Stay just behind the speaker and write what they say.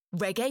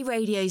Reggae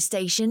radio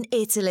station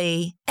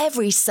Italy.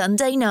 Every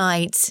Sunday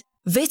night.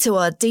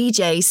 Vitowar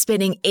DJ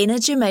spinning inner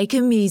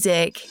Jamaican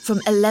music from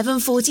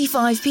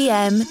 11:45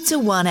 p.m. to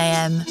 1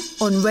 a.m.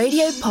 on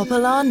Radio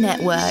Popular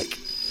Network.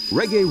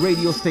 Reggae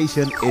radio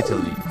station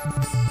Italy.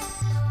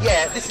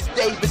 Yeah, this is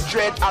David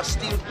Dredd of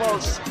Steel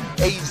Pulse.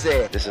 AZ.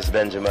 This is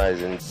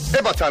Benjamin.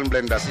 Everton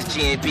Blender. This is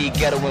G&B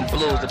Ghetto and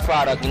Blues, the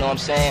product, you know what I'm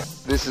saying?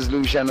 This is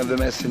Lucian of the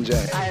Messenger.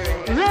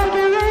 Irie.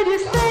 Reggae radio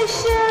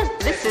station.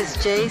 This is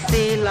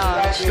JC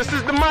Lodge. This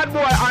is the mad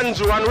boy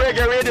Andrew on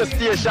Reggae radio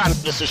station.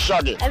 This is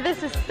Shaggy. And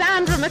this is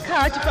Sandra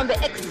McCarthy from the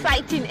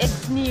exciting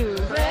X News.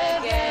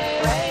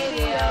 Reggae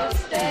radio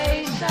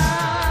station.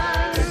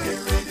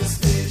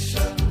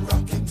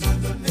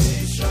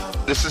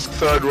 This is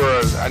Third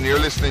World, and you're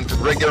listening to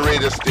Reggae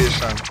radio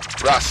station,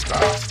 Rasta.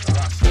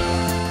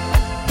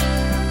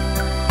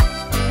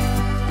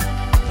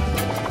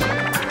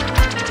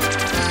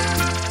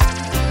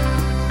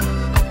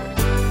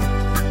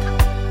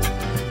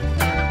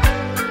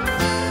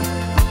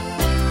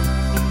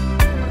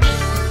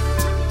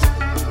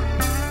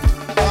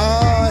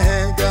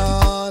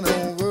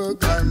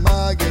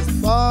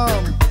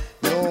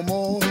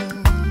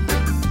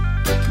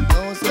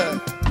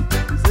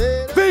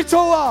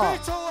 Vitowar!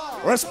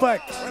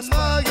 Respect.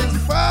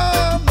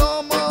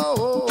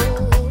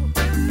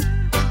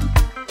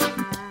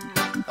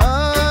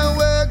 I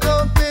wake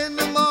up in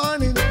the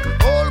morning,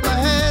 hold my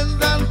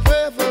hands and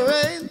pray for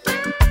rain.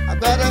 I've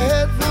got a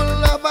head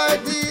full of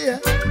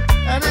ideas,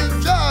 and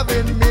it's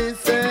driving me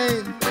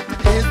insane.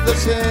 It's the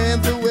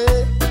shame the way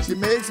she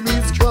makes me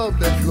scrub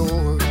the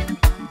floor.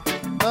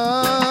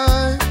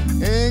 I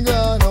ain't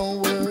gonna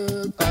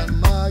work on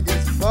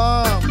Maggie's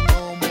farm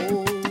no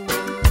more.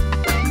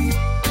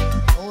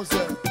 Oh,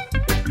 sir.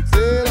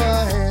 Said I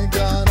ain't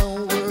gonna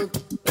work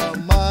on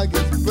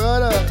Maggie's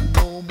brother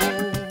no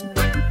more.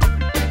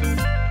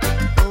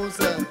 Oh,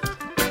 sir.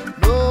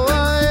 No, I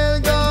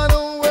ain't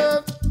gonna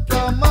work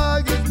on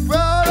Maggie's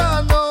brother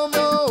no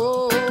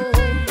more.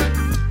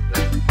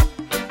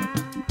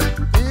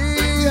 He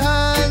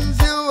hands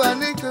you a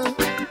nickel,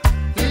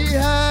 he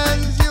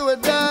hands you a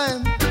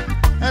dime,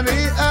 and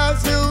he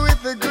asks you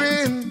with a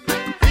grin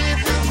if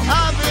you're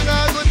having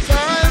a good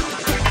time,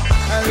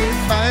 and he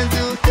finds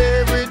you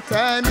every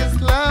time you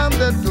slam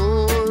the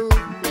door.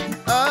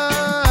 I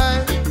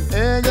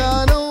ain't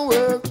gonna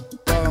work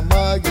for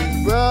Maggie's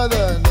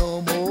brother no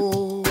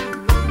more.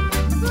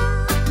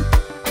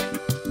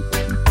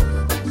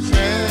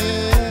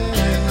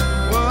 Shame,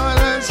 what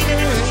a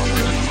shame.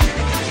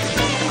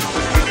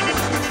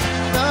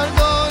 Not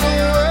gonna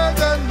work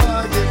on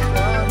Maggie's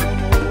farm no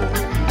more.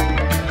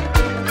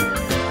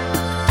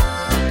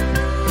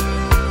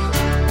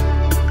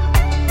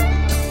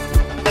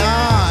 I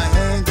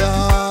ain't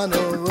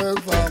gonna work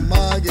for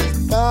Maggie's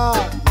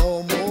bar no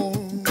more.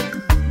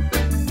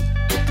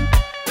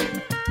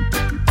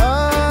 I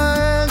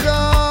ain't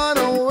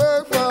gonna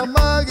work for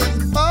Maggie's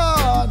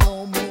bar no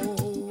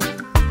more.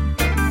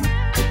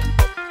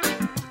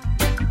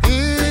 He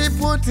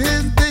put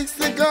his big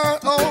cigar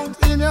out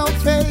in your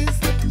face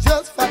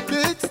just for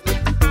kicks.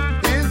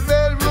 His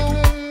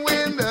bedroom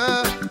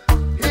window,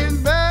 his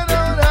bed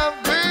don't have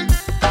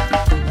bricks,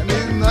 and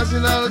his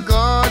National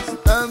Guard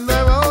stand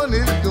there on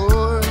his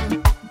door.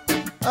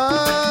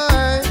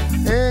 I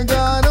ain't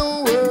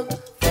gonna work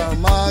for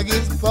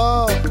Maggie's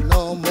farm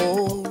no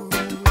more.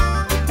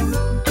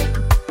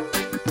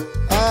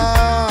 I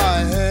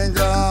ain't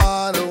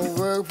gonna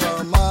work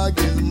for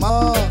Maggie's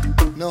mom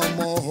no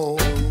more.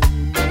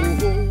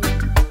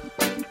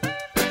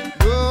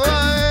 No,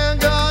 I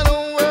ain't gonna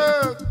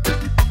work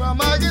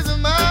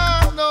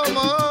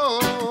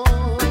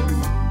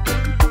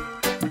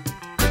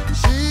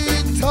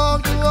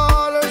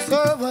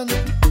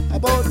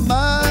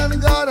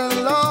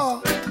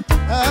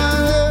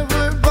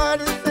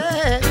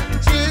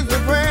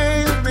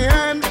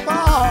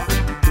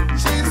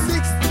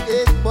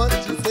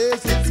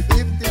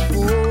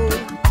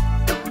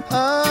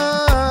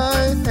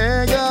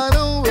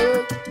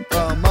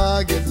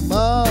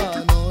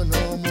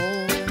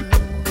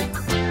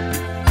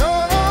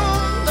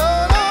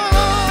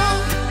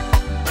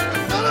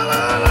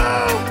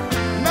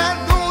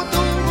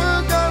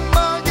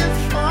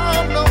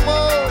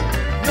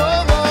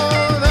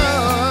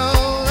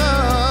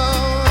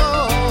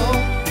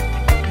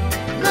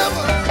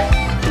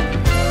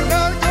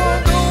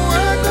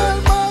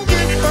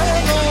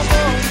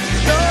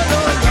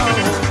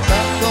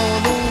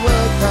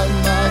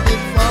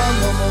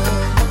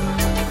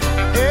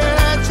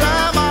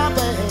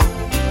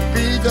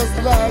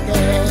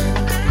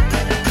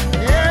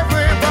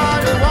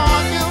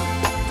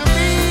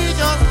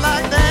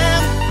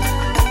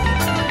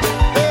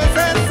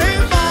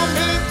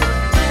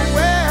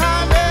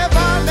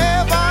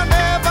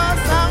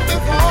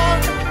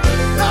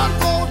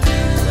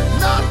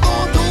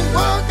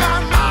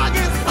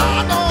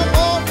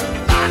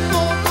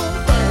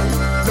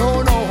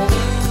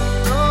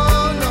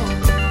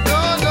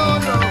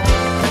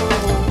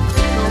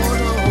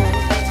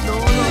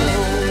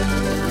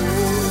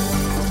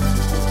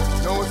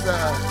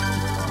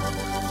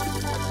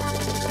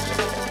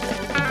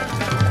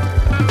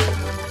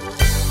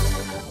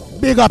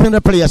Big up in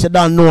the place, you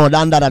don't know,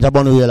 than that at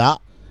Abonuela.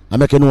 I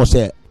make you know,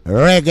 say,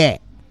 reggae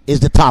is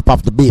the top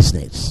of the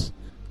business.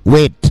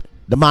 With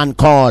the man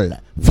called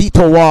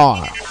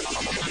Vitowar.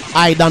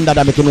 I done that,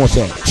 I make you know,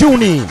 say,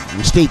 tune in,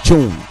 stay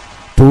tuned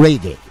to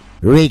Reggae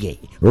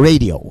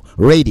Radio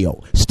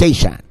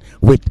Station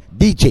with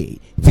DJ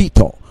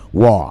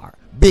Vitowar.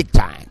 Big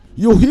time.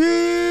 You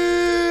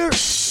hear?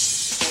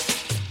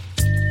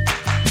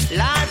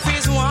 Life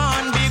is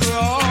one big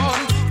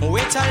road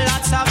with a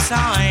lots of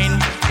sign.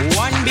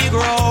 One big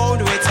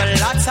road with a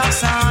lots of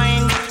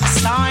sign.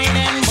 Sign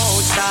in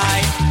both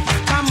sides.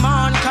 Come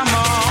on, come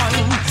on.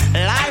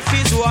 Life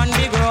is one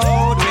big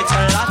road with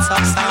a lots of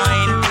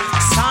sign.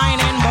 Sign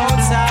in both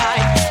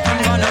sides.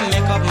 I'm gonna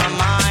make up my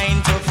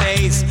mind to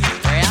face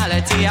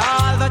reality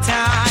all the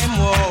time.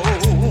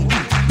 Whoa.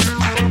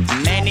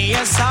 Many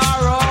a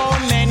sorrow,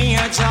 many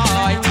a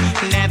joy.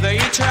 Never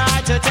you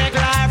try to take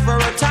life for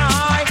a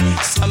tie.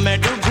 Some may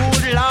do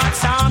good, Lord,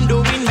 some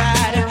doing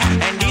bad.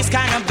 And these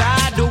kind of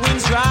bad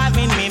doings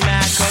driving me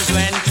mad. Cause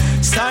when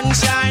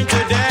sunshine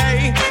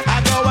today,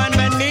 I go on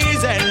my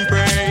knees and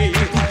pray.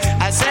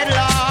 I said,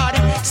 Lord,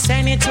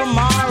 send it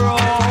tomorrow.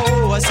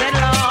 I said,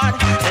 Lord,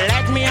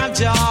 let me have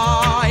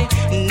joy.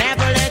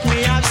 Never let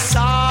me have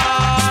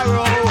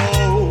sorrow.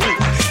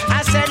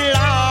 I said,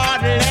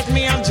 Lord, let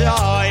me have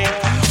joy.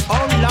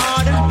 Oh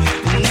Lord,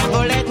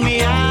 never let me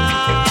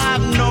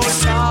have no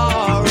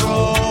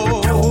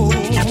sorrow.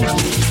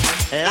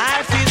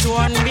 Life is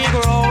one big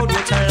road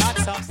with a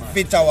lots of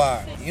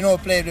Vitowar, you know,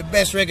 play the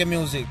best reggae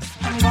music.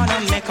 I'm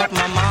gonna make up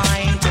my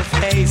mind to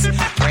face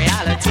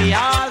reality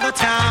all the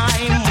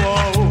time.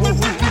 Whoa.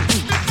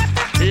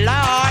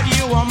 Lord,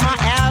 you are my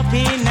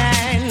helping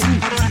hand.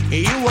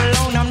 You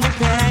alone I'm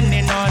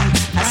depending on.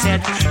 I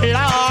said,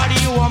 Lord,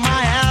 you are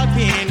my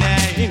helping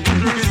hand.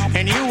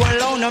 And you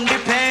alone I'm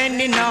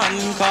depending on.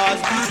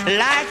 Cause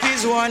life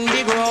is one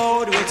big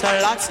road with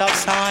a lots of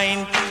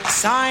sign.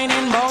 Sign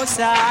in both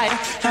sides.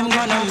 I'm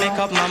gonna make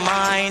up my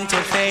mind to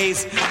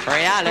face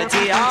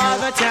reality all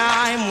the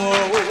time.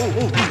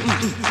 Whoa.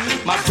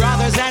 My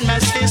brothers and my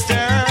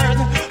sisters,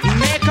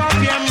 make up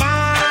your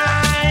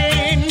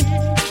mind.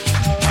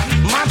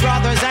 My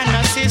brothers and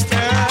my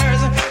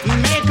sisters,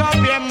 make up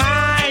your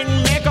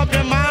mind. Make up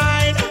your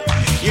mind.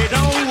 You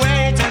don't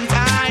wait on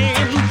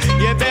time.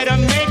 You better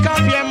make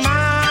up your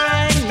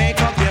mind.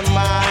 Make up your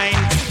mind.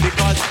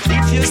 Because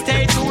if you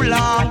stay too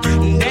long,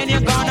 then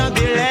you're gonna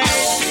be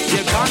late.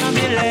 You're gonna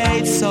be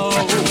late. So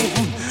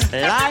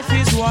life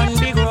is one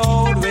big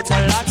road with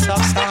a lots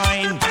of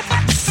sign.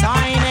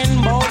 Sign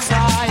in both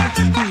sides.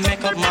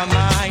 Make up my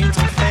mind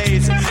to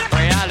face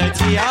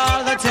reality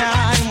all the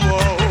time.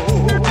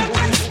 Whoa.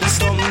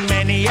 So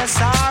many a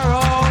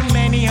sorrow,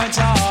 many a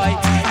joy.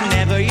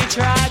 Never you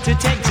try to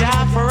take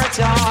job for a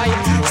toy.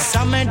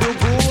 Some may do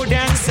good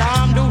and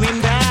some doing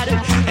bad.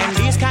 And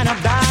these kind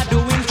of bad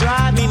doing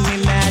driving me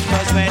mad.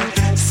 Cause when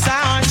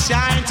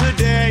sunshine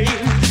today,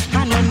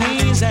 on my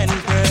knees and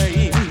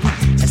pray.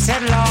 I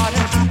said, Lord,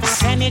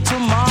 send it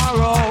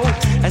tomorrow.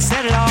 I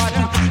said, Lord,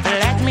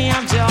 let me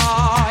have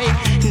joy.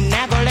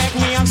 Never let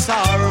me have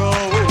sorrow.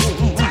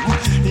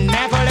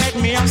 Never let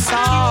me have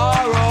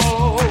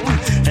sorrow.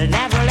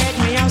 Never let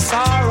me have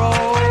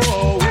sorrow.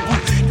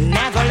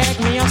 Never let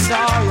me have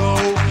sorrow.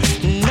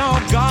 No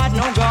God,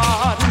 no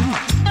God.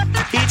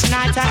 Each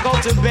night I go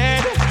to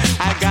bed,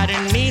 I gotta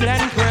kneel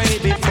and pray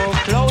before I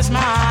close my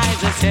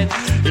eyes. I said,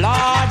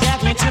 Lord,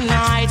 help me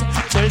tonight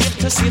to live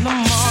to see the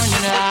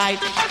morning light.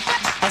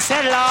 I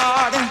said,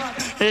 Lord,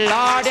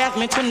 Lord, help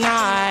me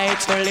tonight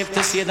to live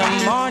to see the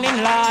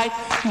morning light.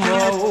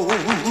 Whoa.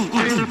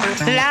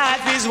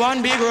 Life is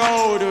one big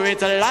road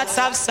with lots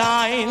of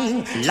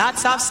sign,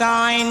 lots of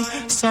sign.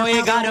 So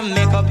you gotta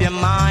make up your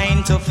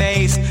mind to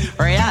face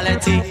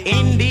reality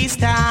in this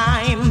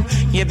time.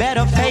 You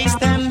better face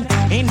them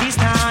in this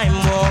time.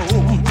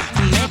 Whoa.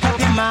 Make up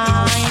your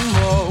mind.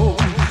 Whoa.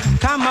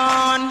 Come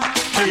on.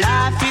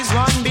 Life is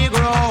one big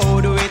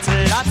road with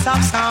lots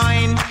of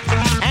sign.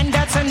 And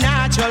that's a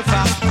natural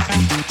fact.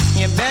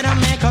 You better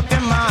make up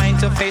your mind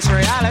to face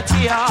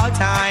reality all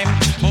time.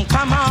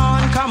 Come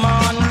on, come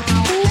on.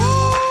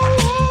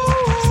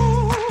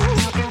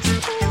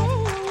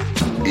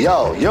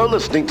 Yo, you're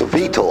listening to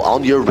Vito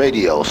on your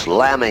radio,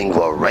 slamming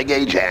for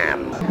Reggae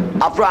Jam.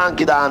 A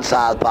Frankie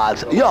dancehall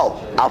pals. Yo,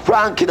 a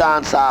Frankie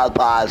dancehall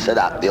pals said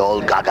that the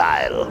old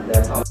gagile.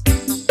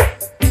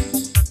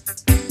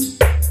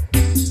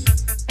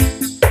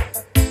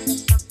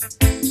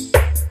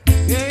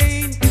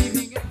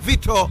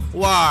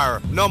 Vitowar,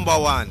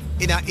 #1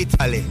 in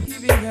Italy.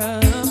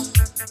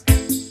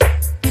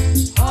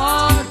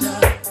 Harder,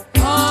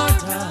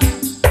 harder,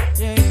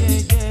 yeah,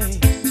 yeah, yeah.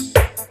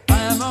 I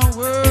am a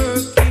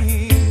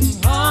working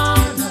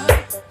harder,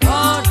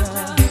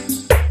 harder,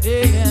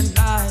 day and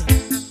night,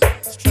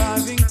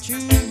 striving to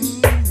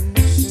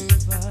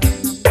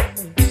survive.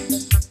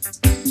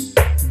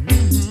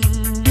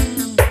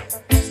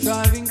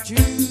 Striving to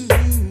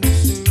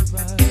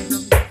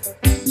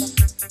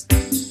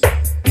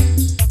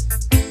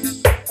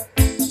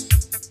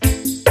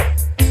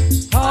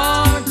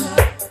harder,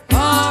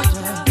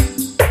 harder,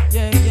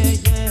 yeah, yeah,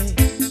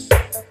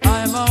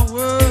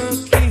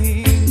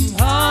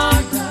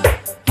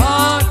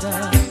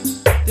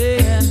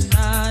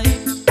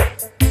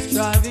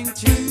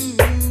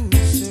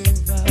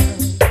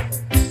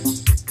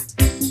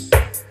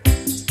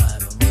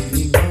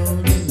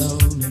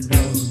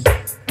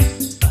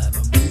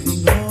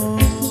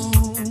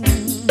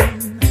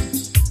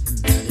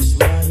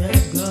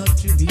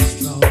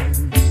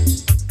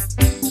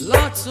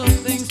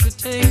 to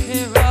take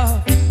care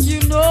of. You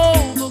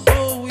know the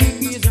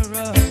going is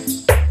rough,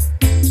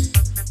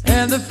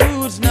 and the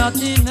food's not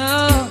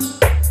enough.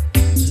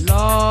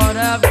 Lord,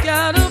 I've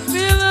got to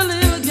fill a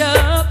little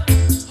gap.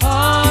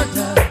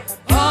 Harder,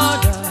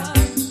 harder,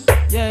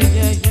 yeah,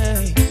 yeah,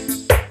 yeah.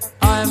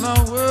 I'm a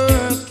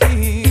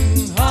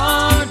working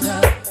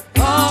harder,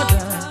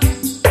 harder,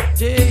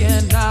 day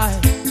and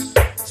night,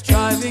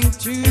 striving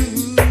to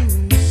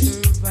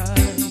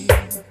survive.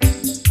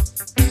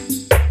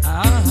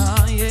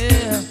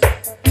 Yeah,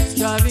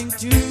 striving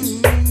to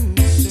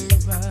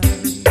survive.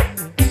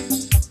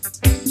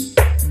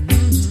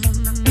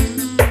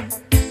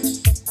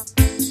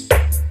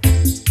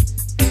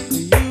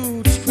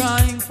 Youths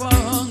crying for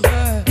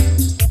hunger,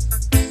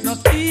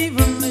 not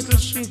even little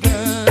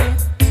sugar.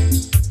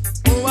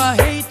 Oh, I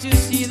hate to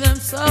see them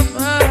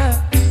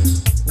suffer.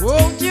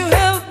 Won't you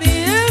help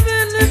me,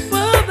 Heavenly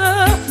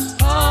Father?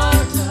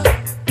 Harder,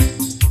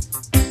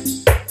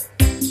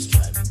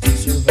 striving to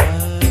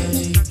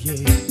survive,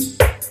 yeah.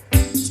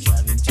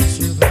 Striving to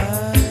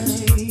survive,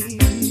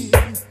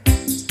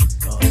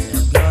 'cause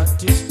I've got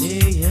to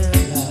stay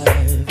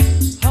alive.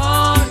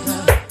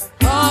 Harder,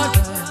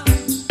 harder,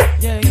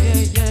 yeah,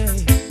 yeah, yeah.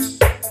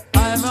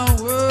 I'm a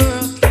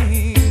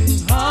working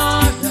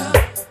harder,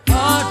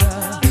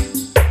 harder,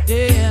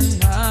 day and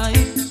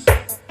night,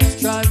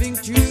 striving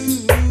to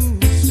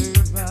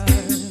survive,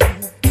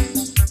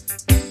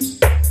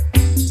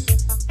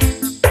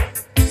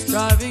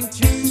 striving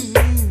to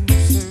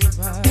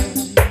survive.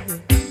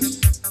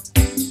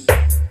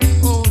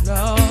 Oh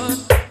Lord,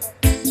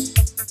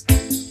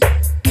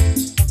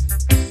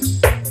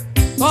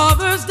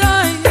 fathers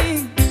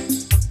dying,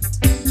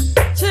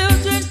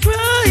 children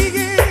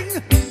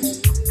crying,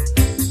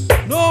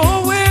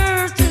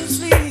 nowhere to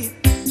sleep,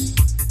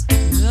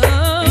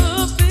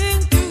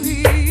 nothing to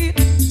eat.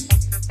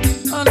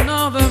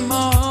 Another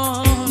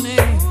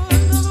morning,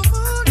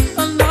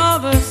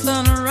 another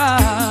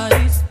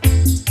sunrise.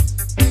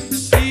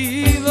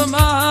 See the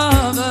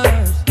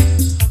mothers,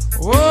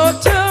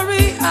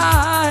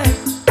 watery-eyed,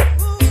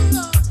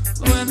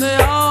 when they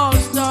all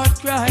start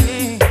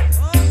crying.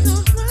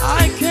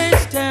 I can't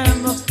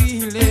stand the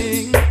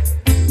feeling,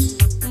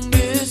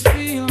 this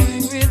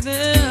feeling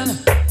within.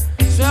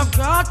 So I've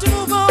got to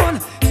move on,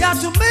 got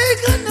to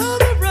make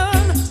another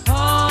run.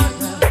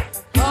 Harder,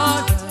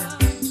 harder,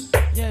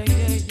 yeah,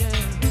 yeah, yeah.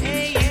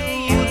 Hey,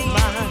 youth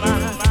man,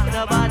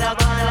 nobody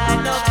gonna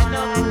like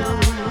no.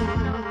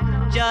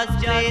 Just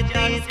play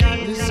things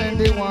Listen,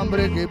 they want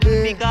break it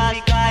big.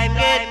 because time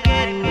get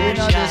They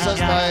not just a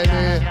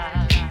style.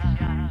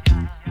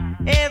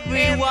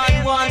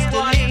 Everyone wants to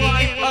live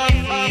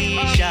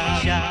official.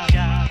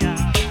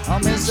 I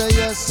may say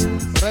yes,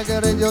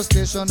 reggae radio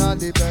station are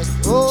the best.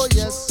 Oh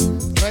yes,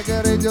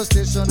 reggae radio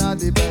station are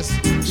the best.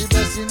 The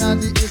best in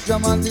the East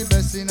Jam and the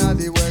best in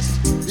the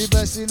West. The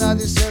best in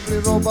the every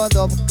robot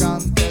dub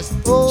contest.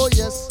 Oh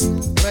yes,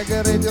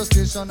 reggae radio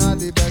station are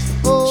the best.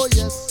 Oh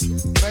yes,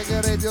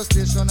 reggae radio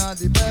station are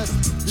the best.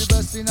 The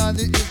best in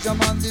the East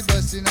Jam and the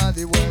best in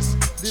the West.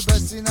 The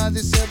best in the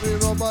every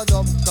robot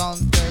dub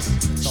contest.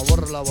 So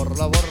warla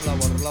warla warla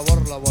warla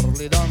warla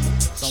warli done.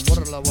 So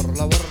warla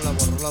warla warla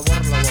warla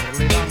warla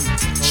warli done.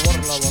 So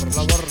warla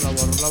warla warla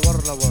warla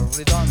warla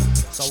warli done.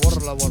 So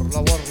warla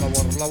warla warla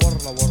warla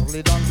warla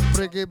warli done.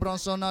 Freaky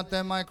Bronson at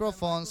the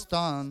microphone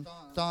stand.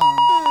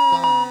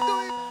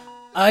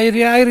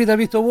 Irie da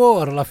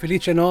Vitowar, la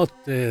felice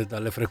notte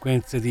dalle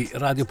frequenze di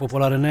Radio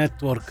Popolare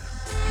Network.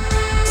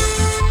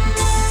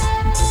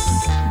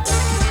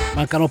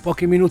 Mancano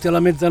pochi minuti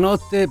alla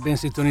mezzanotte, ben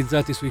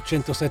sintonizzati sui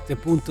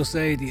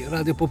 107.6 di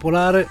Radio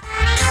Popolare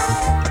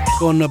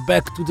con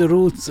Back to the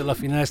Roots, la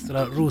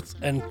finestra Roots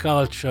and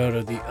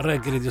Culture di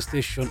Reggae Radio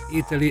Station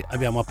Italy.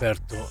 Abbiamo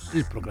aperto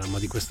il programma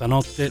di questa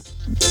notte.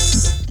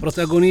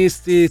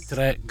 Protagonisti,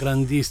 3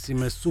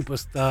 grandissime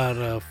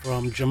superstar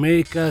from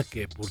Jamaica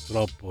che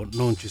purtroppo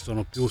non ci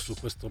sono più su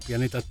questo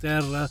pianeta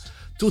Terra.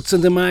 Toots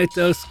and the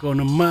Maytals con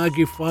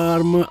Maggie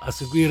Farm, a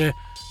seguire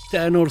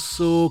Tenor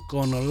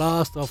con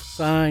Last of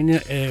Sign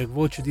e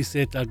voce di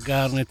seta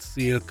Garnet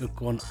Silk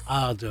con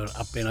Other,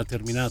 appena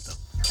terminata.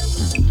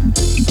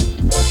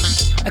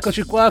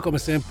 Eccoci qua, come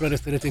sempre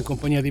resterete in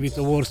compagnia di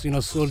Vitowar fino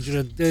al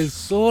sorgere del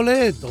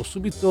sole. Do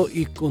subito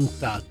i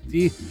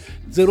contatti: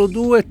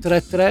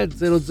 0233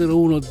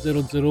 001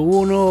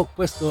 001,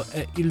 questo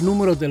è il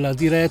numero della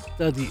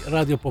diretta di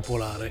Radio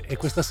Popolare e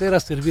questa sera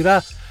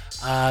servirà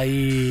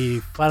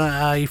ai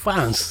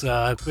fans,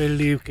 a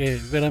quelli che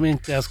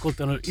veramente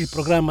ascoltano il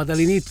programma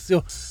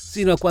dall'inizio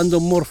sino a quando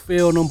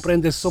Morfeo non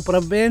prende il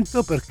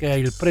sopravvento, perché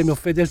il premio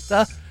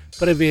Fedeltà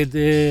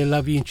prevede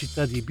la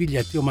vincita di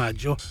biglietti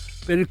omaggio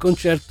per il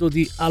concerto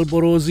di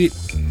Alborosie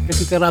che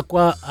si terrà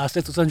qua a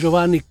Sesto San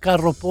Giovanni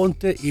Carro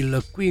Ponte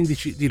il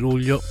 15 di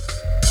luglio.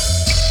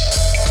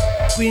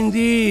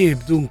 Quindi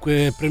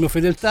dunque premio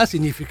Fedeltà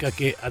significa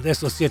che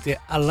adesso siete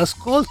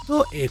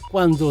all'ascolto e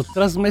quando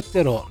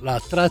trasmetterò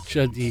la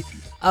traccia di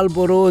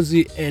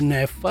Alborosie e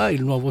Neffa,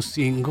 il nuovo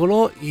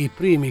singolo, i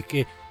primi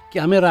che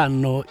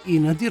chiameranno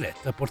in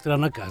diretta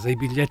porteranno a casa i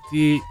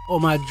biglietti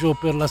omaggio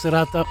per la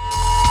serata.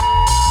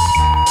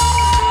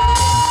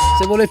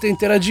 Se volete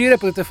interagire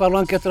potete farlo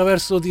anche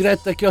attraverso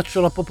diretta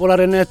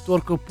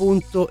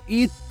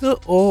 @popolarenetwork.it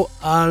o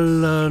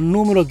al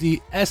numero di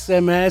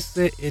SMS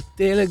e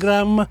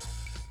Telegram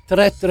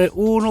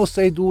 331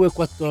 62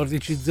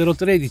 14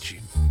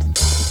 013.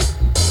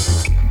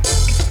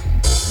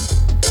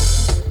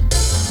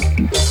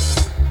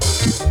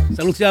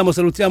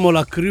 Salutiamo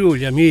la crew,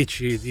 gli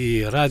amici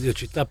di Radio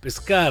Città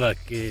Pescara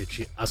che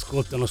ci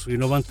ascoltano sui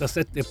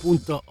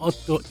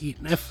 97.8 in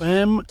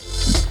FM,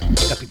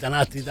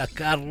 capitanati da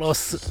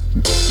Carlos,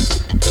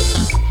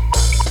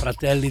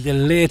 fratelli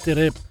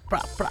dell'etere,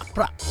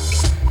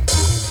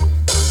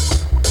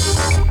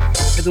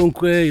 E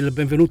dunque il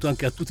benvenuto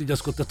anche a tutti gli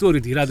ascoltatori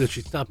di Radio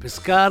Città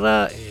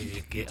Pescara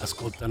e che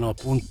ascoltano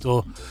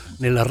appunto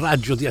nel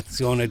raggio di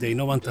azione dei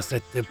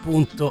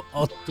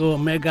 97.8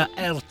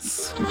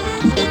 MHz.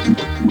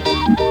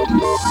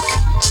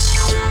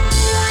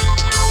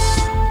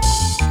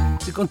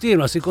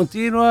 Si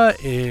continua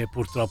e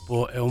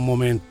purtroppo è un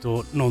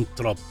momento non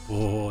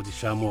troppo,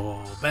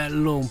 diciamo,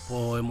 bello, un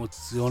po'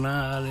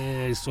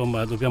 emozionale,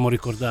 insomma dobbiamo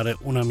ricordare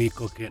un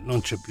amico che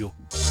non c'è più.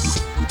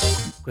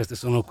 Questi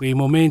sono quei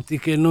momenti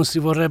che non si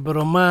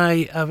vorrebbero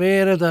mai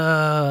avere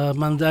da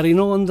mandare in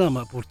onda,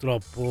 ma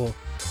purtroppo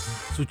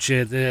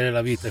succede,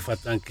 la vita è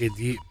fatta anche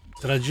di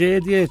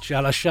tragedie. Ci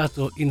ha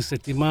lasciato in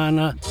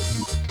settimana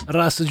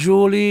Ras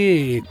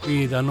Julie,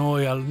 qui da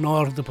noi al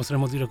nord,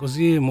 potremmo dire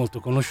così, molto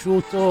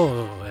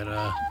conosciuto,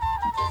 era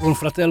un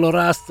fratello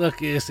Rasta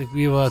che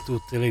seguiva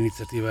tutte le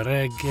iniziative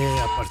reggae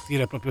a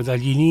partire proprio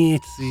dagli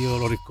inizi, io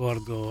lo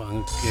ricordo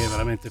anche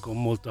veramente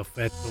con molto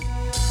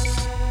affetto.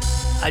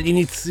 Agli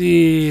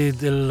inizi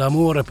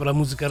dell'amore per la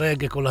musica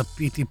reggae con la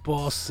PT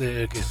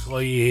Posse, che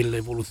poi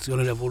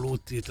l'evoluzione li ha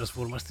voluti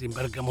trasformarsi in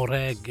Bergamo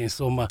Reggae,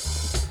 insomma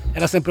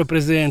era sempre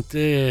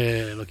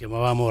presente, lo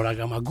chiamavamo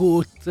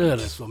Raggamagut,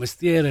 era il suo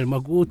mestiere, il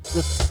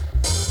Magut.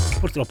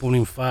 Purtroppo un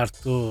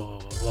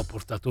infarto lo ha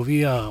portato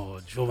via a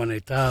giovane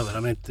età,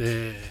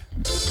 veramente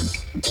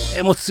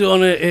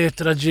emozione e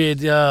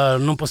tragedia.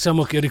 Non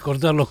possiamo che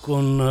ricordarlo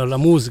con la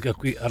musica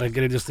qui a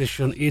Reggae Radio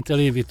Station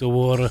Italy.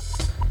 Vitowar,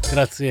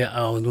 grazie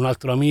a un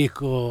altro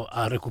amico,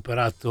 ha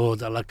recuperato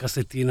dalla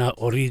cassettina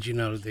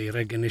original dei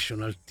Reggae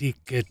National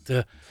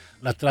Ticket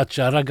la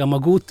traccia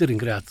Raggamagut.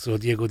 Ringrazio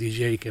Diego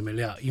DJ che me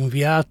l'ha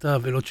inviata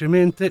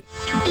velocemente.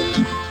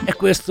 E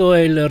questo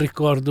è il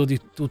ricordo di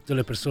tutte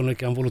le persone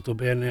che hanno voluto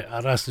bene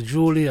a Ras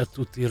Julie, a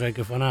tutti i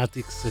reggae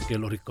fanatics che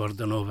lo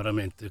ricordano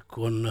veramente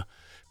con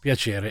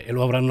piacere e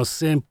lo avranno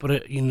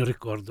sempre in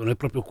ricordo nel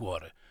proprio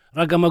cuore.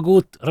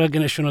 Raggamagut, Reggae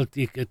National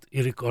Ticket,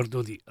 il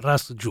ricordo di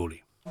Ras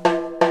Julie.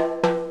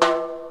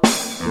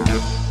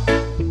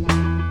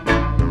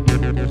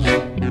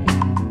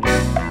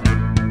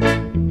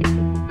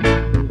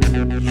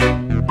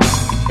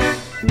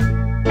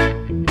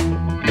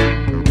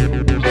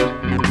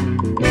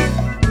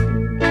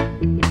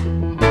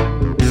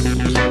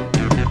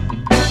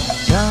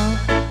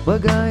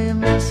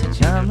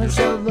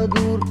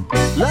 Salvador,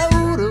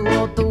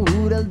 lavoro 8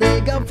 ore al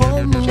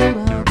decafol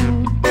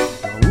murato,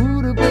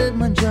 lavoro per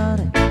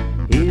mangiare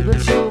e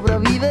per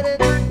sopravvivere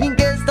in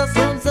questa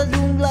stronza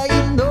giungla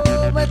in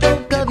dove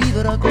tocca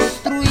vivere,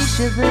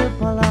 costruisce per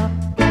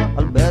palazzo,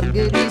 alberghi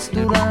e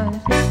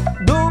ristoranti,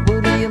 dopo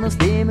rima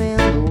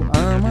stemendo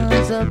a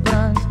manza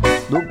pranzo,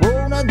 dopo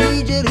una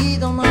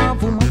digerita, una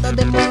fumata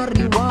di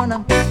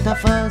marijuana, ta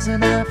fase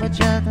una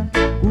facciata,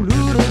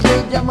 Uhuru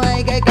di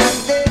Giamaica e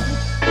cante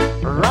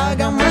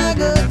Raggamuffin.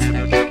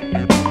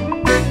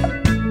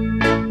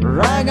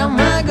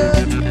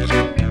 Raggamuffin,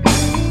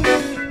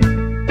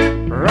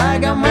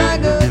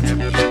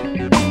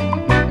 Raggamuffin,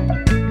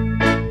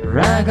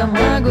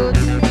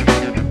 Raggamuffin.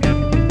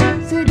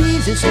 Si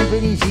dice sempre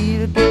di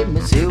giro che mi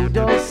sei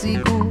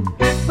tossico,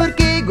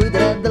 perché coi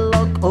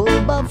dreadlock o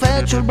il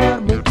baffeccio il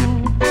barbecue.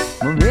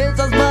 Non mi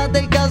sa sbatte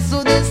il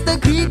cazzo di ste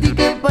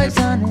critiche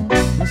paesane,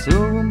 ma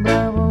sono un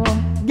bravo uomo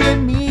che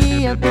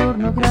mi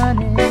attorno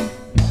grane.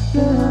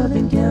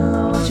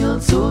 C'è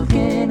il sol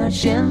che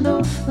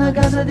nascendo, la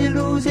casa di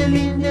luce,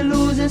 l'India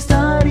luce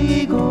sta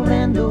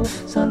ricoprendo.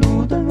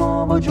 Saluto il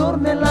nuovo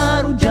giorno e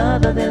la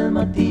rugiada del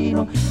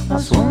mattino, a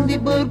suon di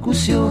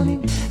percussioni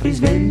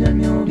risveglio il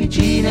mio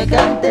vicino e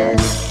canta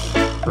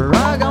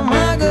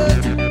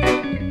Raggamuffin,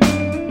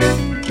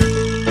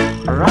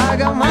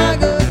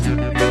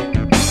 Raggamuffin,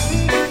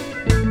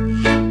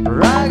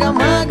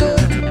 Raggamuffin,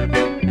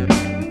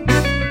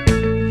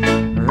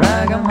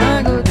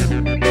 Raggamuffin.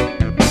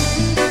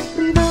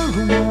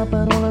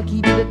 Chi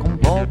vive con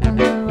poco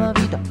nella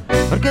vita,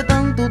 perché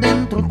tanto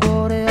dentro il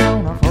cuore ha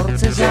una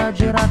forza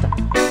esagerata.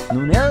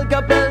 Non è il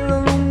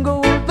capello lungo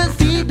o il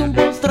vestito un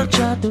po'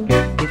 stracciato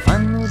che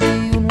fanno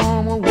di un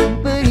uomo un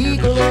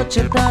pericolo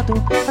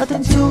accertato.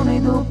 Attenzione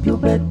ai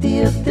doppiopetti,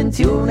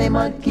 attenzione ai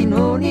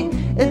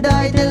macchinoni e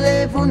dai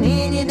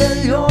telefonini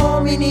degli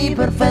uomini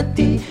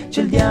perfetti.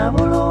 C'è il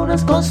diavolo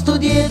nascosto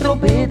dietro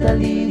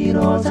petali di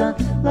rosa,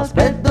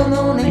 l'aspetto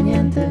non è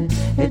niente,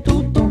 è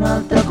tutta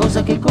un'altra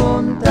cosa che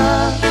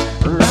conta.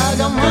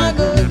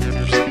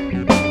 Raggamuffin,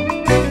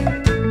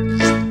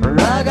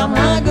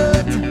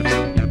 Raggamuffin,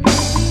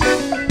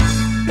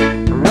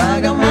 Raggamuffin,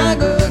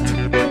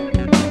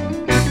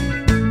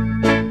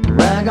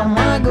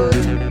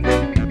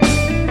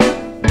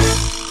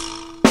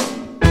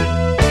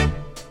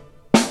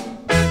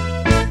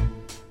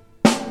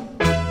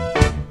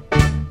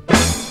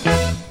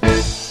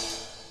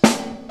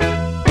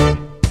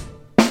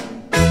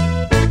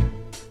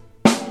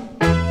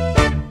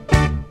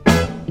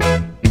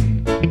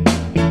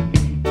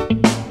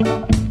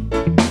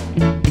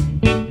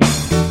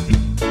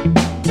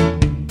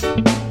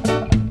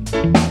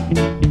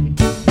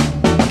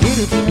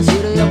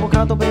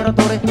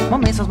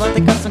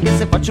 sbatte cassa anche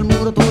se faccio il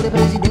muratore,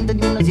 presidente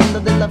di un'azienda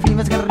della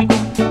firma Scarrico.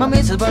 Ma a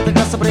me se sbatte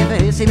cassa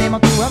preferissi me, ma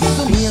tu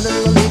assomiglia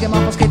della Lega, ma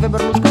fa schifo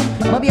per lo scopo.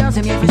 Ma piace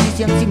i miei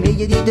fesisti, anzi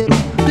meglio di te.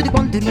 Tutti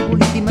quanti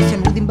ripuliti, ma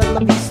siamo in bella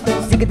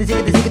vista. Sigete,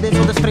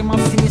 sotto estrema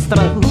a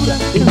sinistra. Hura,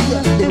 de hura,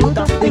 de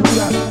hura, de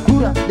hura,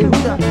 hura, de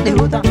hura, de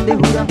hura, de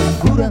hura,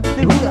 hura,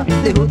 de hura,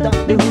 de hura,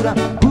 de hura,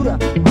 hura,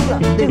 hura,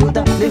 de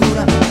hura, de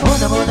hura.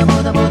 Boda, boda,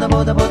 boda, boda,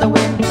 boda, boda,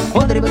 well.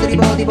 Boda, body,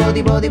 body,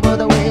 body, body,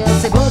 boda, well.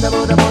 Se boda,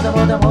 boda, boda,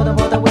 boda, boda,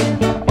 boda, well.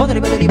 Boda,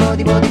 body,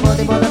 body, body,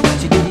 body, boda.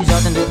 Ci dici già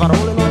sente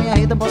parole, la mia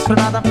vita un po'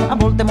 sfrenata. A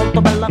volte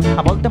molto bella,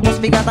 a volte un po'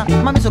 sfigata.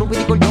 Ma mi sono qui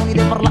di coglioni,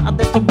 devo parlare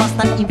adesso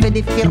basta. In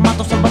fede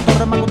firmato,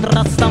 Salvatore, ma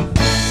contrasta.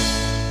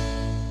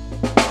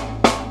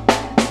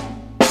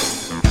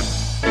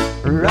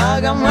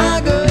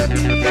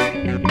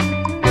 Raggamuffin,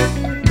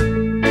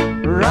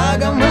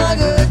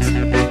 Raggamuffin,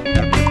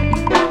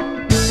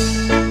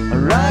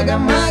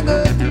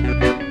 Raggamuffin,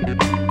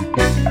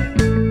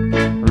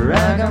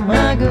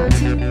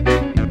 Raggamuffin,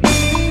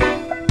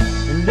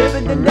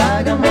 living the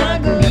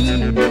Raggamuffin,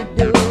 leave the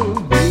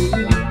door,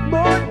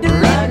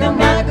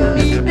 Raggamuffin,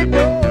 leave the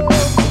door.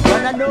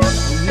 When I know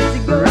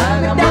music go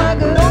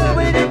Raggamuffin,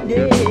 over the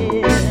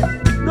day,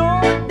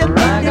 no, the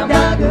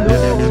Raggamuffin,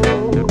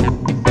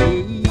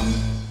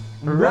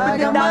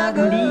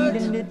 Raggamuffin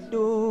leading the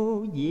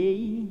door,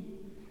 yeah.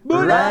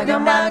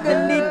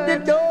 Raggamuffin lead the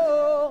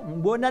door.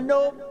 Wanna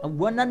know,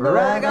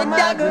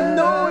 Raggamuffin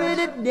know it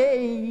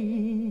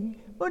today.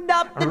 But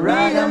up the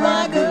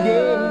Raggamuffin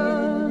day.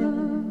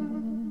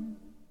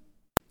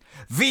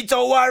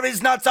 Vitowar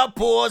is not a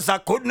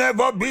poser, could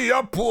never be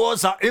a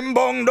poser. Him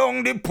bong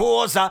down the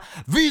poser.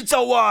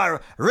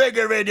 Vitowar,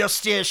 reggae radio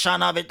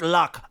station have it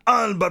locked.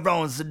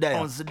 Alborosie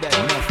there.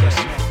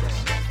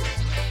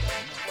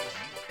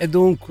 E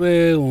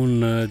dunque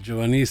un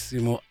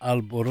giovanissimo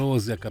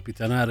Alborosie a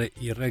capitanare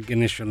il Reggae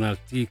National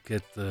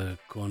Ticket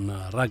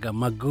con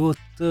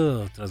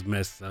Raggamugut,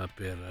 trasmessa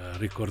per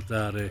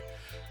ricordare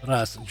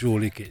Ras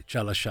Julie che ci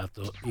ha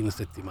lasciato in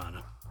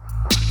settimana.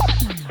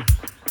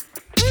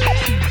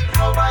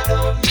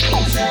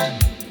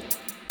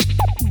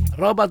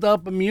 Roba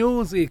Dub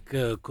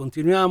Music,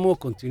 continuiamo.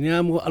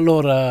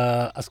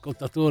 Allora,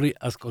 ascoltatori,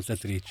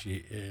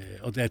 ascoltatrici,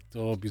 ho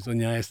detto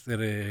bisogna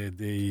essere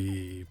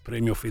dei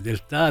premio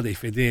fedeltà, dei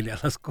fedeli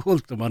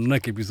all'ascolto, ma non è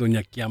che bisogna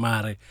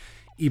chiamare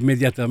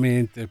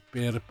immediatamente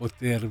per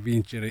poter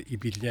vincere i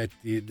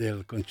biglietti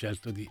del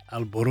concerto di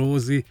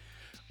Alborosie.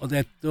 Ho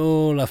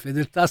detto la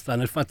fedeltà sta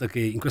nel fatto che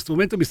in questo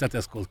momento mi state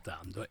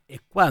ascoltando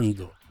e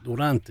quando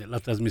durante la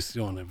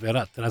trasmissione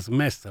verrà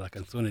trasmessa la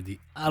canzone di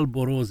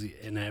Alborosie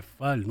e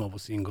Neffa, il nuovo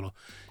singolo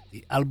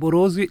di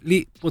Alborosie,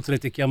 lì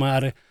potrete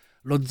chiamare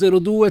lo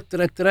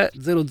 0233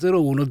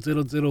 001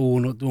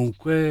 001,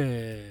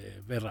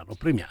 dunque verranno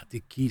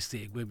premiati chi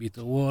segue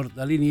Vitowar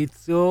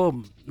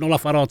dall'inizio. Non la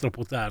farò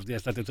troppo tardi,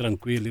 state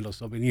tranquilli, lo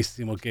so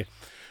benissimo che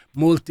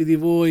molti di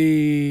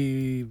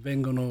voi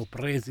vengono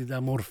presi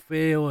da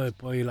Morfeo e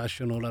poi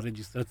lasciano la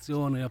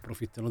registrazione,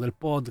 approfittano del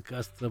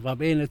podcast, va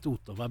bene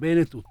tutto,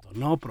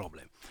 no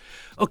problem.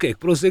 Ok,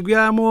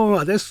 proseguiamo,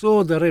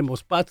 adesso daremo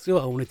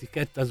spazio a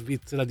un'etichetta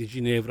svizzera di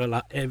Ginevra,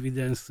 la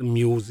Evidence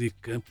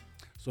Music.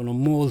 Sono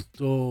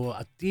molto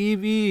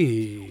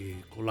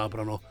attivi,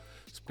 collaborano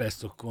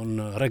spesso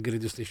con Reggae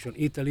Radio Station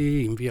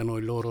Italy, inviano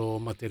il loro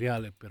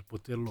materiale per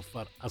poterlo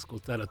far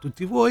ascoltare a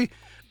tutti voi.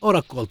 Ho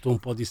raccolto un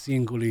po' di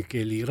singoli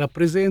che li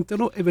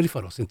rappresentano e ve li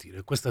farò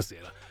sentire questa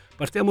sera.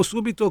 Partiamo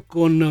subito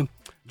con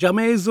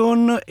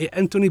Jahnaton e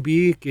Anthony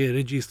B che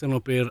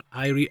registrano per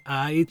Irie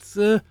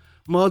Ites.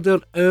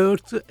 Mother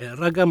Earth e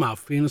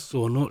Raggamuffin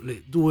sono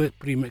le due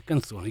prime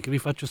canzoni che vi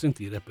faccio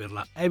sentire per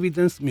la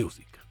Evidence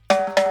Music.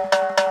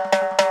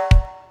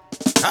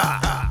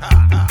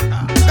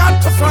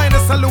 Got to find a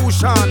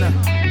solution.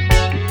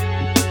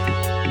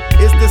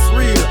 Is this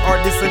real or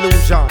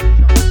disillusion?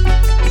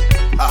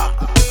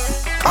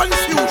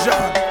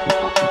 Confusion.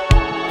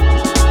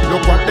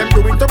 Look what them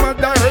doing to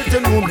Mother Earth, you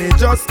know me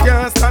just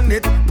can't stand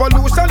it.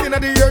 Pollution in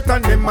the earth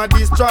and them a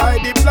destroy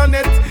the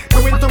planet.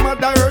 Doing to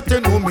Mother Earth, you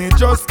know me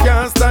just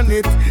can't stand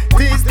it.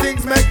 These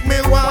things make me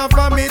want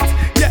vomit.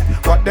 Yeah,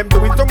 what them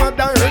doing to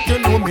Mother Earth, you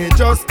know me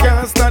just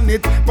can't stand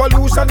it.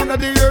 Pollution in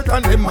the earth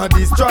and them a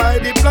destroy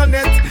the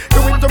planet.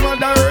 Doing to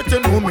Mother Earth, you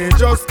know me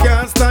just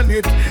can't stand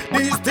it.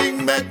 These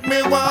things make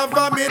me want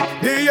vomit.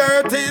 The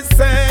earth is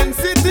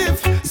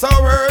sensitive, so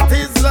earth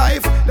is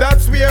life.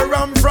 That's where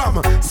I'm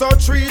from, so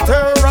treat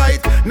her right.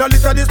 Now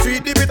litter the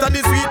street, the bitter,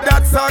 the sweet,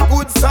 that's a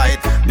good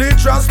sight. The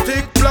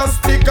drastic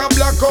plastic a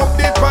block up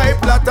the pipe.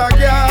 Lot of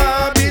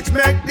garbage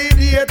make the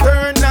day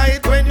turn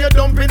night. When you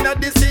dump in at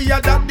the sea,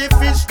 that the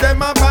fish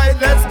them a bite.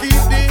 Let's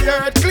keep the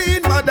earth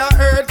clean, Mother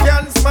Earth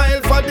can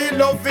smile for the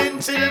loving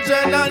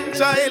children and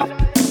child.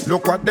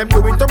 Look what them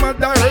doing to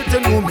Mother Earth, you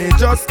know me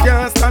just just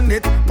can't stand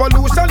it.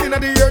 Pollution in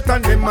the earth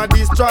and them a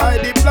destroy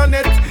the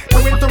planet.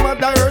 Doing to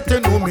Mother Earth, you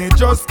know me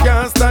just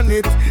can't stand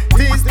it.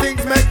 These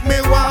things make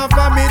me want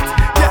vomit.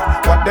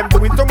 Yeah, what them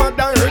doing to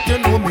Mother Earth, you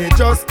know me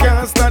just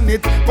can't stand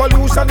it.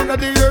 Pollution in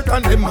the earth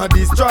and them a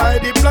destroy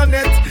the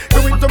planet.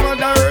 Doing to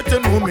Mother Earth, you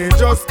know me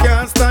just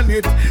can't stand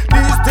it.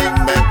 These things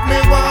make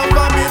me want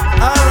vomit.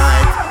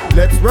 Alright,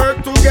 let's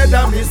work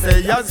together, me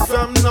say yes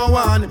from now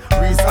on.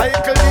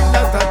 Recycling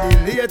that a the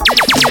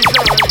latest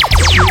vision.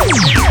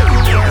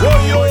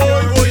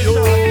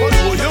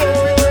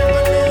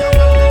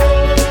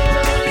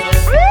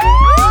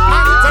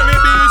 Anthony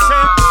B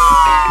said,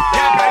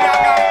 yaga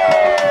yaga,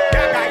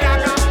 yaga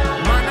yaga,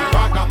 man a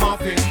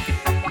ragamuffin,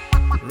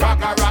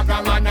 raga raga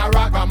man a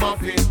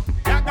ragamuffin,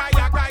 yaga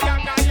yaga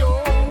yaga yo.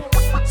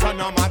 So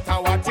no matter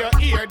what you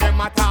hear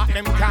them attack,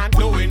 them can't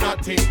do it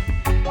nothing.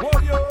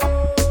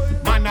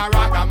 Man a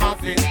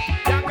ragamuffin,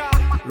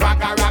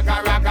 raga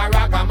raga raga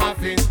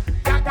ragamuffin,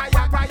 yaga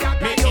yaga yaga.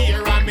 Me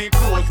ear and me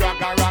clothes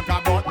raga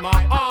raga, but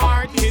my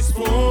heart is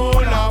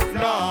full of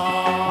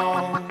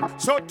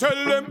love. So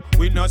tell them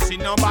we no see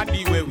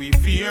nobody where we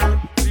fear.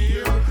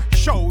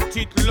 Shout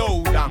it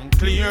loud and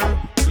clear.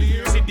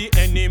 See the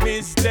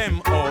enemies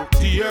them out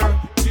there,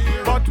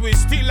 but we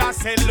still a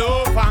say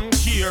love and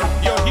care.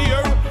 You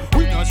hear?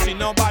 We no see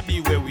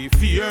nobody where we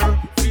fear.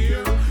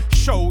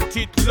 Shout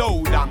it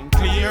loud and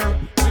clear.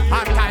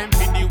 A time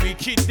for the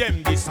wicked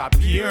them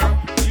disappear.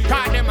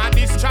 Cause them a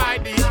destroy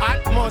the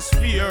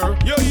atmosphere.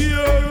 You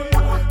hear?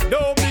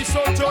 Don't be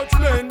so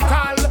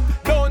judgmental.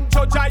 Don't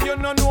judge I, you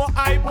no know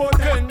I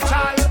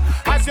potential.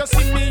 As you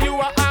see me,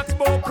 you a ask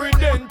about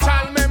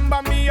credential.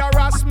 Remember me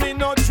harass me,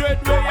 no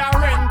dread where you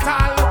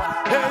rental.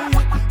 Hey,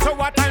 so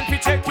what time to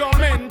check your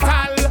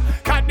mental?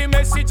 Cause the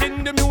message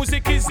in the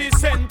music is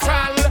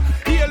essential.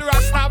 Hail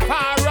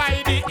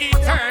Rastafari, the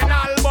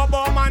eternal.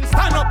 Bobo man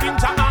stand up in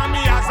the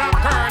army as a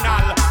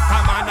colonel.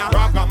 Come on a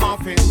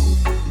ragamuffin,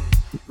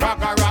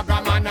 raga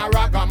raga man a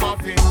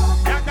ragamuffin,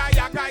 yaga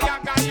yaga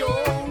yaga yo.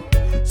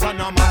 So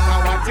no matter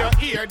what you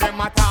hear them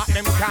attack,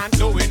 them can't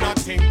do it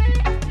nothing.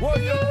 Whoa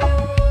yo,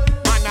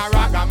 man a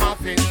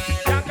ragamuffin,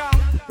 yaga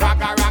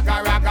raga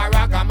raga raga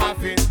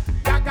ragamuffin,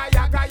 yaga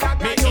yaga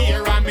yaga. Me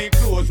ear and me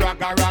clothes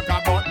raga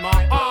raga, but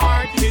my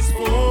heart is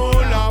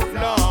full of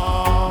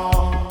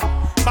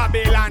love.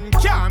 Babylon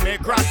can't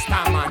make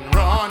Rasta man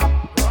run.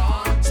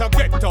 So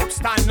get up,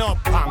 stand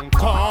up and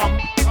come.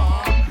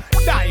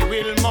 Thy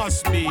will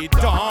must be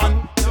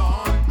done,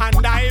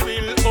 and I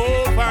will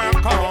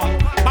overcome.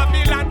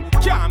 Babylon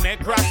can't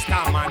make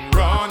Rasta man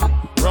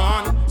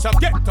run. So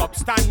get up,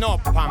 stand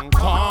up and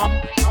come.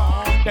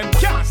 Them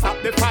can't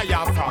stop the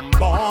fire from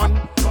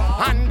burn.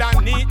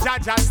 Underneath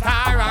Jaja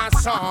star and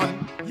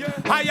sun.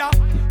 Higher,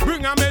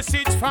 bring a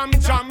message from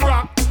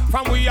Jamrock.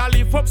 From we a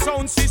lift up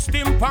sound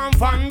system pan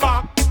van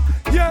back.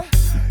 Yeah,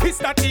 it's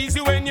that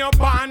easy when you're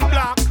born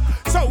black.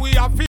 So we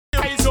have to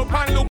rise up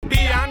and look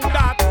beyond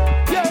that.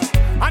 Yeah,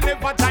 I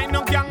never join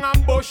no gang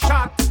and bush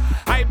shot.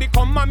 I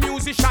become a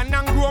musician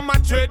and grow my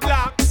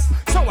dreadlocks.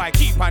 So I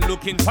keep on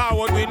looking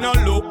forward, we no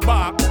look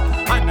back.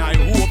 And I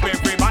hope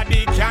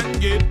everybody can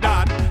get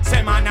that.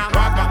 Say man a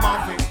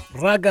ragamuffin.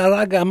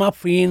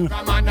 Raggamuffin,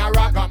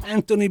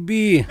 Anthony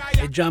B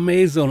e già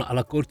Mason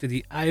alla corte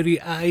di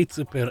Irie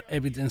Ites per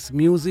Evidence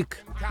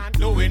Music.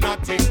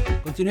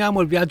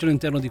 Continuiamo il viaggio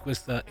all'interno di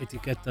questa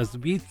etichetta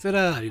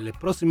svizzera. Le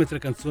prossime 3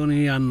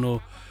 canzoni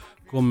hanno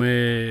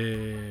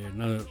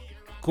come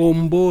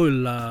combo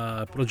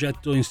il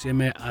progetto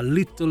insieme a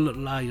Little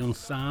Lion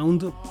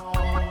Sound.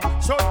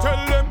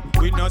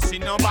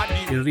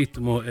 Il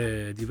ritmo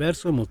è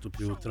diverso, è molto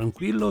più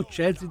tranquillo.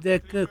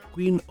 Chezidek,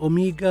 Queen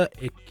Omega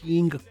e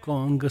King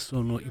Kong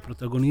sono i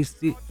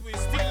protagonisti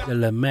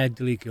del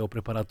medley che ho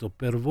preparato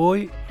per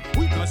voi.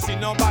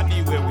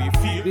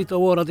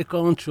 Vitowar at the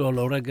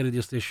Control, Reggae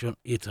Radio Station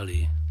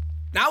Italy.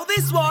 Now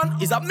this one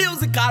is a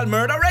musical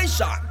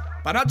murderation.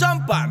 Para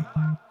jump on.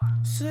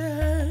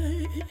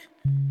 Say.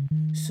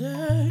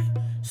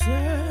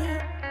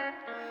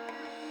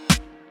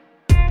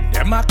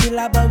 Them a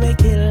killer but we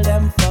kill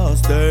them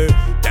faster.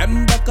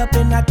 Them buck up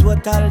in a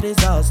total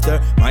disaster.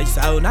 My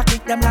sound I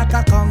kick them like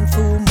a kung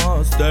fu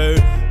master.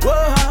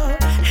 Whoa,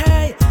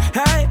 hey,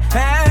 hey,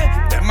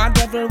 hey. Them a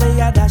devil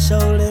we a dash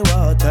holy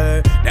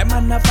water. Them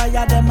a no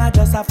fire, them a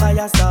just a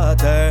fire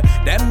starter.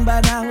 Them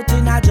burn out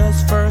in a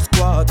just first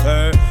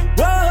quarter.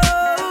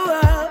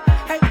 Whoa,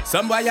 hey.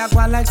 Some boy a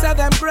go like say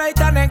them great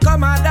and then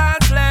come and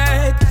dance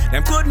late.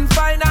 Them couldn't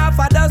find half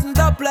a dozen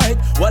to plate.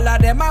 All of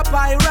them a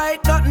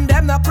pirate, nothing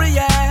them no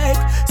create.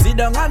 Sit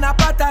down and a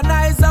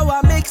patternise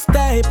our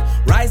mixtape.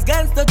 Rise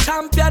against the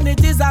champion,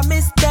 it is a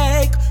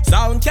mistake.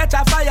 Sound catch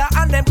a fire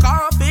and them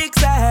can't fix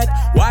it.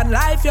 One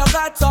life you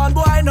got, son,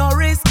 boy, no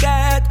risk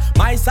it.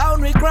 My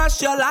sound we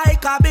crush you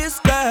like a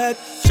biscuit.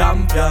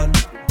 Champion,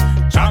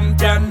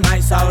 champion, my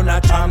sound a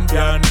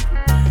champion.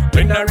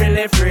 We not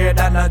really afraid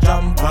and a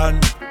jump on.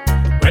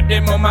 Where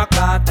the mama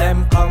cloth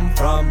them come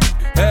from?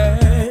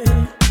 Hey,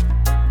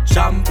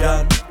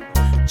 champion,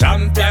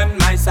 champion,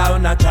 my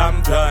sound a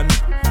champion.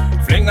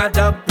 Fling a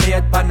dub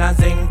plate pan a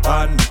zinc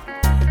pan.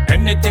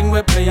 Anything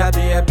we play, I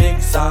be a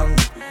big song.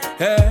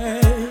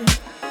 Hey.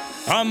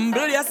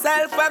 Humble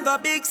yourself when the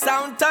big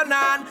sound turn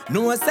on.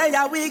 No say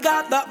we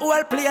got the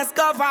whole place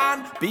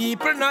governed.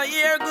 People no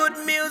hear good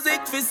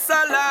music for so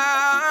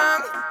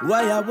long.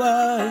 Why?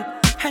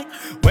 Hey,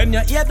 when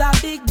you hear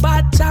that big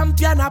bad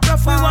champion a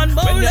perform,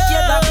 when you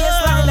hear the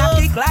bass line a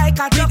kick like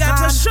a truck, got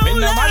to show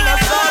love.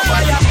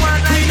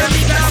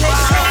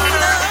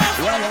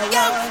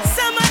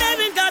 Some of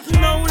them ain't got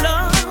no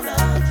love,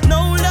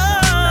 no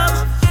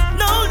love,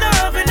 no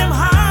love in them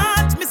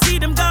heart. Me see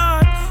them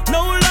gone,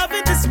 no love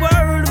in this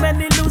world. When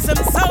they lose them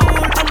soul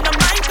under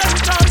mind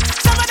control.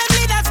 Some of them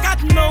leaders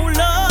got no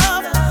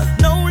love,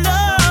 no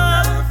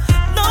love,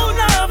 no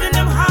love in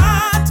them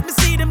heart. Me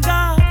see them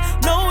gone,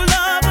 no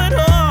love at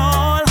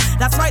all.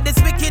 That's why this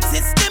wicked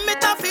system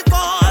it off it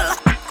fall.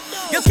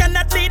 You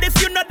cannot lead if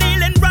you're not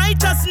dealing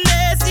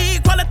righteousness.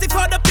 Equality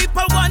for the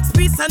people wants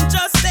peace and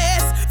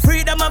justice.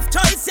 Freedom of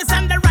choices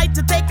and the right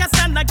to take a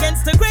stand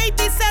against the great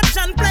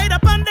deception played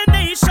upon the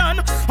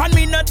nation. And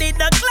me not need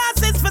the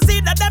glasses for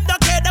see that them don't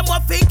care. Them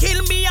what fi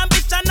kill me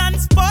ambition and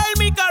spoil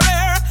me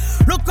career.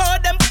 Look how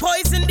them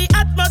poison the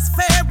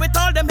atmosphere with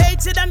all them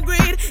hatred and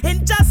greed,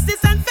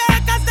 injustice and fear.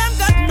 Cause them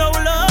got no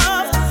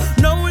love,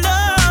 no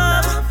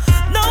love,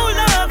 no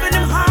love in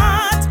them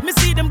heart. Me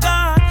see them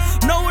God,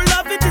 no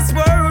love in this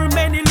world.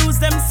 Many lose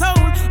them soul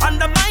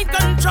under mind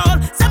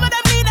control. Some of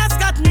them leaders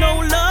got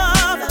no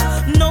love,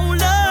 no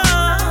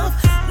love,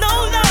 no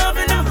love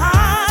in them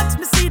heart.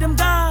 Me see them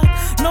God,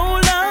 no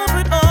love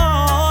at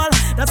all.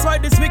 That's why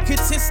this wicked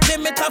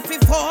system it off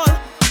it fall.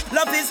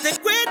 Love is the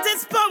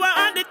greatest power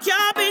and it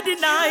can't be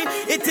denied.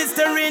 It is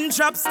the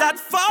raindrops that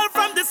fall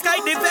from the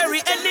sky, the very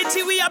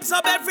energy we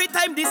absorb every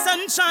time the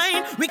sun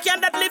shine. We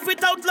cannot live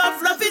without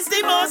love, love is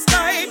the most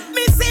high.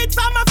 Me see it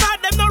from afar,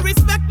 them no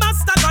respect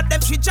master God. Them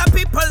treat your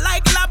people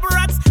like lab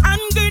rats and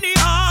guinea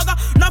hog.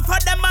 Enough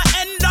of them a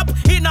end up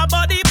in a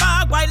body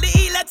bag, while the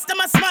Ites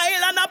them a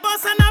smile and a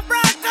bust and a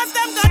brag. Cause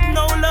them got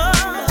no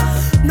love,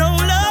 no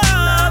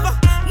love,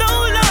 no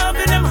love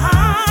in them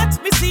heart.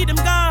 Me see them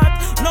God,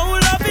 no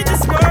love in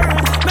this world.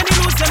 Many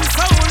lose them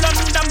soul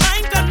under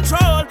mind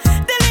control.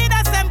 The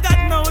leaders them got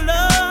no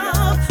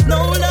love, no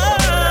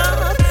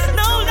love,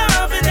 no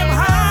love in them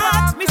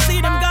heart. Me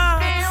see them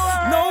God,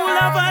 no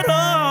love at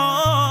all.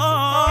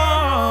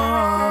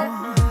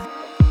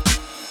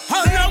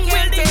 How long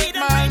will they take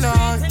my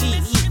love?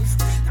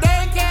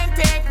 They can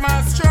take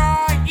my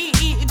straw,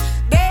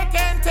 they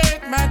can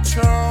take my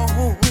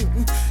throne,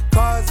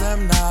 cause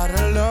I'm not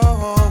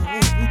alone.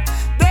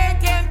 They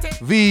can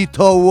take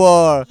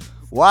Vitowar.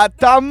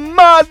 What a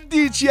mad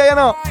DJ, you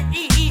know.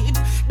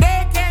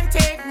 they can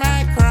take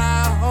my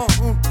crown,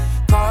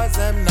 cause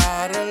I'm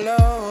not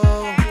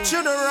alone.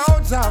 To the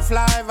roads of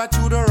life,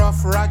 to the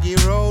rough, raggy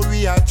road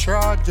we are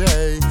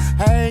trudging.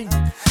 Hey,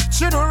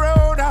 to the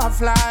road of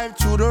life,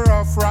 to the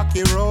rough,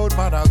 rocky road,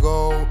 man, I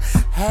go.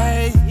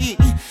 Hey,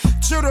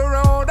 to the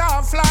road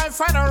of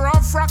life and the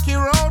rough, rocky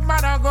road,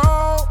 man, I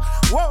go.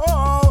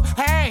 Whoa,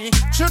 hey,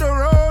 to the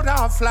road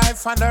of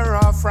life and the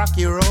rough,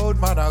 rocky road,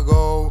 man, I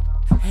go.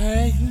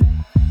 Hey,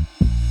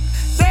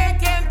 they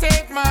can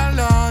take my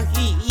life,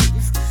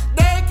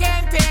 they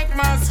can take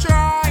my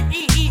strife,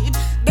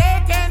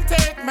 they can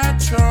take my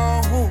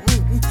throne,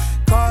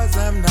 cause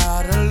I'm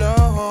not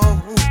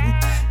alone.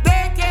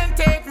 They can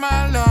take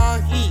my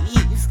life,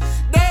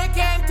 they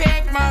can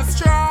take my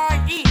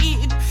strife,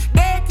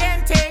 they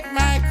can take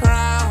my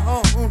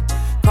crown,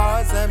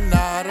 cause I'm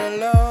not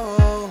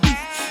alone.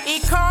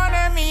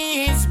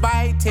 Economy is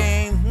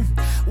biting,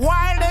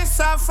 while they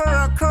suffer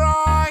a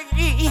cry,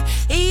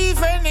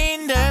 even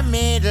in the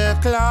middle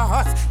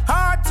class.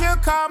 Hard to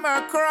come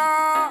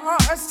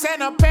across,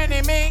 send up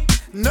enemy,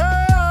 no,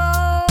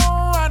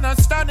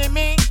 understanding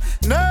me,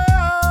 no,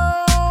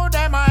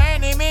 they're my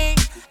enemy,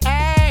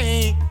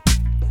 hey,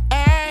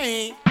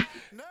 hey.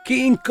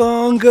 King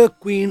Kong,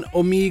 Queen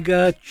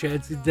Omega,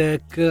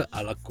 Chezidek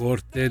alla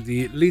corte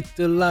di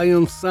Little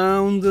Lion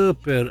Sound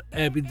per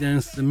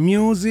Evidence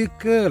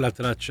Music. La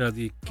traccia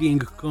di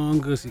King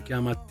Kong si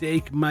chiama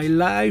Take My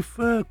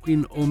Life,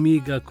 Queen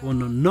Omega con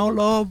No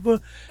Love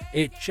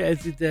e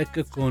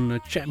Chezidek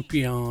con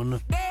Champion.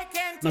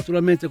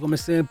 Naturalmente, come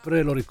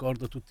sempre, lo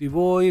ricordo a tutti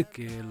voi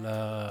che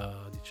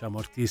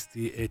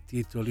artisti e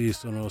titoli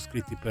sono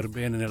scritti per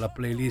bene nella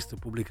playlist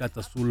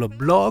pubblicata sul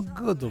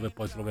blog, dove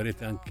poi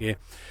troverete anche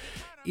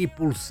i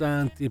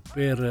pulsanti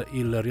per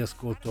il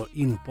riascolto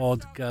in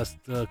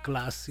podcast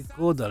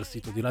classico dal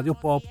sito di Radio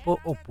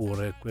Pop,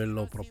 oppure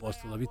quello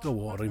proposto da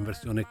Vitowar in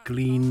versione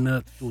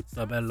clean,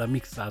 tutta bella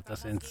mixata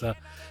senza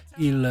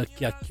il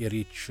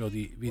chiacchiericcio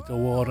di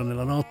Vitowar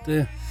nella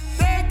notte.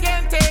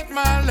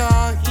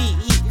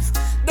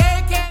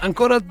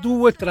 Ancora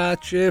 2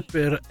 tracce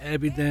per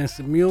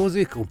Evidence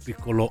Music, un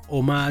piccolo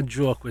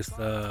omaggio a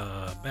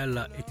questa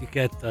bella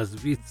etichetta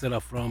svizzera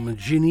from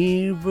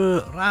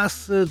Geneva,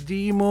 Ras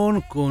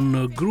Demon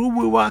con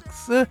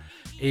Groovewax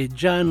e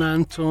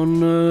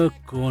Jahnaton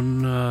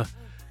con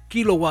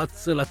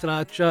KIlowatts la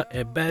traccia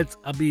e Bad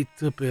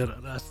Upbeat per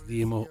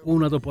Rastimo,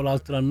 una dopo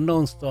l'altra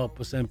non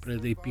stop, sempre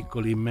dei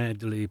piccoli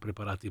medley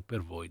preparati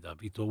per voi da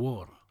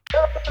Vitowar.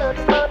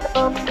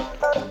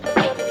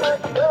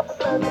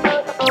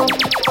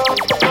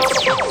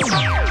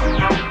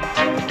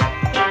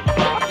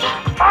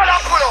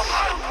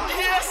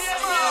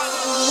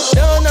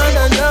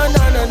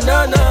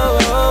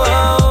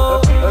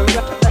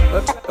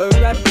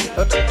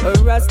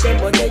 Arrest them,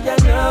 but they you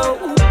know,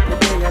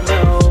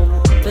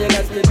 so you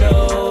got to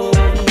know.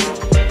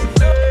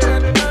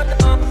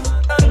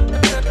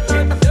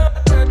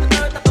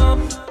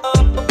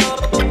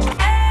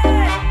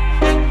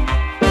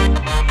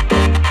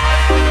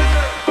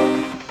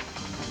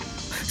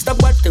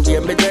 Stop watch the way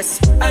me dress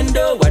and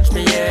don't watch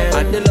me yeah.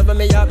 And the love of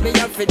me up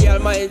for the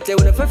Almighty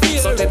when if I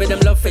feel. So maybe them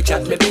love for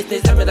chat me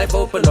business and me life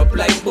open up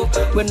like book.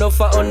 When no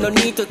for on no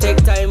need to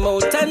take time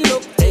out and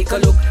look. Take a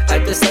look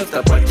at yourself,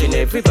 stop watching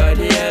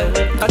everybody else.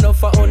 And no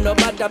for on no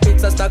bad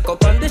habits are stack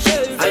up on the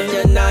shelf. And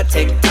you not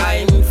take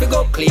time if you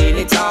go clean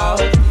it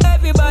out.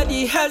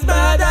 Everybody has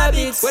bad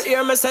habits. Well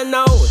hear me say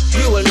now,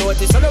 you will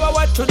notice. I never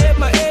watch to them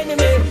my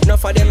enemy.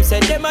 Enough of them say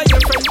them are your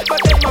friends,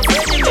 but them are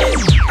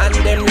enemies. And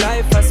them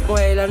life are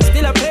spoiled and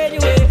still a pay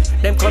anyway.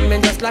 Them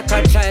coming just like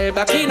a child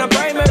back in a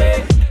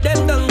primary.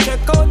 Them don't check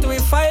out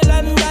with file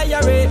and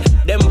diary.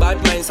 Them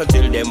bad minds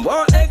until them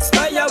won't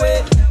expire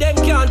way. Them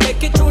can't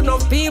take it through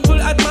enough people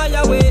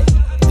admire way.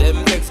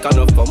 Them vex can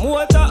up for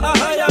motor a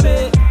higher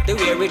way. The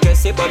way we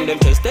dress it on them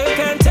chest they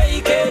can't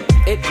take it.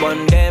 It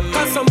won them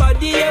cause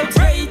somebody else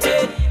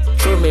rated.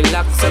 Through me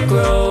locks a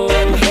grow,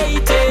 them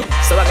hate it.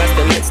 So I got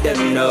to let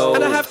them know.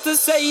 And I have to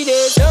say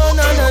this. No,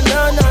 no, no,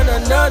 no, no, no,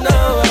 no,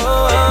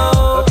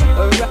 no.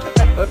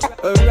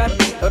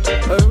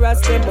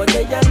 Arrest them, but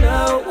they you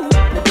know.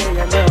 They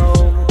you know.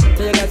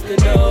 So you got to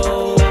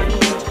know.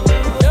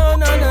 No,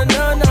 no, no,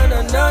 no, no,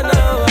 no, no, no.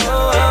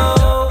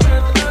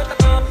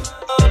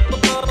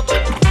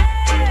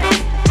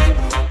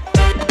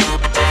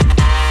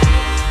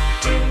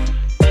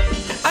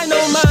 I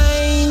know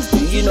mine,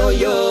 you know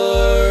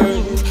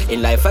yours.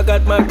 In life I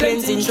got my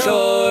cleansing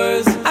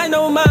chores. I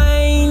know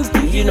mine,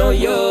 you know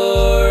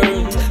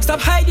yours.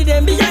 Stop hiding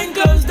them behind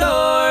closed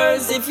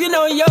doors. If you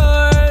know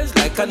yours,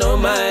 like I know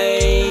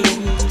mine.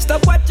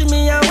 Stop watching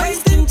me and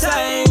wasting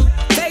time.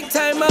 Take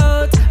time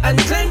out and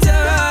cleanse your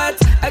heart.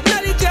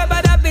 Acknowledge your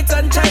bad habits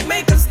and try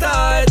make a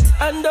start.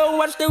 And don't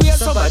watch the way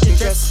somebody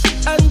dress.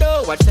 And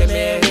don't watch them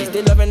here.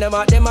 Still loving them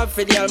out, them up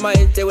for the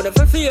Almighty with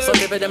a fear. Some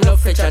people them love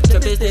for chat to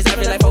business.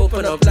 Having life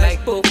open up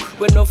like book.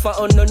 With no for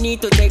on, no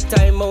need to take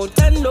time out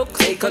and look.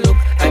 Take a look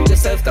at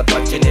yourself, stop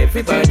watching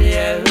everybody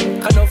else.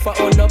 And no for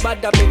on, no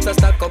bad habits are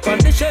stack up on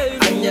the shelf.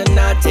 And you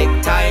not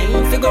take time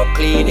to go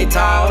clean it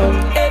out.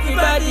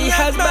 Everybody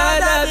has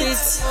bad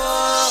habits.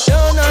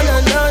 No, no, no,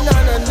 no, no,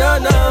 no, no,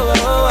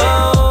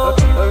 no.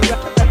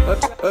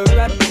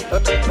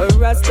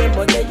 Arrest them,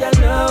 but they you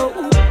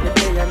know.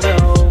 They you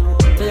know.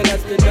 So you got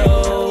to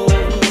know.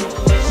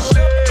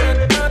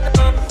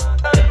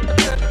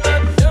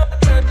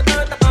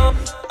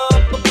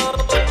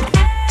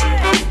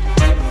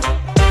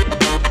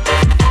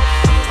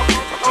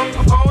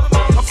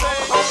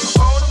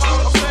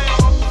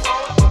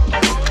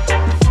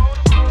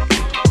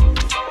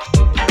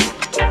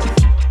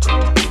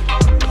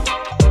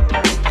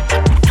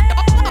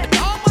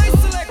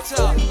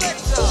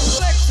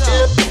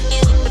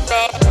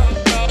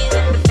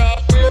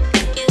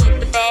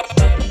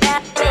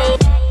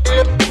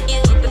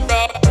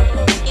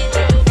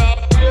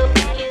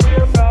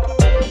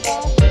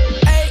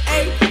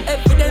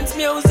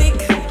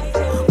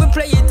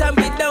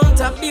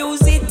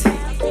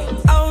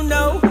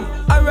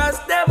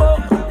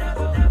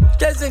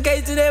 In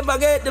case you never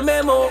get the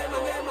memo.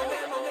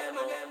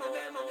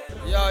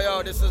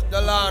 Yo, this is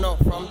Delano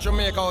from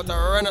Jamaica out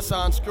of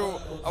Renaissance Crew.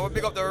 I will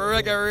big up the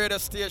Reggae radio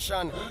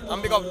station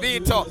and big up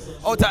Vito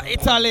out of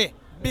Italy.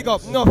 Big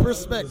up, enough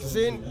respect,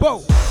 see?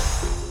 Bow!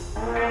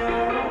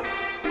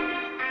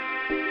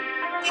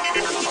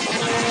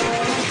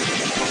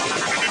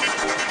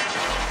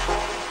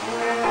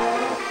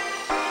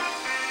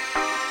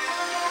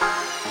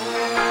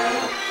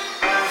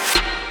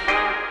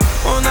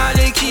 On a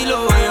les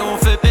kilos et on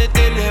fait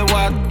péter les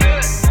watts.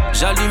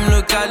 J'allume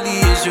le cali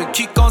et je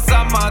kick quand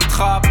ça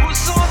m'attrape. Où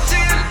sont-ils?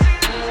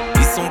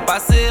 Ils sont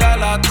passés à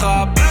la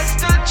trappe.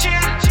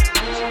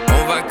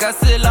 On va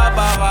casser la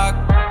baraque.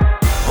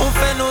 On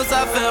fait nos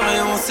affaires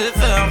et on sait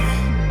faire.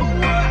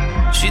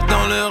 J'suis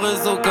dans le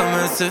réseau comme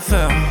un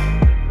surfeur.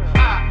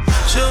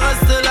 Je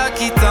reste là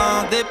quitte à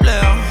en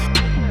déplaire.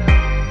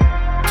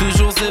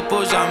 Toujours c'est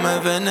beau, jamais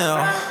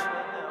vénère.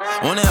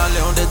 On est allé,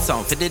 on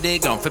descend, on fait des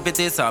dégâts, on fait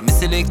péter ça. Mais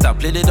sélecta,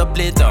 plaidé de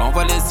plaidé,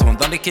 envoie les sons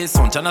dans les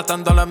caissons. Jahnaton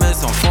dans la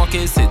maison, faut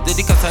encaisser.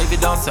 Dédicace à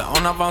évidence,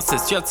 on avance,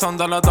 son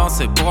dans la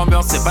danse. Pour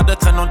ambiancer, pas de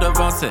traîneau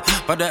devancé,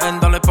 pas de haine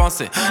dans les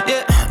pensées.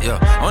 Yeah, yeah,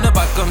 on est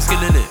pas comme ce qu'il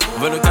est.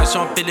 On veut le cash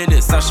en pilé,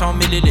 sachant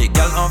mêlé,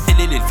 gal en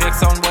filé,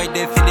 flex on white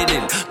des filé.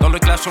 Dans le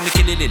clash, on est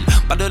kill l'île.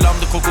 Pas de larmes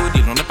de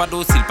crocodile, on n'est pas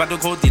docile, pas de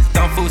gros deal.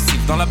 Temps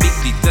fossile, dans la big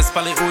league, teste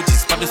pas les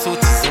OGs, pas de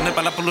sottises. On n'est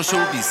pas là pour le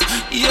showbiz.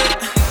 Yeah,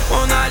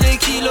 on a les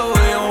kilos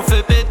et on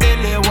fait péter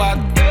les watts.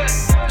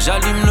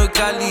 J'allume le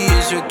cali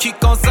et je kick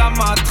quand ça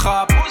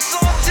m'attrape. Où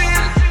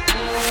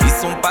sont-ils?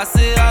 Ils sont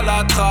passés à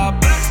la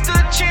trappe.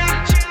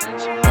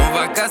 On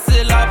va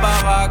casser la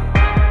baraque.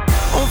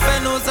 On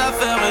fait nos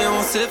affaires et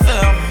on sait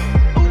faire.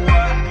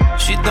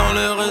 J'suis dans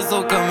le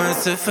réseau comme un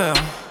surfeur.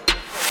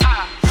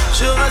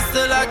 Je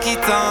reste là qui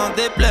t'en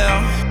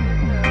déplaire.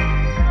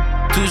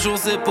 Toujours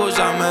épaux,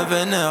 jamais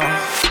vénère.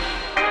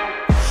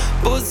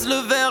 Pose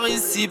le verre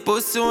ici,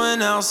 potion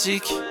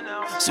énergique.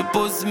 Je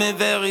pose mes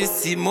vers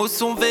ici, mots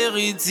sont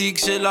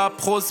véridiques. J'ai la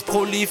prose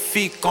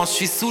prolifique. Quand je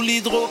suis sous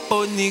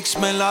l'hydroponique, je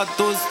mets la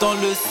dose dans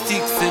le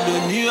stick. C'est le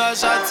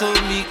nuage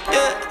atomique.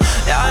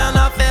 Y'a rien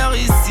à faire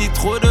ici,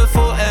 trop de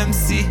faux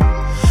MC.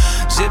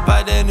 J'ai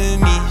pas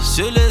d'ennemis,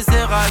 je les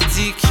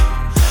éradique.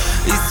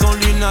 Ils sont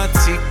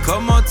lunatiques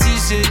comme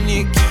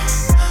antigéniques.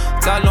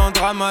 Talent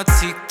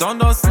dramatique,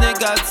 tendance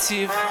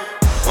négative.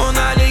 On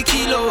a les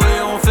kilos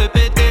et on fait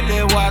péter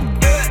les watts.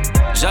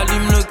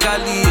 J'allume le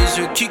cali et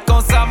je kick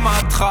quand ça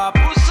m'attrape.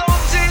 Où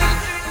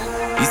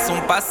sont-ils? Ils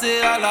sont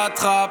passés à la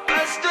trappe.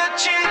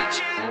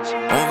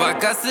 On va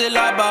casser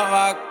la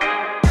baraque.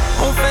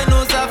 On fait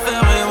nos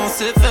affaires et on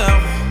sait faire.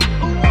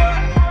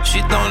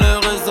 J'suis dans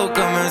le réseau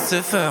comme un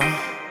surfeur.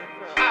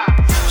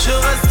 Je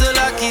reste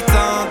là qui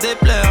t'en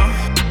déplaire.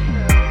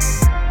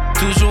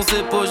 Toujours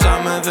épaux,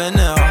 jamais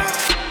vénère.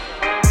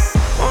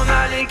 On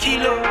a les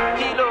kilos,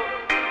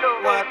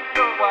 kilowatts.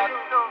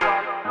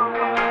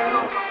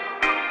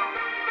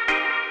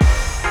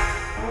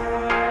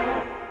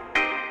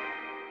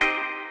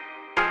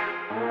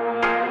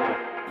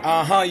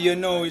 You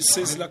know, it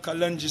says like a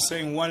lunge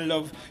saying one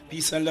love,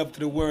 peace and love to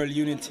the world,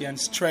 unity and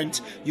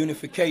strength,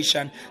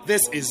 unification.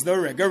 This is the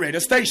Reggae Radio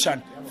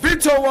Station.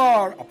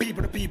 Vitowar, a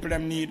people the people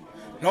them need,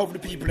 love the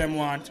people them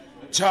want,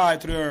 joy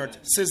to the earth,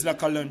 Sizzla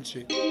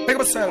Kalunchi. Pick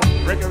up yourself,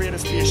 Reggae Radio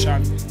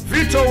Station.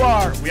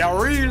 Vitowar, we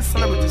are real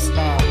celebrity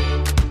star.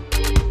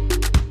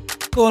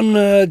 Con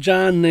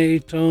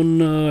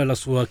Jahnaton e la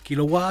sua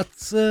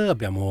KIlowatts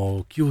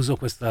abbiamo chiuso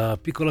questa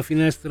piccola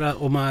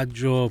finestra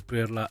omaggio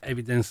per la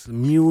Evidence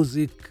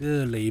Music,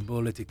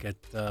 label,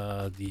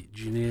 etichetta di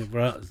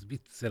Ginevra,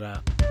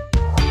 Svizzera,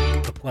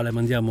 al quale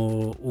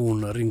mandiamo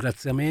un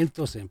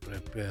ringraziamento sempre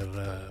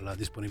per la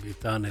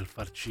disponibilità nel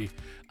farci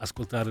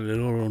ascoltare le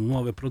loro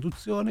nuove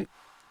produzioni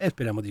e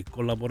speriamo di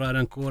collaborare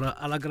ancora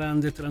alla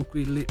grande,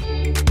 tranquilli.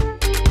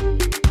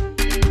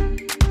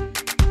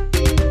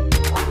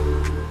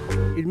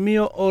 Il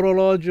mio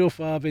orologio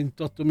fa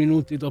 28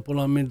 minuti dopo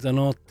la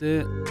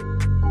mezzanotte.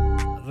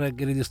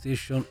 Reggae Radio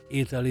Station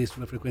Italy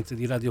sulle frequenze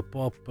di Radio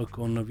Pop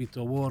con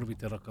Vitowar vi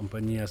terrà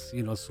compagnia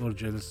sino al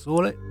sorgere del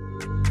sole.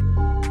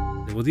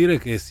 Devo dire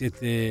che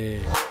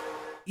siete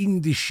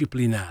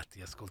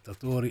indisciplinati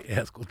ascoltatori e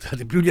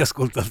ascoltate più gli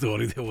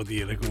ascoltatori, devo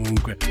dire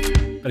comunque,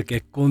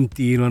 perché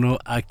continuano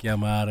a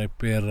chiamare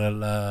per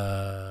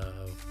la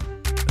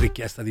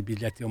richiesta di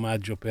biglietti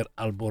omaggio per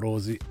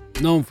Alborosie.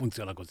 Non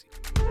funziona così.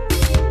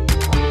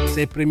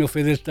 Se premio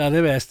fedeltà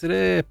deve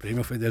essere,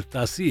 premio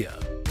fedeltà sia.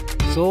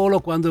 Solo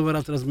quando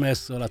verrà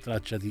trasmesso la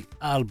traccia di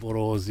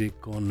Alborosie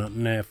con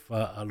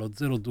Neffa allo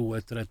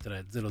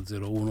 0233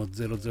 001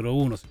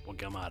 001 si può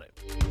chiamare.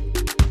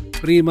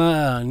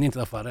 Prima niente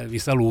da fare, vi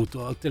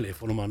saluto al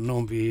telefono ma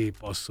non vi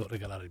posso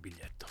regalare il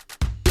biglietto.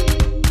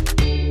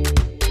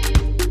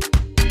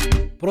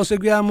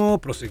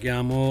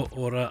 Proseguiamo,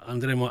 ora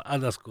andremo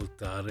ad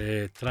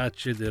ascoltare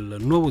tracce del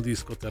nuovo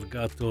disco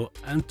targato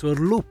Enter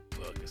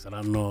Loop, che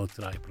saranno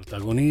tra i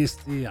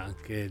protagonisti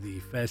anche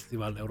di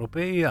festival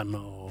europei.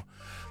 Hanno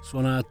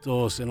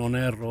suonato, se non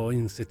erro,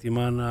 in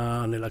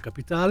settimana nella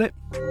capitale.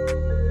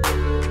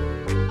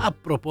 A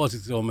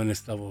proposito, me ne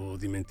stavo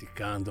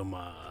dimenticando,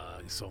 ma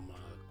insomma,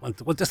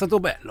 quanto è stato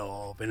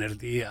bello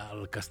venerdì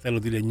al Castello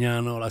di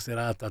Legnano la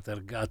serata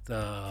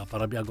targata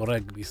Parabiago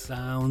Rugby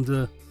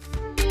Sound.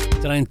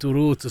 Train to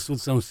Roots sul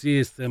Sound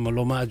System,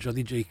 l'omaggio a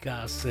DJ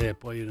Casse,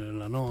 poi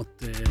la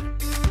notte.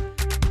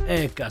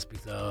 E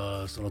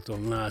caspita, sono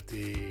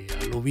tornati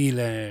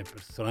all'ovile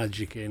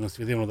personaggi che non si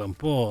vedevano da un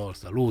po'.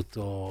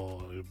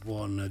 Saluto il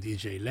buon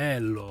DJ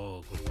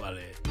Lello, col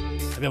quale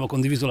abbiamo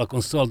condiviso la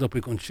console dopo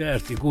i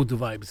concerti, Good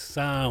Vibes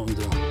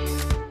Sound.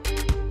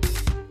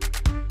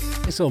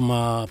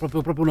 Insomma,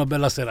 proprio una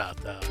bella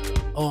serata.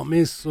 Ho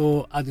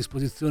messo a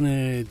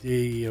disposizione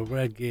dei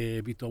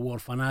Reggae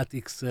Vitowar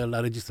Fanatics la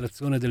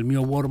registrazione del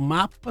mio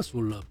warm-up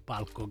sul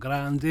palco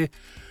grande,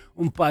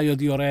 un paio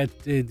di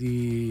orette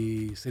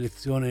di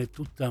selezione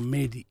tutta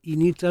made in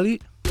Italy,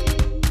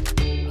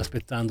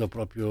 aspettando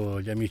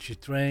proprio gli amici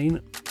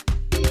Train.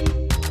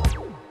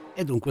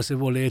 e dunque se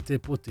volete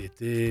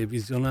potete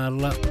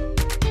visionarla.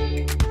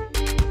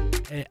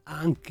 È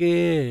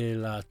anche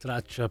la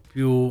traccia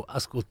più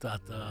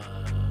ascoltata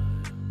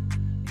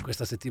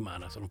questa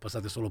settimana. Sono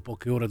passate solo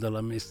poche ore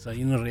dalla messa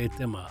in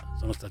rete, ma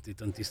sono stati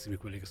tantissimi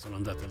quelli che sono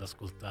andati ad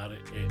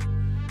ascoltare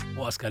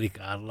o a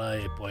scaricarla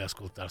e poi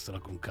ascoltarsela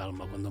con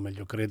calma quando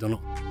meglio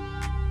credono.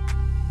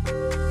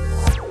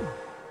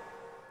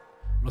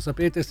 Lo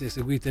sapete, se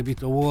seguite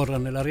Vitowar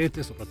nella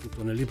rete,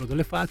 soprattutto nel libro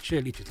delle facce,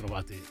 lì ci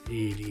trovate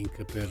i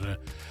link per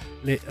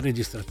le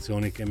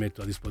registrazioni che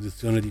metto a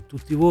disposizione di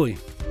tutti voi.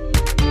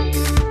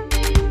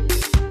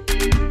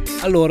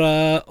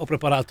 Allora, ho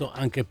preparato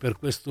anche per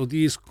questo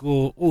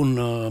disco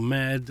un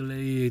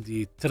medley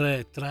di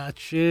 3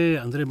 tracce.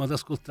 Andremo ad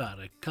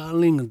ascoltare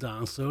Calling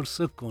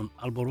Dancers con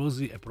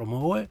Alborosie e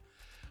Promoe,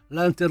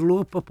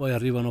 l'Interloop, poi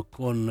arrivano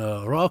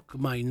con Rock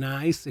My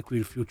Nice e qui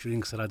il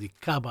featuring sarà di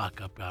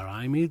Kabaka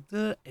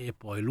Pyramid, e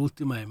poi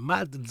l'ultima è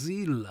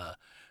Madzilla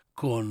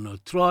con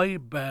Troy,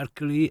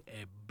 Berkley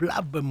e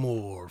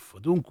Blabbermouf.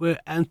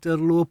 Dunque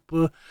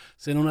Interloop,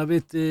 se non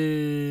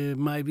avete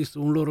mai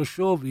visto un loro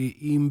show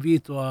vi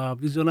invito a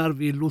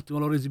visionarvi l'ultima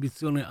loro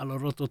esibizione allo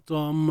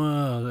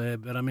Rototom, è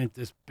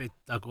veramente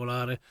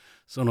spettacolare,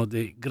 sono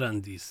dei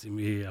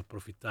grandissimi,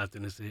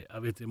 approfittatene se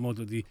avete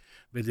modo di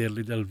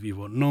vederli dal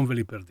vivo, non ve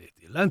li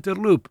perdete.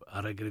 L'Interloop a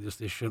Reggae Radio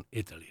Station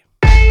Italy.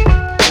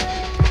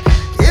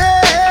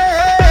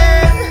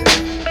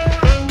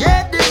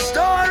 Get this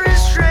story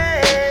straight.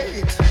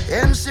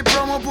 MC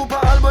Promo Pupa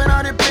Albo in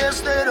the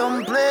place they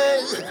don't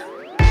play.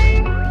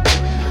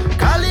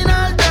 Calling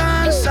all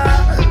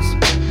dancers,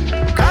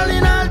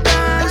 calling all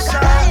dancers,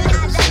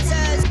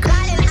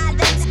 calling all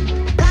dancers,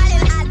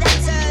 calling all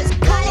dancers,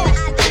 calling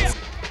all dancers.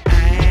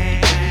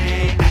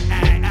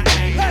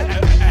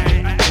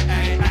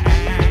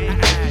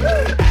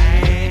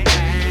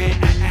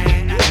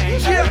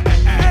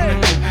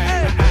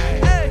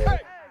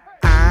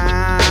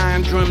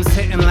 Drums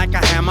hitting like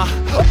a hammer,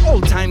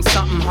 old time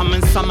something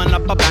humming, summon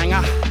up a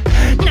banger.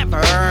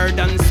 Never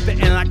done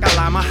spitting like a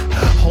llama.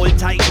 Hold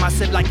tight,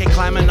 massive like a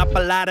climbing up a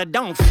ladder.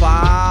 Don't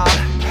fall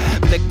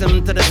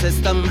victim to the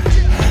system.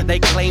 They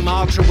claim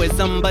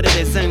altruism, but it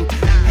isn't.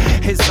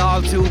 It's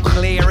all too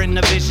clear in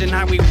the vision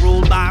how we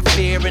rule by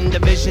fear and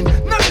division.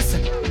 Now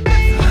listen.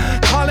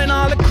 Calling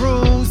all the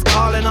crews,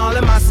 calling all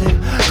the massive,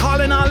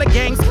 calling all the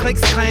gangs,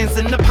 cliques, clans,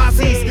 and the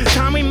posses.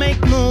 Time we make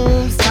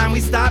moves, time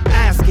we stop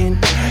asking.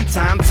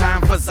 Time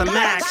for some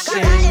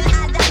action.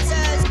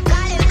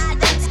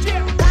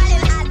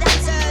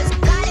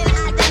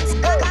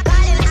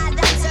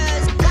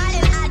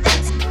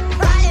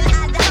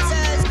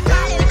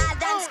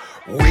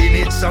 We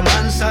need some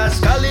answers,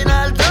 calling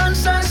all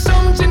dancers.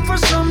 Something for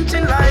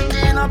something like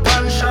in a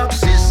pan shop.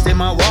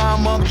 System a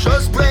warm up,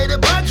 just play the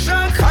back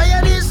track.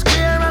 Fire the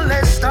square and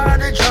let's start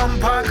the jump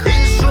pack.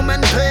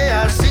 Instrument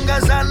players,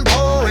 singers and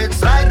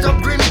poets, light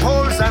up green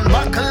poles and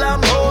buckle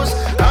and bows.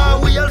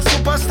 We all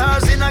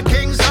superstars in a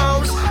king's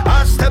house.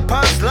 Our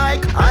steppers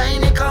like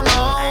Inie come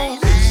out.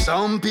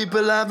 Some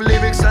people have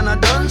lyrics and I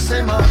don't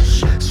say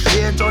much.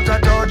 Straight out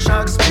of touch,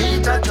 Axe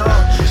beat a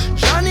touch.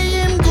 Johnny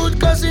him good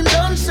cause him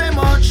don't say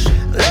much.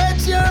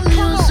 Let your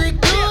music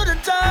do the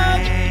talk.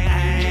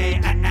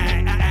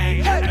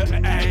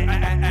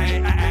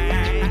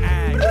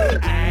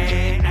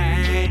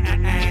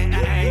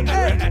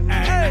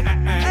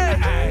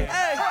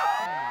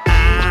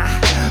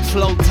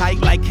 Flow tight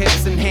like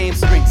hips and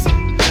hamstrings.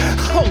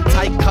 Hold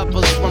tight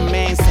couples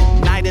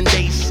romancing. Night and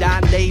day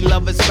shot, they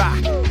lovers rock.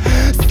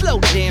 Slow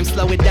jam,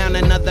 slow it down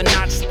another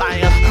notch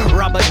style.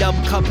 Rubber dub,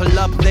 couple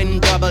up, then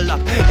double up.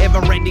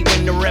 Ever ready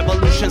when the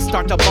revolution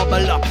start to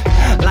bubble up.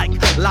 Like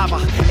lava,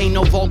 ain't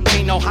no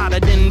volcano hotter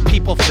than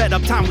people fed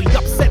up. Time we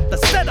upset the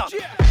setup.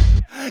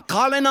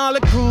 Calling all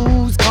the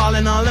crews,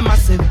 calling all the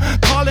massive,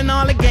 calling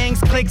all the gangs,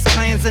 cliques,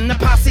 clans, and the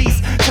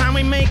posses. Time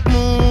we make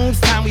moves,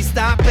 time we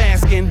stop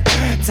asking.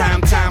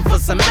 Time for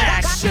some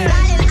action.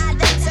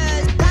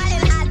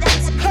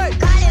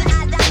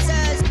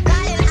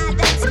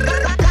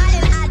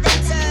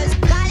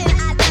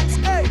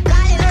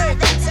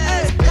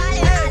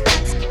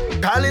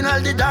 Calling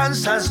all the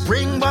dancers,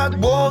 bring back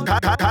woke.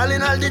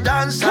 Calling all the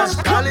dancers,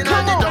 calling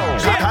all the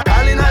dancers,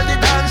 calling all the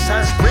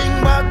dancers,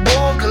 bring back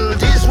vocal.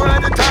 These were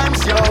the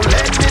times, yo.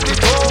 Let me be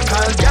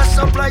vocal. Gas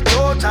up like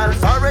total,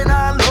 foreign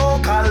and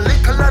local.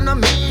 Little on the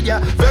media,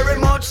 very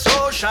much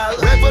social.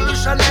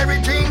 Revolutionary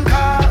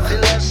thinker,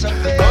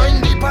 philosophy, going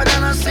deeper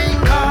than a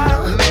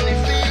sinker.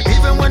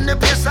 Even when the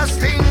place a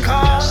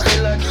stinker,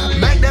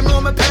 make them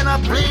know me pen a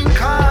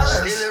blinker.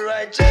 Still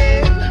right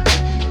in.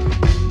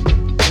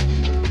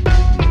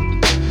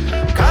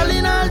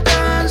 Calling all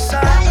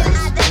dancers,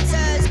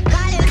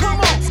 come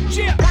on,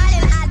 yeah.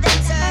 Calling all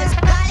dancers,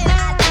 calling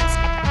all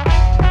dancers.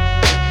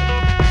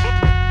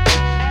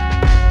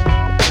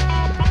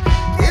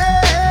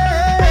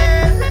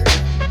 Yeah,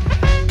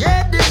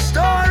 get this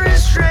story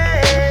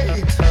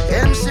straight.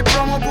 MC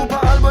Promo Pupa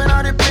Albo in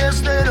the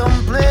place they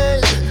don't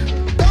play.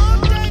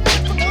 Don't take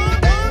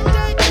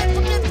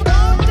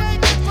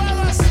it for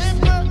a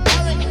simple.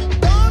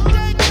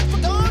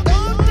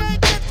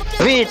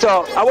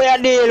 Vito, how we are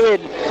deal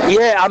with?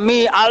 Yeah, and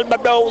me,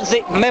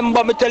 Alborosie,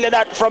 remember me tell you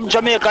that from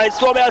Jamaica,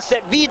 it's what I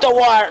say,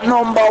 Vitowar,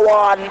 number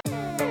one.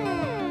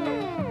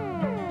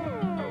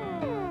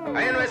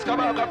 I know it's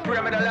Kabaka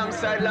Pyramid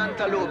alongside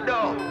Lantaloupe,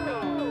 though.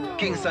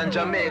 Kingston,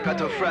 Jamaica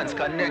to France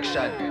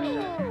connection.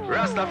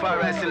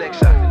 Rastafari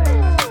selection.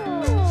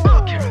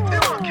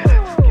 Kill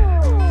it.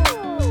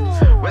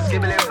 Whiskey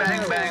Billy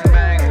bang, bang,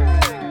 bang.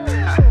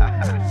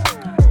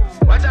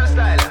 Watch our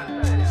style.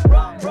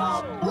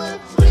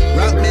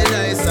 Rock me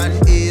nice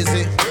and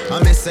easy.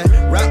 I say,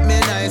 rock me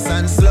nice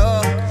and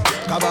slow.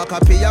 Kabaka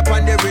pee up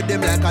on the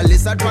rhythm like a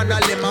lizard on a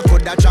limb. I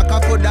coulda chaka,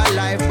 coulda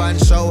live band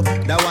show.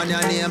 That one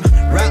your name.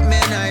 Rock me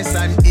nice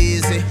and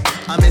easy.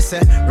 I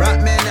say, rock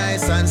me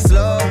nice and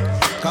slow.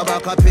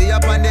 Kabaka pee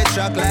up on the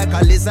track like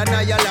a lizard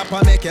on your lap.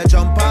 I make you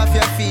jump off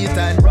your feet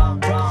and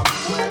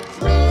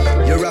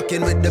you're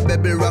rocking with the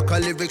baby rocker,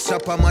 lyrics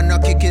chopper. Man, I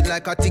kick it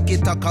like a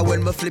tiki-taka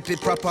when me flip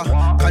it proper.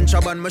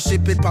 Contraband, me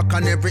ship it back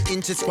and every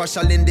inch is squash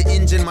all in the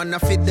engine. Man, I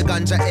fit the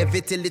ganja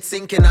heavy till it's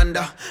sinking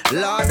under.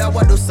 Lord, I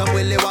would do some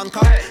Willy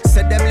Wonka.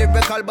 Said them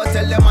lyrical, but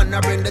tell them man,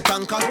 I bring the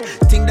tanker.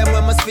 Think them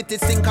when me spit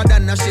it sinker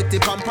than a shitty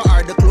pamper.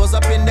 Or the close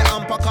up in the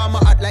amper, come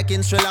out like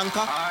in Sri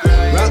Lanka.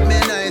 Rock me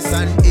nice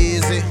and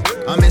easy.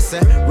 I say,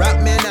 rock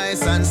me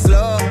nice and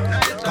slow.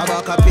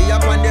 Kabaka pee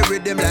up on the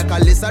rhythm like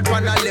a lizard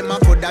on a limb. I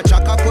coulda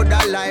chaka, coulda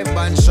live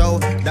band show.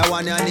 That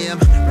one your name.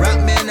 Rock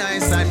me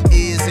nice and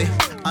easy.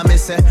 I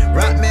say,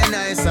 rock me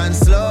nice and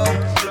slow.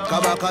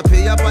 Kabaka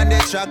pee up on the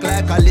track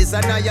like a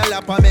lizard on your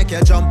lap. I make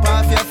you jump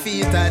off your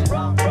feet and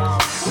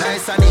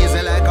nice and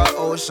easy like an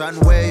ocean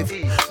wave.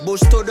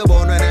 Bush to the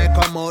bone when I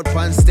come out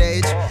on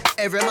stage.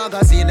 Every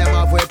magazine them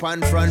have whip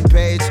on front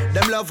page.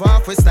 Them love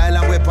half with style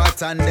and whip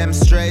out and them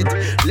straight.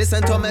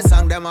 Listen to me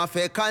song, them have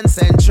to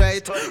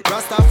concentrate.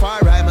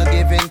 Rastafari, me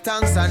giving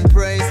thanks and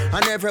praise.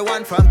 And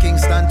everyone from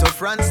Kingston to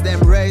France,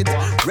 them rate.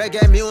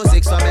 Reggae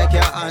music, so make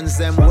your hands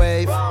them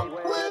wave.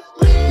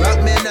 Rock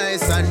me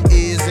nice and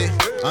easy.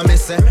 I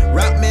say,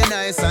 rock me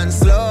nice and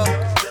slow.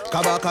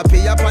 Kabaka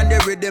pee up on the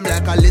rhythm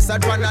like a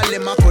lizard on a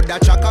limb. I coulda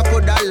chaka,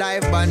 coulda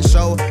live band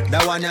show.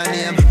 That one your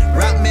name.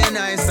 Rock me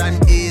nice and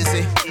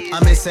easy.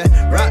 I say,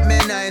 rock me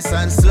nice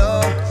and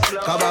slow.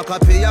 Kabaka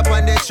pee up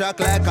on the track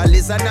like a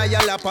lizard on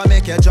your lap. I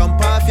make you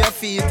jump off your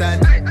feet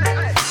and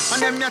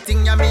them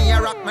nothing ya me a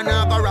rock, man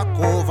I go rock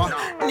over.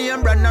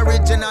 Name brand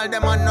original,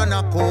 them a no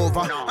knock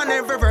over. And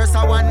every verse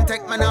I want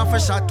take man off a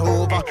shot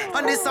over.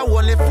 And this a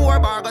only 4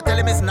 bar, go tell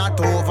him it's not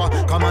over.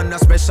 Come on, a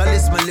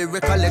specialist, my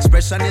lyrical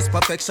expressionist,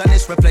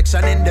 perfectionist,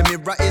 reflection in the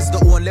mirror is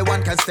the only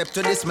one can step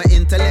to this. My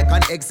intellect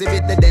and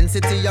exhibit the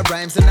density of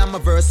rhymes and my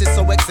verses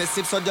so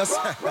excessive, so just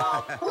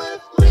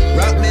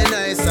rock me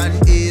nice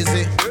and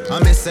easy.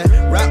 I say,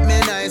 rock me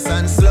nice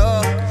and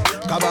slow.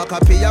 Kabaka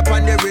pee up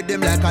on the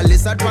rhythm like a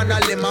lizard on a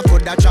limb. I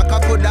coulda chaka,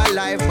 coulda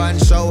live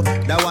band show.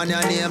 That one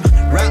your name.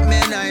 Rock me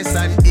nice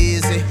and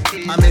easy.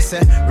 I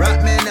say,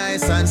 rock me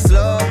nice and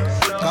slow.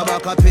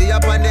 Kabaka pee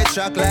up on the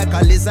track like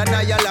a lizard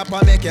on your lap.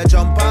 I make you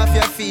jump off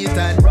your feet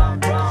and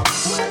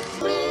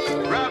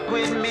rock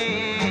with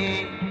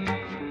me.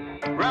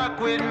 Rock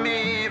with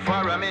me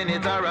for a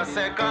minute or a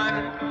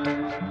second.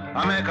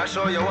 I make a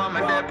show you what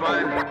my dep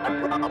on.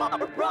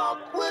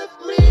 Rock with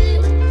me.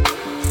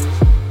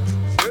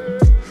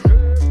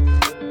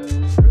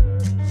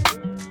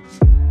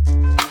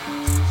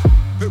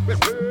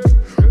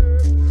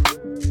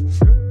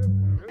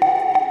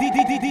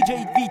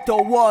 DJ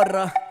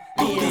Vitowar.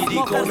 Mi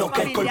dicono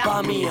che è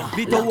colpa mia.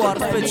 Vitowar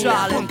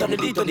speciale. Puntano il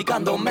dito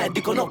indicando un me.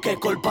 Dicono che è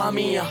colpa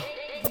mia.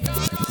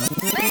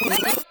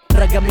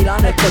 Reggae a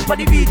Milano è colpa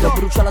di Vito.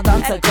 Brucia la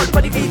danza è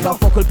colpa di Vito. A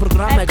fuoco il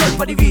programma è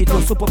colpa di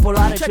Vito. Su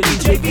popolare c'è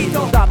DJ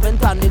Vito. Da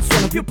 20 anni il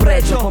suono più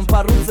pregio. Con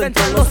Paruz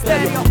dentro lo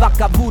stereo.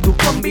 Vacca Voodoo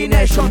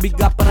Combination. Big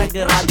Up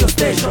Reggae Radio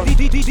Station.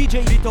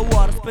 DJ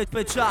Vitowar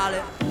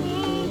speciale.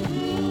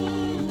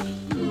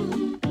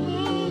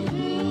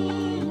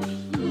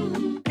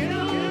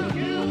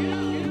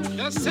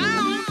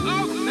 Sound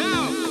of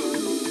now.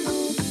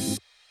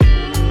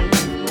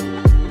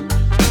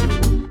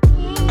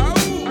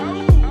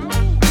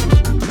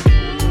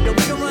 Yo,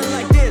 we can run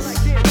like this.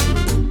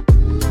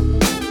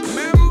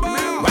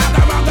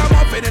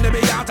 Raggamuffin in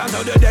the heart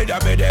until the day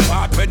that me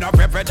depart. We no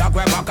prefer to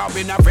go back up,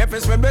 we no prefer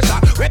swim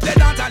shot. With the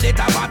dance a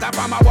little water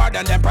from a word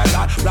and then press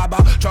that.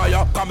 Blabber, try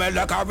up, come in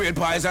like a real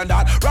poison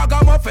that.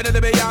 Raggamuffin in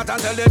the heart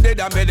until the day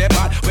that me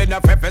depart. We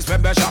no prefer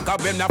swim shot, cause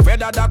we no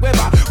afraid of that we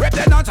back. With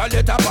the dance a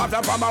little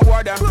water from a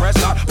word and press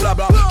that.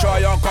 Blabber,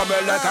 try up, come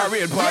in like a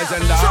real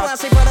poison that. So I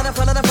say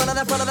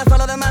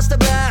follow the master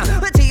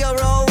plan. With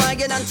T.O.R.O. I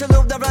get on to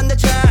loop the run the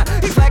chair.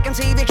 He's back in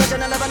TV,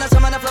 catching a love and a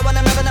summer, flow and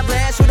I'm having a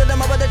blast. Shooting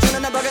them over the tune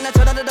and the bug and the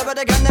turn of the double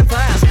the gun them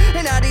fast.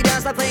 And I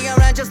dance like playing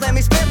around, just let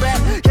me spit rap.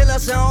 Kill a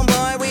song,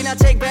 boy, we not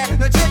take back,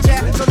 no chit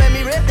chat. So let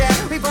me rip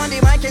that. We on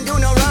the mic and do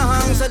no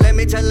wrong. So let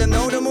me tell them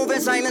no to move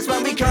in silence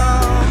when we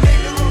come.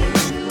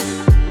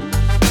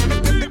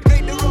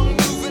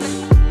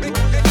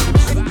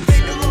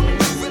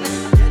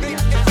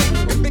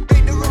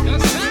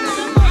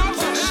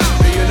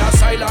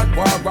 Silent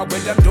war what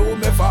with them do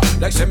me for?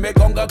 Like say me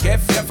gon' go get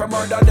fear for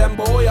murder them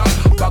boy.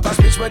 Bag a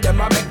speech with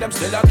them I make them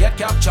still a get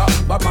capture.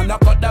 But man I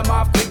cut them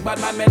off quick, but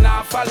man me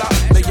not follow.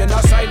 Me in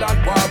a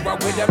silent war,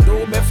 what with them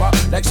do me for?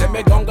 Like say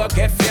me gon' go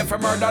get fear for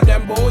murder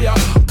them boy.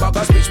 Bag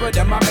a speech with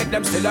them I make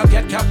them still a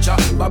get capture.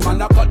 But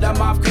man I cut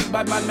them off quick,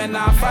 but man me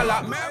not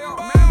follow.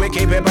 We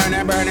keep it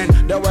burning, burning.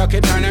 The world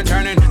keep turning,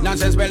 turning.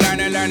 Nonsense we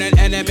learning, learning.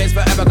 Enemies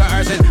forever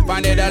coercing.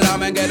 Find it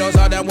alarming, get those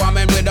other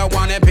women. We don't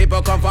want it.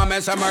 People come from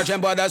and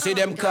submerging, but I see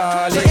them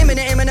calling. So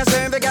imminent,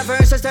 serve. We got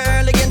verses too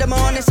early in the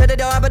morning. Set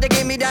it up, but they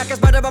give me that. Cause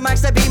brother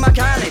Max, they be my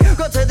calling.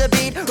 Go to the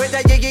beat with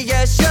that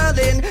yeah,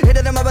 shouting. Hit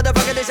it,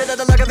 motherfucker, they said that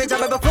the luck of it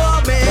time before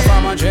me.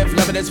 Perform on drift,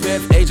 loving it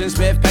swift. Agent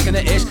Swift, back in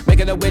the ish.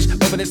 Making a wish,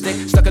 open the stick.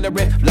 Stuck in the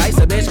riff, lights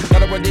a bitch.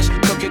 Got a word dish,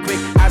 cook it quick.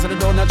 Eyes on the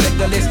door, now check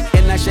the list.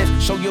 In that shift,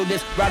 show you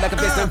this. Ride like a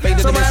fist and fade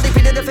to the mist.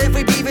 Defeated the fifth,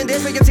 we beefing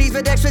this. We can tease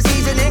with extra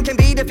seasoning. Can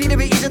be defeated,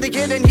 we easily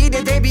kid and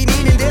heated. They be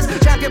needing this.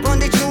 Champion on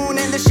the tune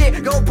and the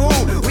shit go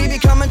boom. We be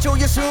coming to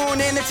you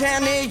soon in the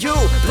town near you.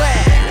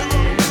 Black.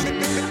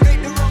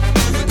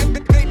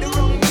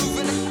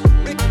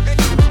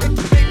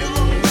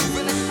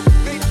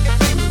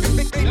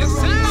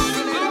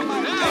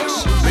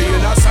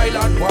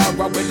 Silent war,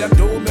 what with them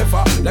do me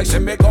for? Like say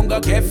me gon' go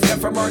get fear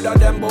for murder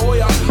them boy.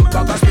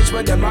 Bag a speech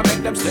with them I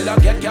make them still a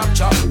get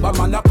capture. But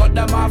man I cut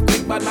them off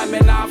quick, but man me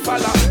not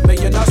follow. Me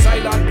in a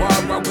silent war,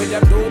 what with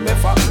them do me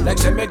for? Like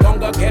say me gon'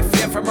 go get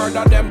fear for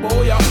murder them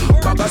boy.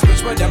 Bag a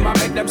speech with them I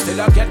make them still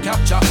a get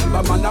capture.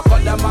 But man I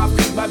cut them off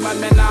quick, but man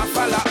me not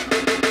follow.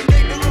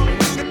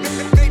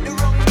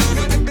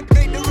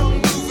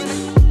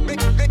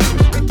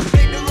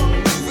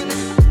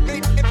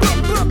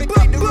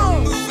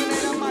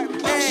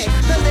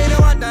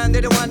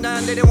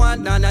 They don't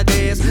want none of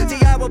this.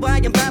 See, I will buy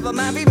and papa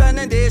might be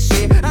running this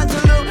shit. And to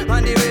look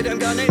on the rhythm,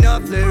 got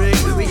enough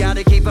lyrics. We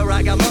gotta keep a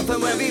raggamuffin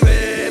when we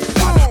rip.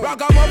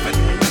 Raggamuffin,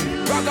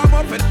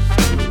 raggamuffin,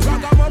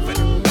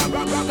 raggamuffin,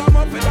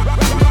 raggamuffin,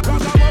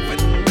 raggamuffin.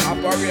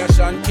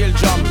 Operation Kill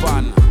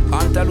Jumpan,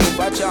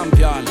 Antelope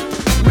Champion.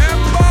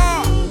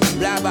 Remember,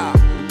 Blabber,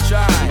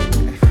 try.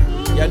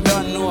 You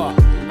don't know.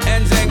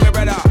 Enzeng, my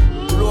brother.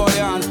 Blow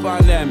your hands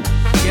on them.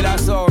 Kill a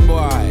sound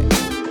boy.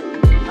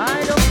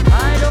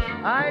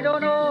 I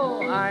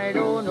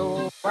don't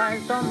know why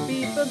some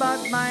people bad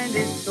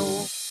minded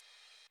so.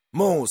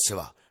 Mo se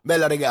va,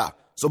 bella regà,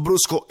 so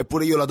brusco e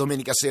pure io la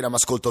domenica sera mi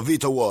ascolto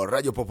Vitowar,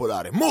 Radio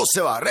Popolare. Mo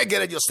se va, Reggae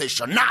Radio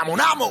Station, namo!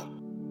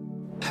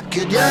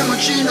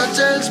 Chiediamoci in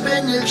hotel,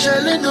 spegni il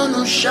cielo e non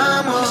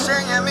usciamo.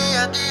 Insegnami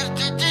a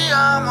dirti ti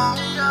amo.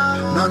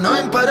 Non ho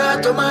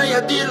imparato mai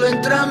a dirlo,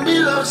 entrambi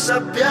lo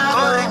sappiamo.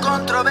 Corri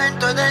contro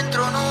vento e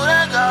dentro un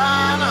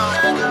uragano.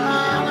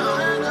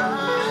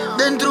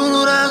 Dentro un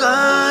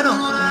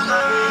uragano.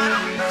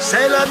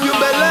 Sei la più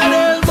bella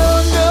del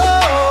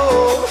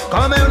mondo,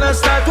 come una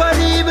statua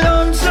di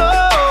bronzo.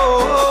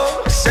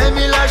 Se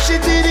mi lasci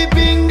ti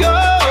dipingo,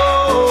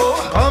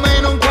 come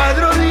in un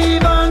quadro di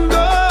Van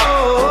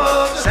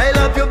Gogh. Sei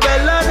la più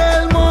bella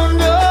del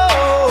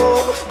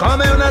mondo,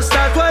 come una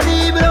statua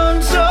di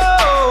bronzo.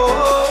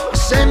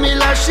 Se mi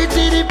lasci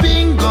ti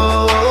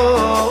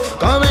dipingo,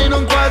 come in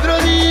un quadro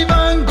di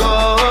Van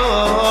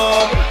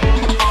Gogh.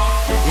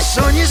 I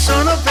sogni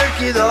sono per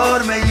chi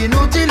dorme, gli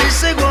inutili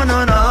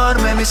seguono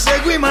norme. Mi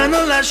segui ma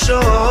non lascio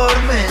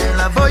orme.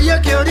 La voglia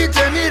che ho di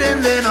te mi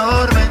rende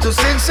enorme. Tu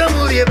senza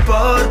muri e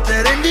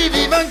porte rendi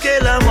viva anche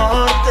la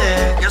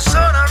morte. Io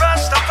sono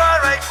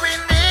Rastafari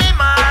quindi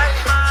mai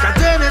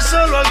catene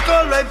solo al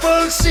collo ai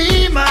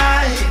polsi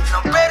mai.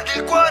 Non perdi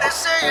il cuore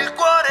se il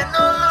cuore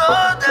non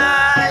lo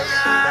dai.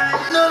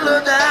 Non lo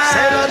dai.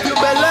 Sei la più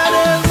bella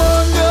del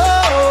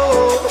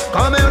mondo,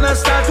 come una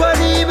statua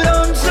di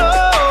bronzo.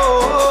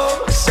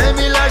 Se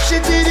mi lasci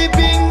ti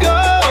dipingo,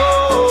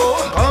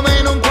 come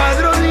in un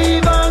quadro di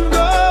Van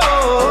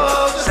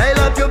Gogh. Sei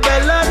la più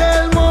bella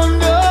del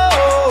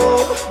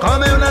mondo,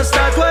 come una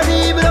statua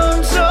di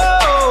bronzo.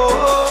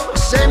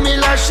 Se mi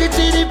lasci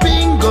ti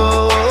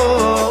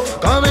dipingo,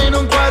 come in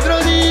un quadro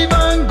di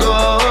Van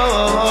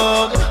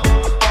Gogh.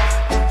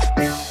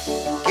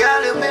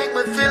 Girl, you make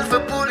me feel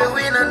for pull you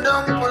in and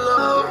don't pull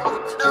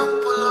out,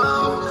 don't pull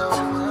out.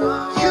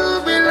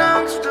 You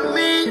belongs to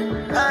me,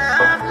 I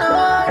have no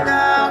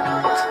doubt.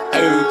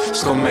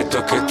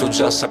 Scommetto che tu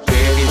già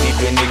sapevi di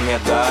venirmi a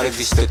dare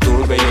di ste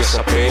turbe. Io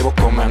sapevo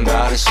come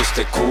andare su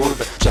ste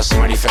curve. Già si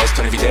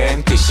manifestano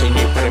evidenti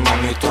segni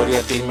premonitori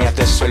a dirmi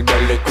adesso il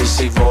bello è qui,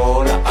 si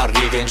vola.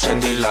 Arrivi e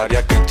incendi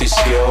l'aria che ti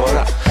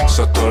sfiora.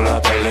 Sotto la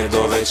pelle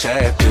dove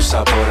c'è più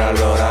sapore.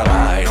 Allora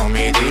vai, non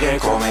mi dire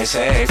come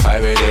sei,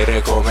 fai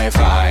vedere come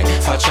fai.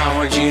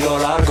 Facciamo il giro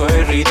largo e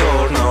il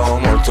ritorno,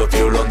 molto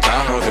più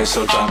lontano che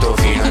soltanto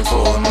fino in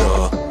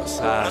fondo.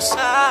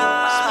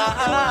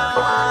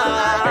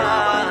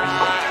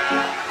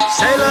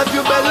 Sei la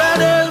più bella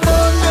del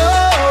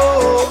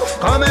mondo,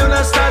 come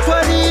una statua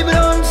di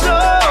bronzo.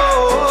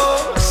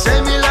 Se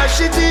mi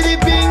lasci ti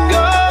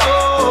dipingo,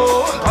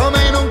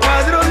 come in un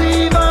quadro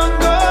di Van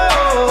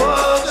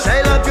Gogh.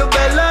 Sei la più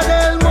bella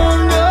del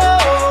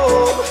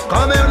mondo,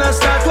 come una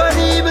statua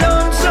di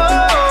bronzo.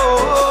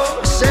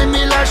 Se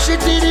mi lasci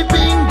ti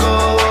dipingo.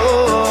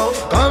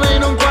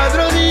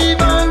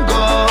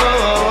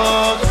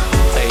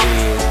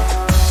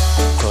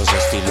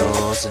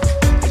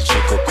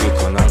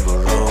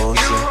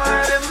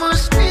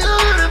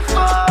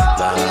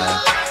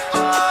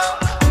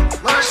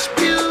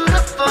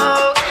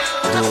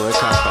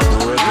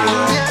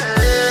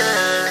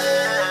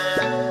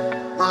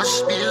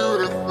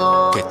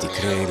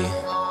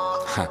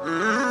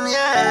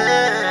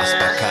 A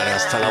spaccare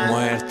hasta la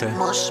muerte.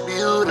 Most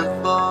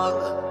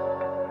beautiful.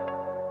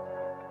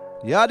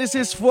 Yeah, this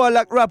is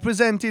Forlak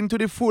representing to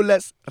the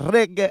fullest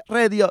reggae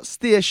radio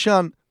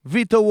station.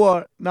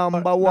 Vitowar,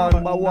 number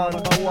one.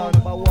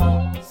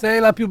 Sei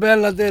la più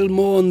bella del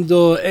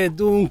mondo e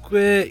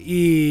dunque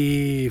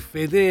i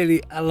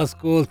fedeli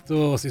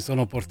all'ascolto si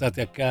sono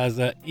portati a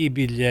casa i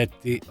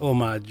biglietti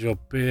omaggio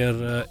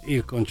per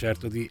il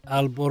concerto di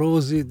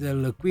Alborosie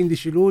del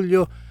 15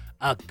 luglio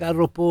a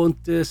Carro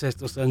Ponte,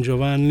 Sesto San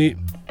Giovanni.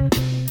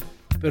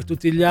 Per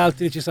tutti gli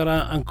altri ci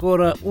sarà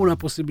ancora una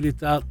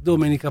possibilità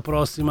domenica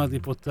prossima di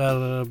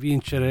poter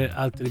vincere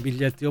altri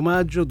biglietti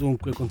omaggio,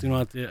 dunque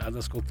continuate ad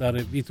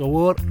ascoltare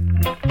Vitowar.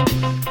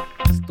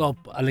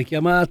 Stop alle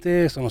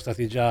chiamate, sono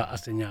stati già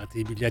assegnati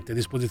i biglietti a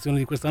disposizione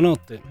di questa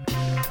notte.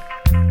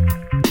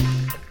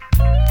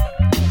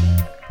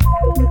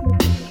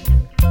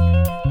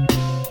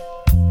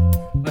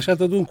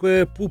 Lasciato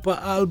dunque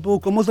Pupa Albo,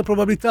 con molta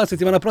probabilità la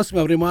settimana prossima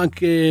avremo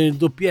anche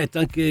doppietta,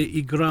 anche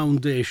i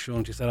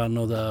Groundation ci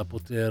saranno da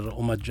poter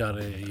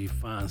omaggiare i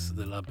fans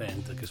della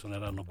band che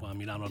suoneranno qua a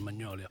Milano al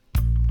Magnolia.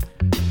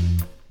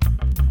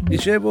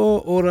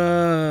 Dicevo,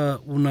 ora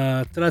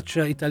una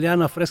traccia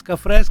italiana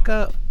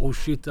fresca,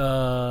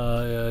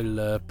 uscita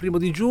il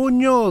 1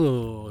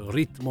 giugno,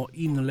 Ritmo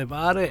in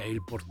Levare, è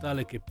il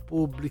portale che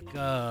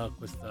pubblica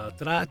questa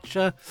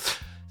traccia.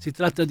 Si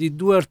tratta di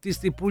due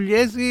artisti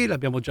pugliesi,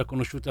 l'abbiamo già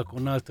conosciuta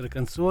con altre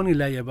canzoni,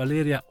 lei è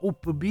Valeria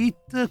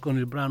Upbeat con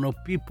il brano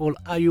People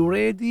Are You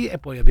Ready e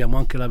poi abbiamo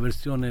anche la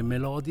versione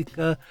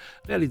melodica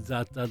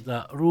realizzata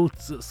da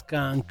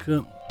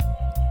RootSkank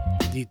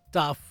di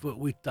Tuff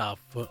with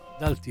Tuff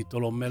dal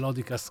titolo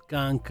Melodica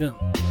Skank.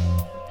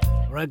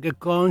 Reggae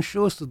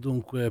Conscious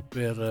dunque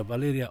per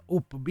Valeria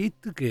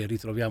Upbeat che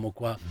ritroviamo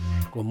qua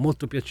con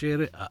molto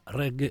piacere a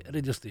Reggae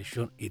Radio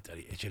Station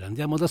Italy e ce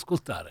l'andiamo ad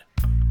ascoltare.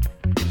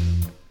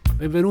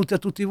 Benvenuti a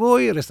tutti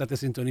voi, restate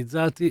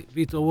sintonizzati.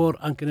 Vitowar,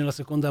 anche nella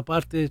seconda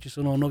parte ci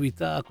sono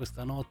novità.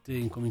 Questa notte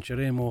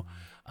incominceremo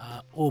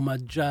a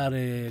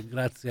omaggiare,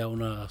 grazie a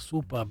una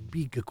super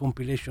big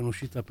compilation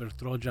uscita per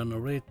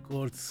Trojan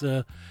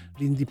Records,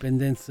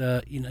 l'indipendenza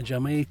in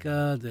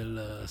Giamaica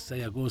del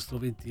 6 agosto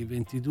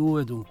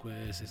 2022,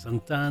 dunque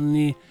 60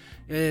 anni.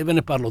 E ve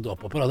ne parlo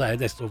dopo, però dai,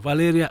 adesso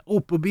Valeria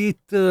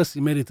Upbeat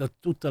si merita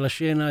tutta la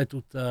scena e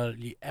tutti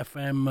gli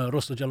FM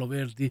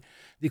rosso-giallo-verdi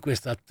di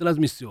questa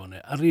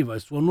trasmissione. Arriva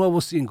il suo nuovo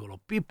singolo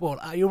People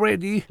Are You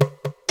Ready?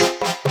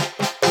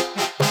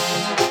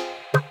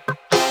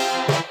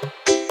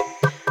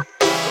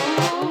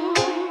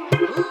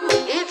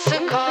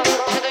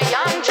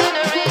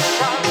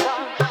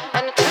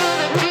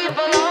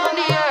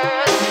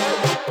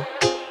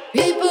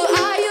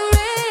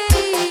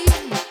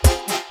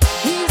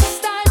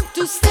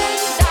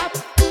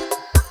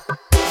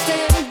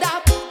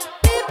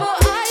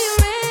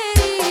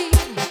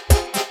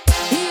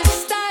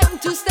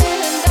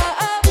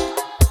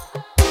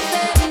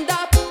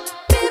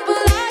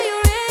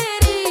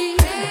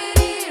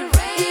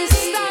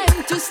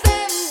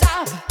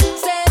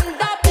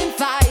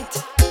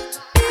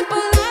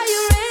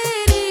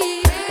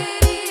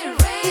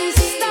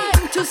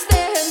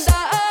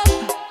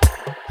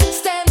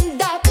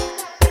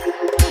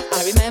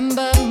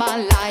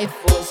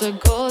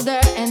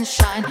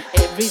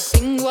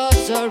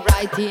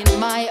 In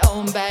my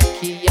own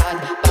backyard,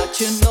 but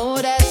you know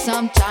that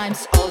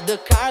sometimes all the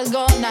cars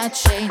gonna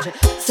change.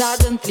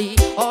 Suddenly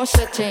all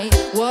certain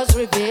was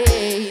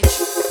revenge.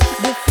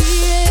 The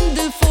fear and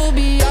the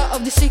phobia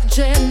of the sick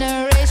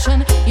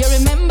generation. You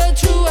remember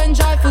true and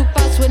joyful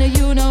past when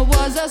you know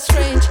was a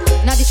strange.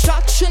 Now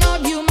destruction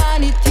of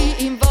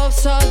humanity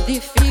involves all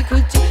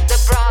difficulty. The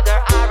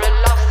brother are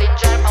lost in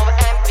germ of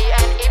envy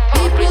and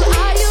hypocrisy. People,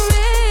 are you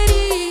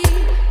ready?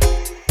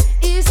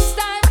 It's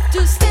time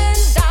to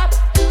stand up.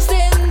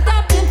 Stand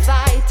up.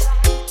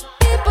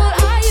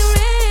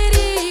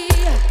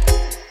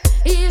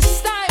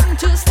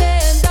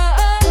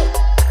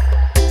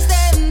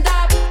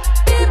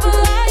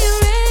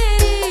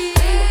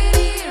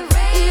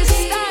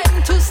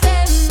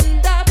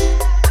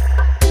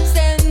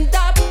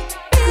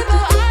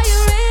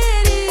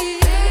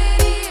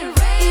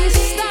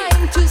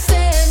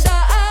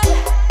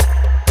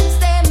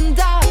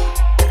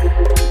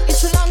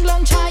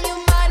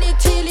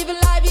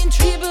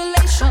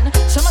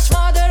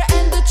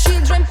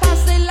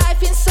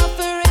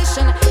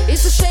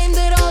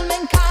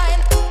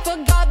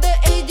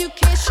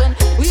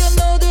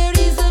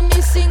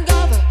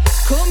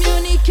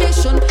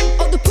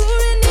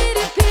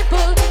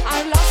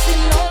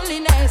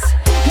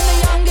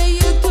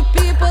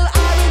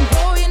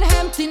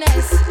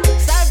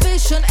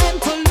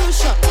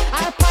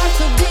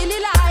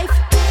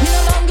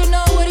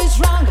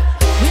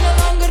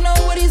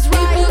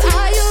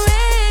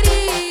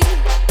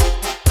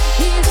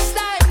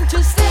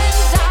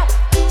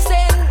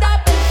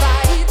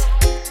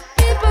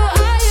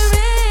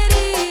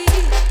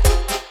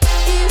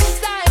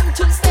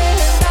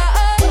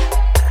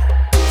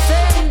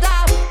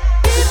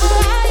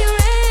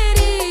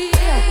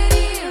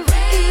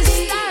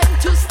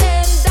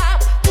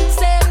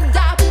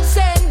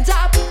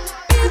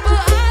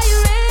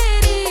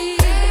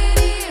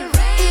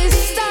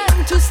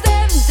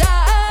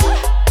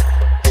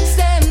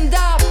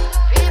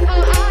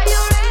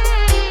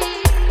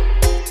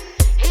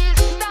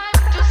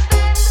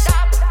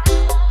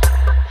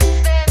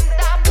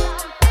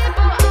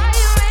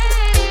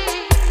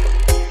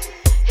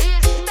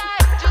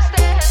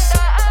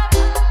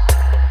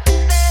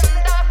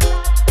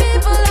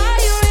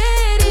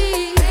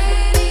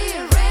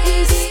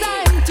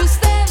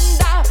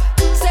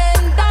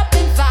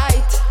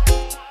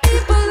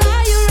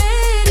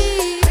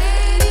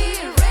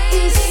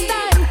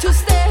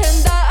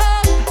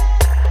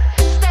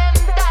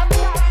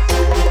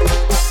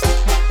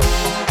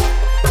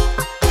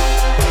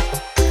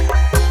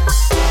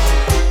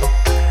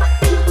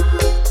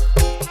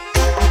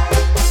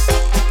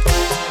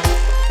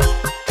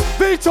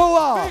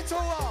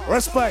 Vitowar.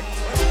 Respect.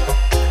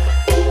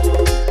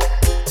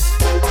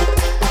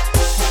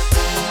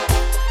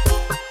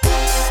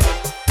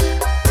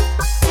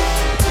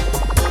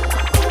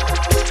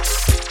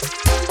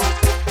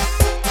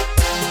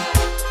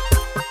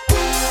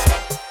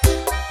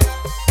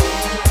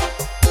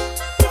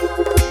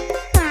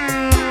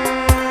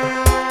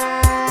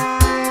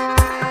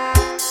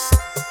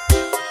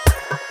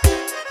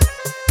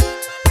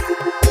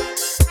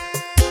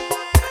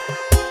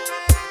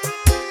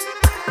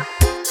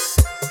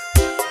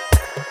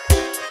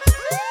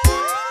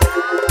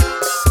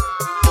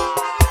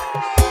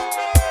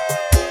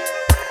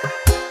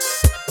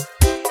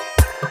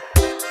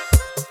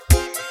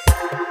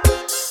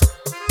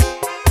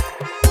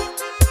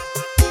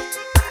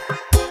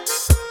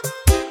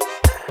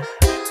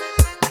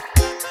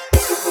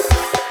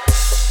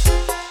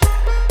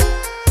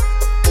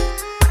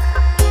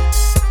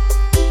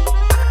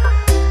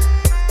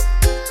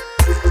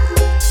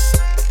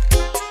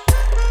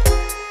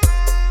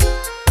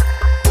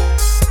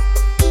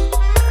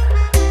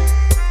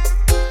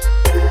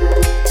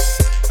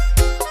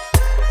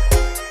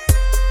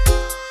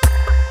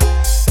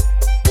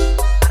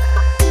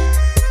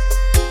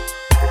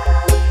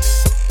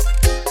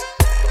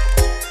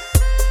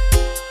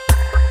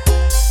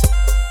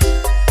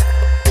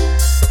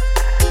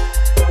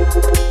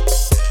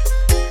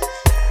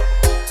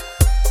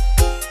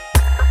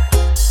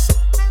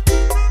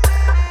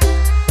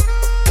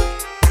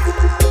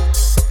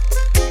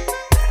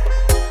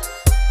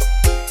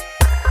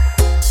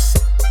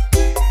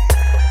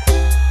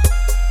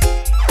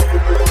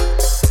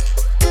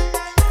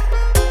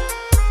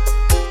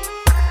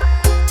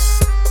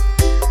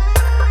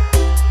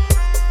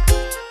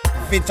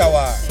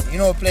 Vitowar, you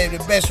know, play the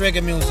best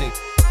reggae music.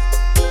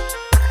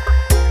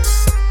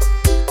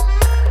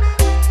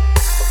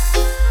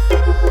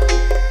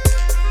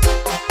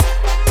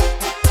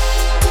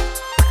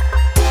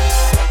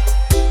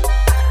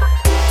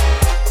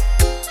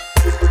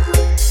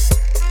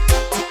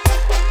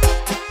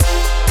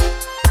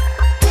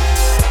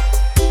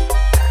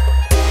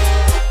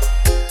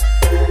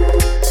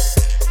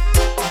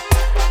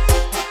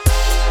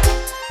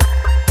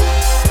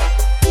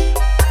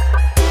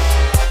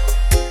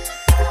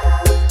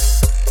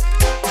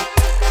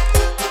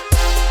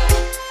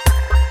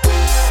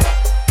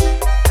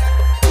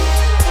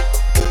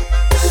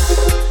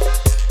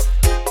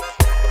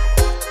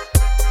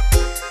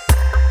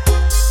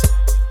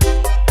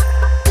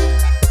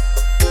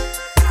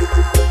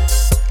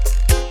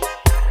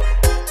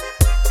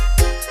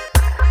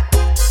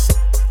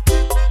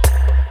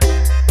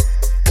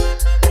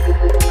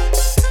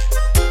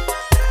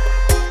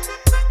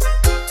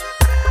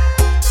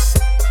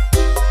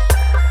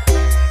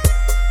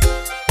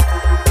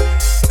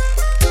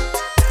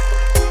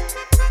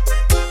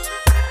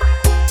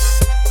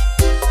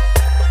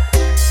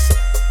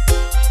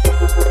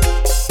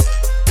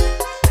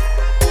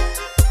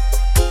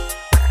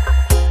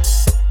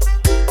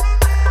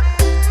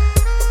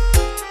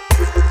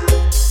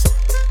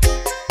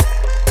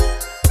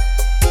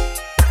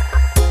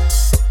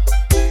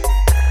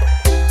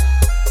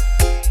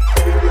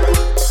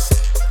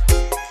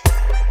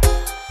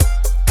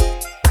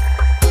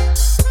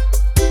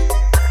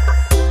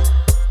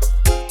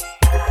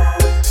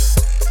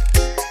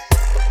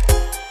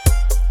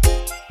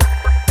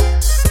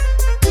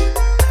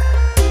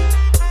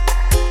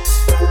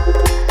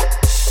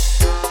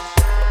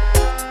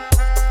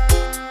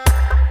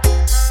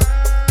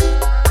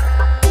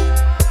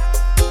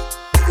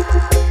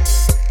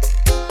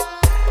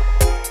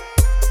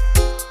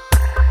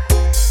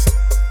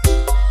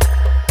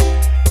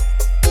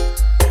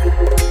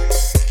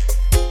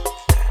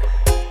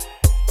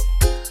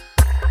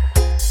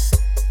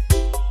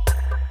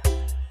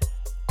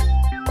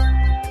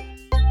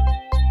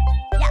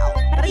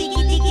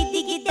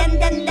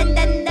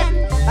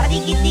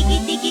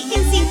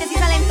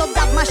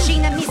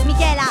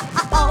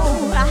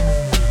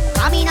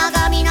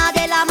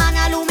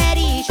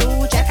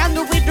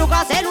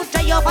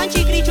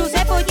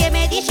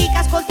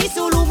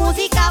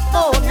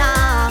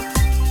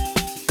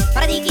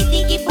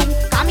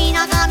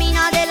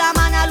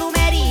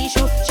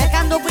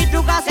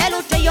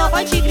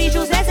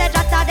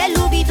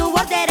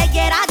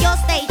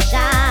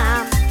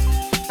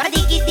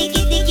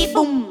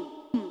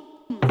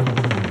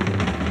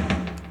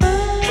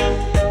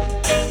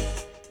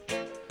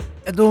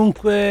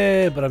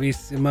 Dunque,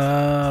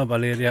 bravissima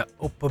Valeria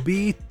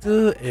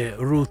Upbeat e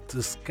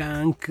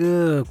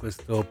RootSkank,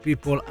 questo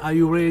People Are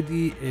You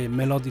Ready e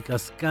Melodica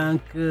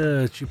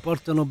Skank ci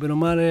portano bene o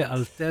male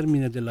al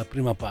termine della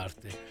prima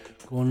parte.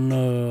 Con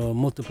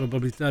molte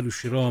probabilità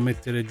riuscirò a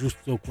mettere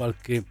giusto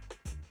qualche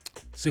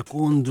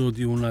secondo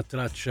di una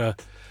traccia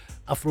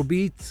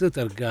Afrobeats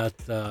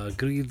targata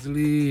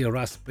Grizzly,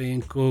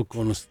 Penco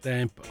con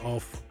Stamp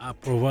of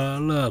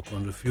Approval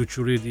con il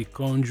feature di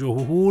Konjo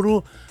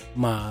Uhuru,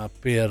 ma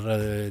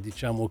per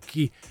diciamo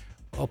chi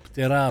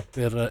opterà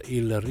per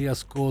il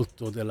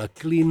riascolto della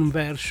clean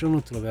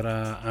version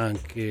troverà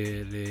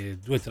anche le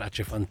 2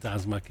 tracce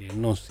fantasma che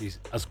non si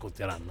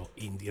ascolteranno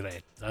in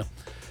diretta,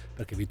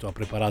 perché Vito ha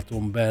preparato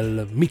un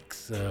bel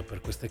mix per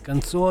queste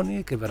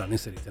canzoni che verranno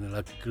inserite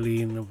nella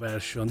clean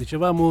version.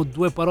 Dicevamo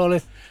 2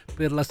 parole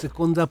per la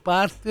seconda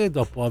parte,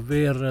 dopo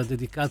aver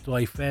dedicato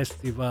ai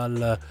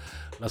festival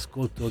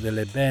l'ascolto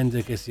delle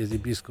band che si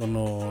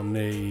esibiscono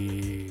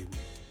nei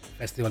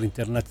festival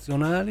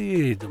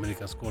internazionali.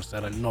 Domenica scorsa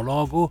era il No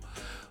Logo.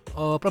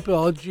 Proprio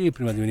oggi,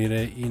 prima di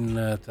venire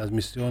in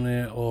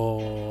trasmissione,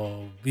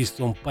 ho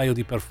visto un paio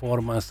di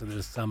performance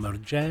del Summer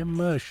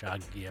Jam,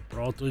 Shaggy e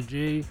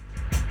Protege.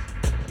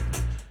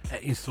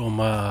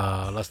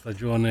 Insomma, la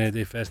stagione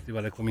dei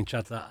festival è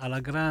cominciata alla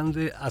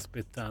grande,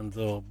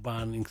 aspettando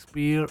Burning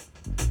Spear.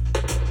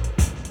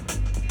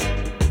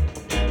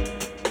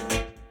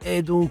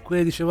 E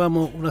dunque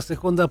dicevamo una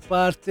seconda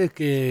parte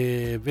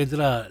che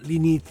vedrà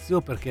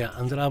l'inizio, perché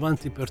andrà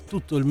avanti per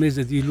tutto il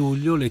mese di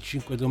luglio. Le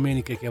 5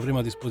 domeniche che avremo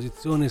a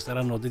disposizione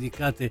saranno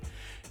dedicate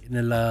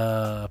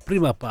nella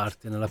prima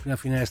parte, nella prima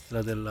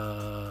finestra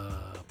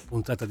della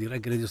puntata di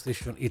Reggae Radio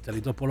Station Italy,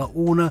 dopo la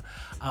 1,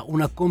 a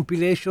una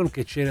compilation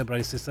che celebra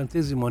il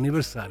 60°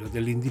 anniversario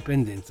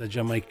dell'indipendenza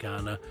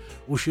giamaicana.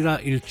 Uscirà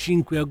il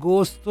 5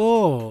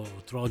 agosto.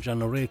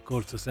 Trojan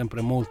Records,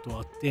 sempre molto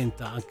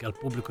attenta anche al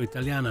pubblico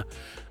italiano,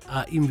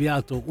 ha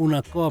inviato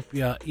una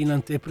copia in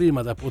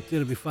anteprima da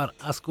potervi far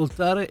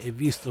ascoltare, e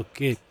visto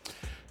che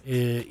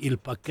il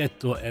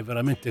pacchetto è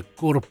veramente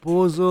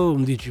corposo,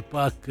 un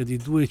digipack di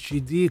 2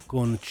 CD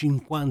con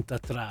 50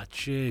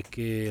 tracce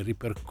che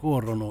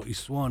ripercorrono i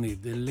suoni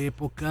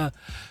dell'epoca,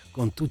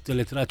 con tutte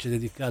le tracce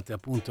dedicate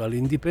appunto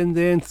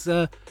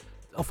all'indipendenza.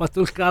 Ho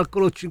fatto il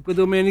calcolo, 5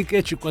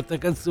 domeniche, 50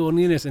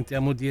 canzoni, ne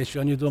sentiamo 10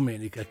 ogni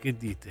domenica, che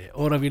dite?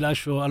 Ora vi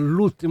lascio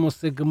all'ultimo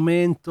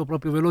segmento,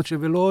 proprio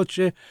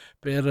veloce,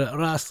 per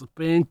Ras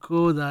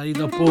Penco, dai,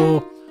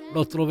 dopo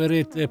lo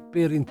troverete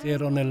per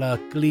intero nella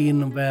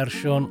clean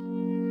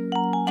version.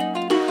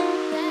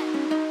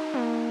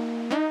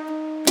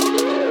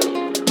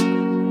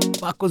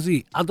 Va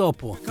così, a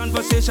dopo.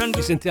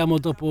 Ci sentiamo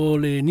dopo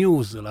le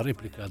news, la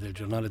replica del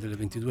giornale delle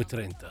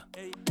 22:30.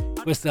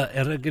 Questa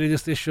è Reggae Radio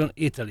Station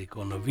Italy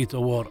con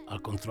Vitowar al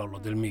controllo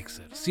del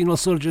mixer. Sino al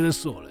sorgere del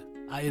sole.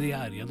 Irie,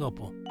 a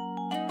dopo.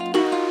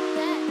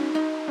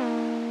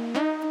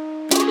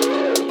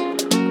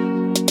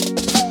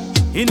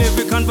 In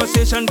every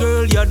conversation,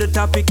 girl, you're the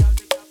topic.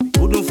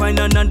 Couldn't find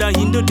another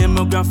in the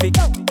demographic.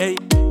 Hey,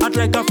 hot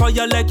like a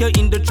fire, like you're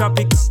in the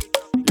tropics.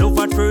 Love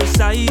at first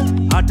sight,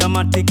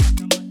 automatic.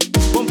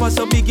 Bumper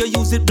so big, you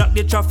use it, block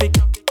the traffic.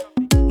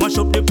 Mash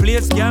up the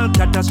place, girl,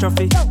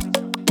 catastrophic.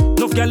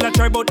 Enough girl I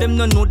try, but them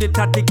no know the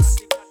tactics.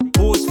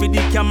 Pose for the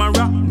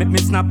camera, make me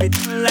snap it.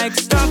 Like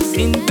stocks,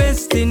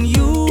 invest in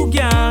you,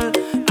 girl.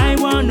 I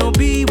wanna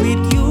be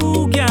with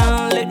you,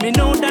 girl. Let me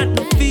know that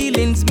the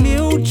feeling's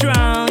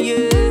mutual,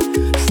 yeah.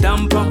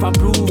 Stamp of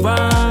approval.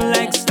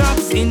 Like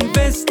stocks,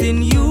 invest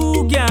in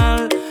you,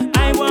 girl.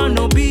 I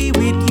wanna be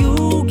with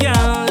you,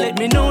 girl. Let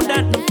me know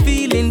that the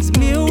feeling's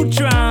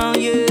mutual,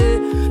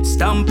 yeah.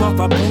 Stamp of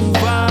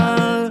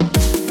approval.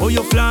 Oh,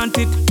 you flaunt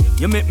it,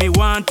 you make me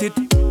want it.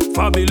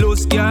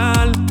 Fabulous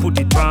girl, put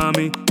it for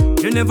me.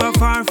 You never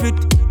forfeit,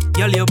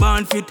 girl you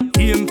born fit.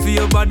 Aim for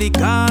your body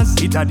cause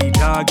it a the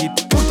target.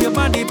 Put your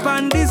body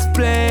on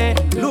display,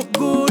 look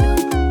good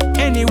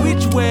any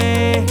which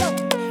way.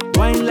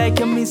 Wine like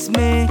you miss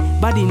me,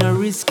 body no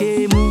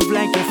risky. Move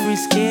like a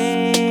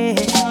frisky.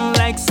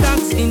 Like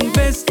stocks,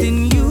 invest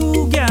in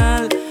you,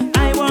 girl.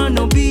 I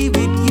wanna be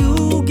with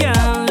you,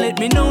 girl. Let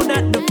me know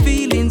that the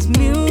feeling's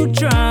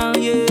mutual,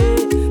 yeah.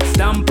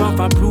 Stamp of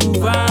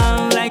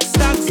approval. Like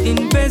stocks,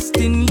 invest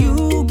in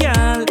you,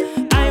 girl.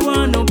 I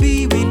wanna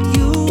be with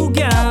you,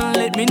 girl.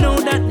 Let me know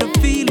that the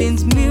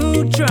feeling's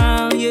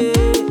mutual, yeah.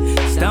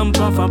 Stamp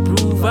of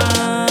approval.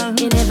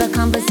 In every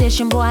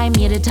conversation, boy, I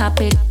made a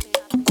topic.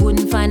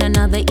 Couldn't find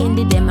another in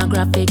the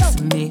demographics.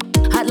 Me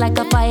hot like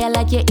a fire,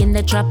 like you're in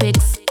the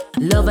tropics.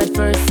 Love at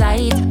first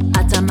sight,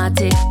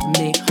 automatic.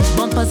 Me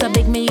bumpers are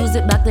big, me use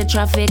it back the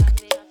traffic.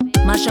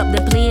 Mash up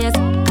the place,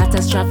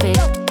 catastrophic.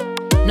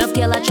 Enough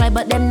girl I try,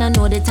 but them no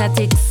know the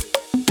tactics.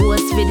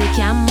 Pose for the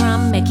camera,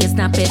 make you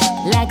snap it.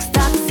 Like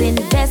stocks,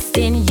 invest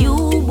in you,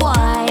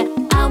 boy.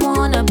 I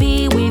wanna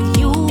be with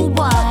you,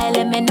 boy.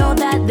 Let me know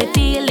that the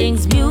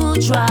feeling's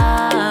mutual.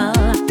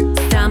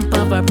 Stamp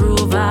of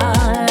approval.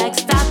 Like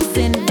stocks,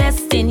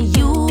 invest in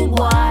you,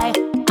 boy.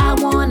 I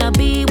wanna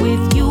be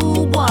with you,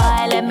 boy.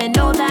 Let me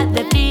know that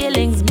the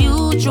feeling's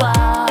mutual.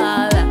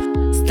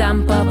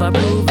 Stamp of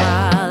approval.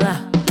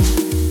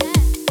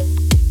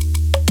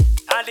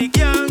 At the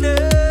girl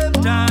them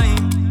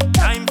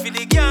time for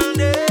the girl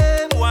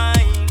them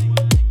wine.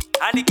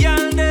 At the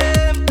girl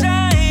them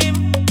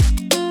time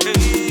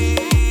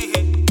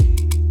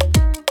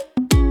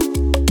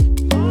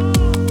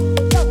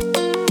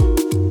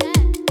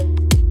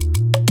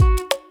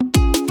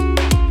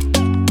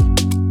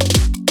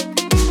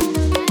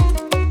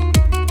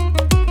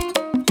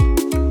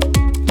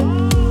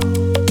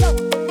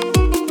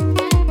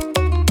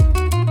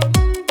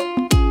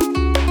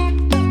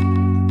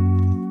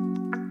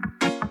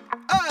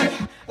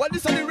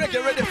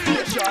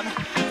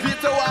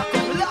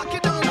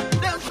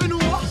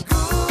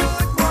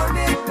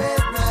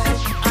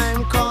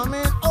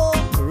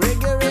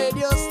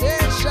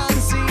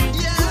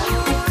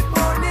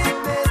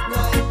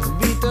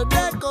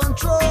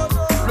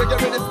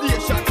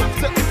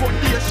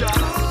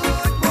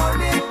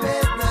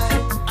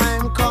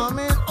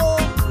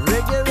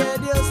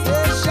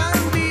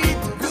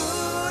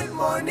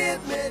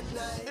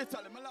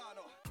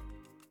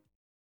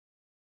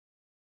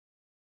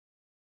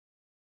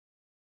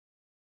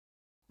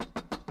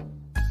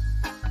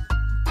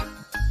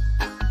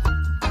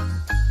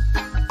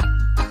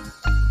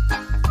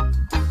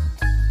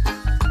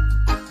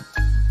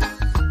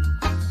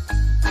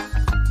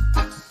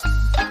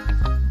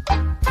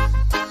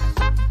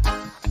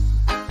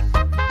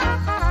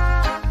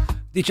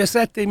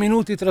 17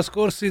 minuti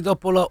trascorsi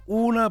dopo la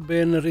 1,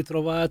 ben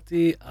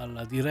ritrovati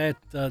alla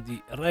diretta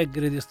di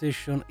Reggae Radio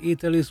Station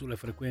Italy sulle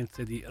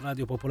frequenze di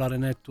Radio Popolare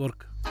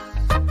Network.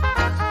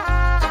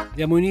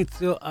 Diamo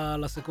inizio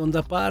alla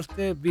seconda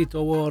parte.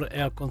 Vitowar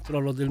è al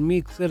controllo del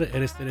mixer e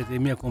resterete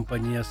in mia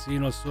compagnia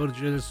sino al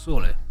sorgere del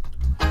sole.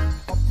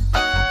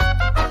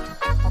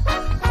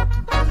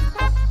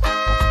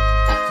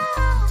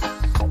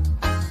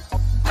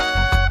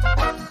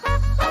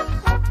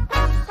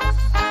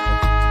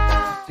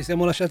 Ci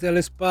siamo lasciati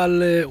alle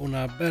spalle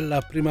una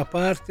bella prima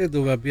parte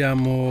dove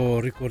abbiamo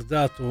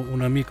ricordato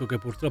un amico che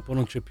purtroppo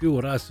non c'è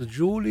più, Ras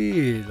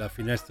Julie. La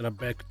finestra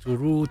Back to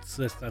Roots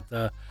è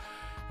stata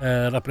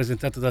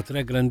rappresentata da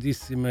 3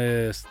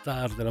 grandissime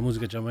star della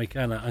musica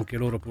giamaicana, anche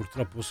loro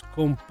purtroppo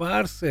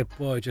scomparse.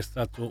 Poi c'è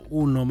stato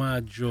un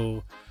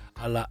omaggio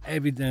alla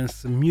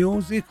Evidence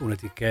Music,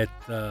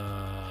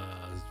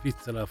 un'etichetta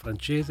svizzera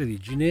francese di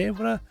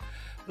Ginevra.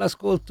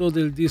 L'ascolto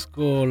del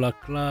disco La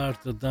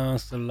Clarté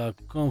Danse la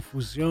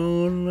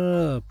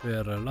Confusion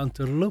per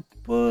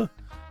l'Anterloop,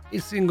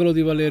 il singolo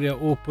di Valeria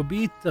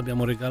Upbeat.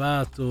 Abbiamo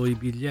regalato i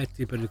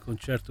biglietti per il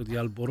concerto di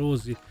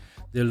Alborosie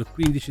del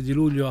 15 di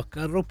luglio a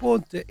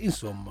Carroponte.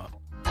 Insomma,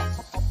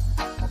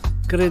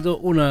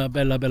 credo una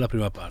bella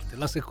prima parte.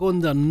 La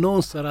seconda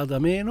non sarà da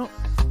meno.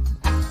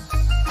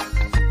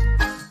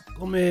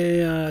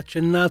 Come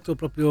accennato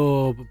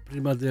proprio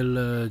prima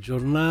del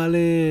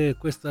giornale,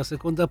 questa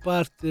seconda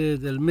parte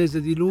del mese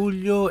di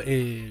luglio,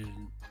 e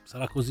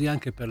sarà così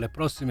anche per le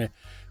prossime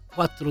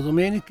 4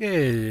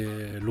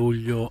 domeniche.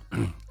 Luglio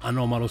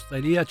anomalo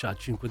Stylia, c'ha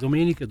 5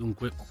 domeniche,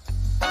 dunque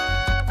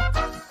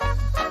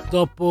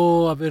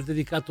dopo aver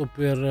dedicato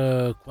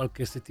per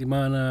qualche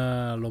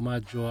settimana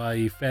l'omaggio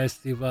ai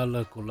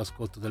festival con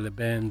l'ascolto delle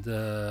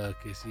band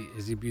che si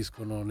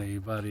esibiscono nei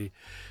vari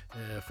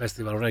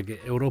festival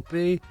reggae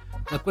europei,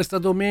 da questa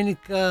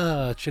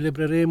domenica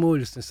celebreremo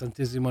il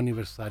 60°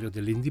 anniversario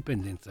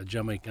dell'indipendenza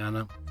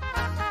giamaicana.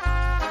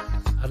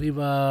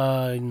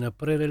 Arriva in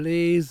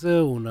pre-release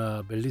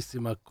una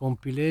bellissima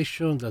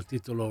compilation dal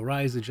titolo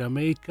Rise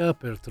Jamaica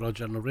per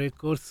Trojan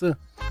Records.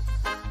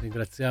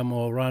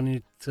 Ringraziamo Run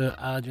It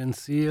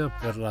Agency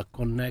per la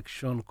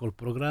connection col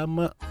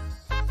programma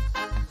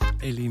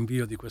e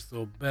l'invio di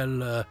questo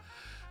bel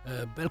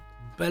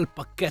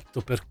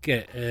pacchetto,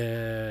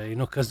 perché in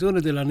occasione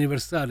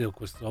dell'anniversario,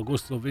 questo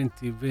agosto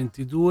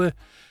 2022,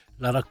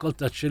 la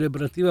raccolta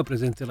celebrativa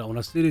presenterà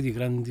una serie di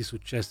grandi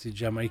successi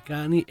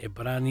giamaicani e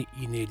brani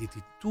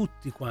inediti,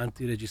 tutti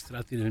quanti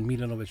registrati nel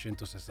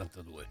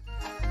 1962.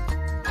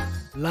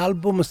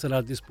 L'album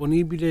sarà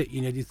disponibile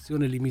in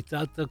edizione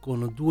limitata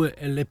con 2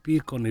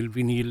 LP con il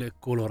vinile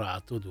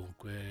colorato,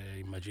 dunque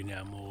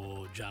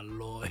immaginiamo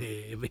giallo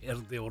e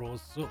verde o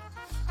rosso.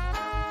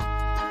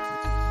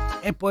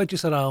 E poi ci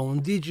sarà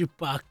un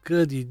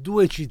digipack di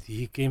 2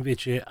 CD che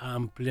invece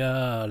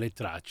amplia le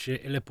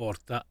tracce e le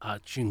porta a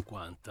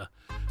 50.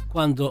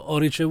 Quando ho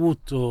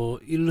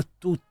ricevuto il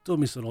tutto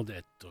mi sono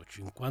detto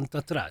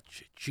 50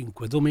 tracce,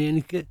 5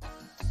 domeniche,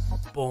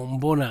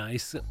 Bombo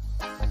Nice,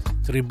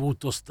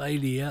 tributo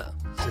Stylia,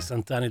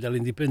 60 anni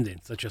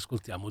dall'indipendenza, ci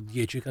ascoltiamo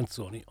 10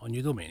 canzoni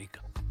ogni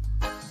domenica.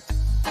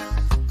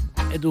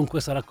 E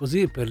dunque sarà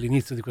così per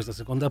l'inizio di questa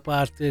seconda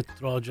parte.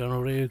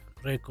 Trojan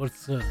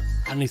Records,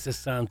 anni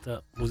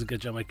 60, musica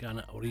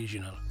giamaicana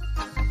original.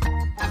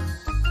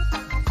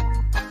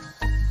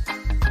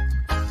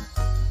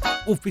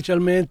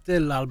 Ufficialmente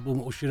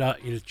l'album uscirà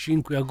il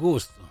 5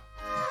 agosto,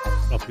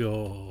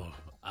 proprio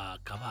a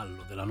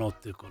cavallo della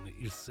notte con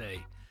il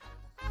 6.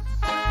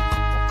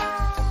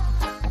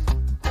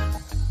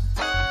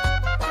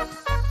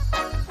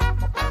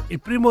 Il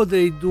primo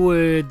dei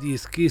 2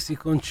 dischi si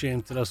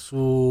concentra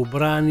su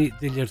brani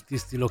degli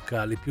artisti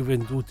locali più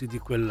venduti di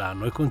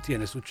quell'anno e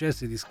contiene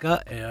successi di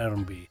ska e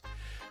R&B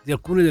di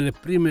alcune delle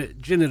prime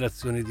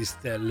generazioni di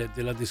stelle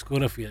della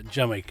discografia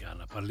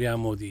giamaicana.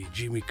 Parliamo di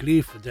Jimmy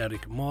Cliff,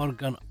 Derrick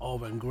Morgan,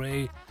 Owen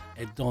Gray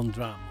e Don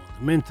Drummond,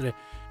 mentre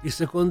il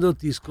secondo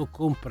disco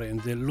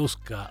comprende lo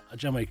ska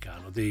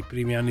giamaicano dei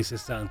primi anni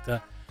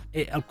 60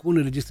 e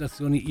alcune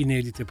registrazioni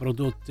inedite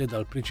prodotte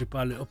dal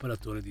principale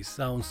operatore di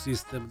sound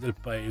system del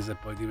paese,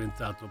 poi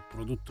diventato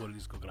produttore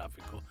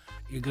discografico,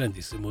 il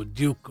grandissimo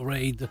Duke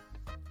Reid.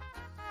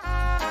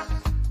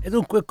 E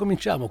dunque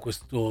cominciamo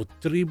questo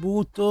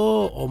tributo,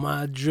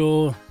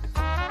 omaggio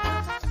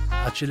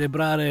a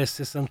celebrare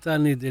 60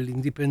 anni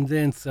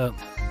dell'indipendenza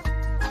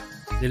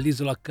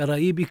dell'isola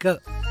caraibica.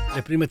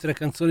 Le prime 3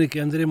 canzoni che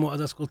andremo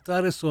ad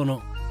ascoltare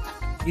sono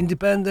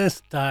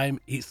Independence Time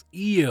is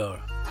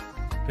Here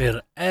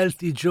per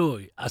LT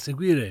Joy, a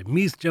seguire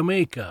Miss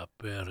Jamaica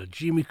per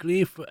Jimmy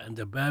Cliff and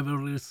the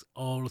Beverly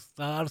All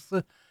Stars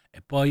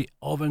e poi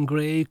Owen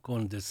Gray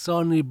con The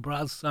Sonny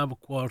Bradshaw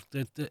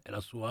Quartet e la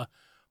sua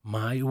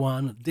My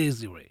One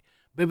Desiree.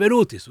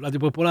 Benvenuti su Radio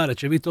Popolare,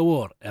 c'è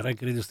Vitowar e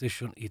Reggae Radio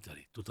Station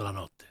Italy tutta la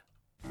notte.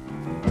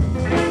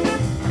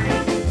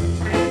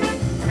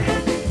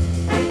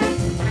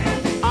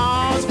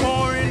 Ours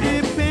for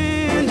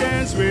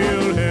independence,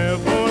 we'll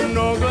have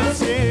another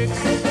 6.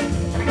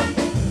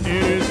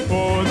 It is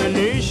for the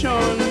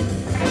nation.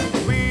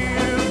 We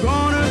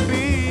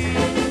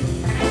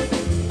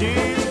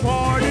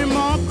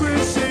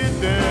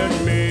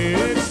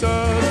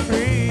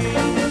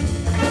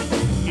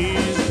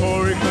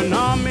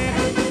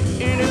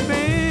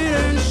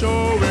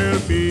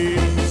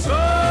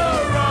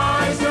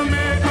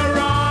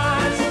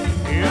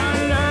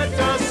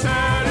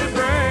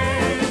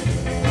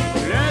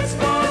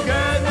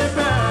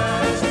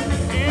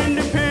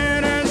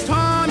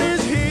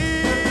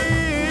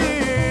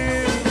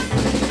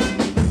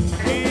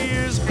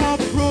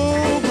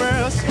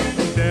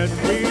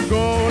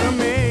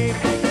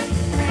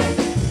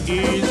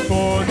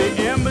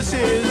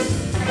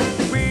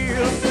forces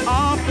will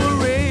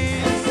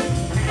operate,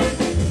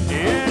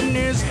 and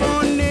it's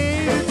for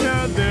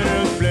nature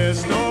that is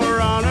blessed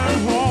around at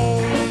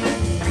home.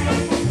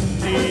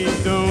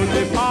 Please don't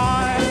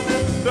defy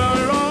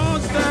the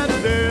laws that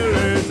they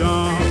lay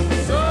down.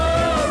 So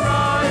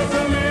rise,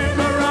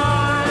 Jamaica,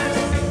 rise,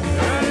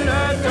 and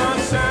let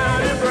us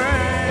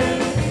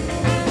celebrate.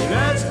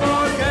 Let's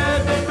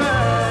forget the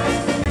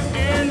past.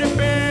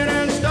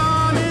 Independence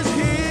time is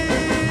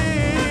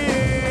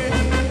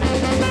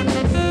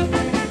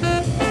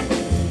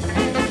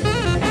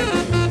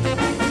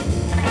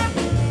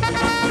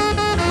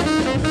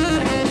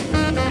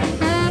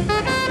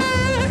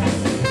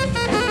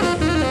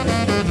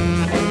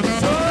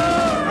So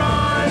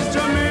rise,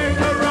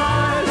 Jamaica,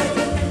 rise,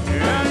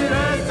 and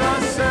let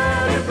us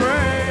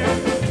celebrate.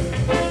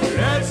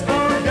 Let's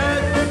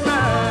forget the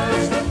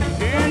past.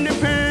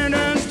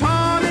 Independence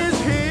time is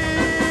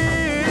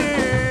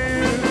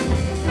here.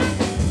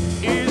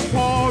 It's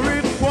for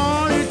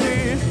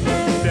equality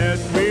that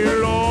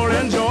we'll all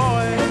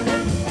enjoy,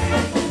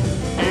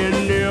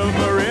 and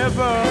never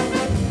ever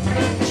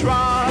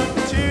try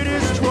to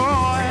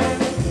destroy.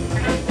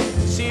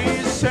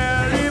 See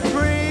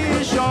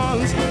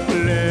celebrations,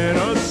 let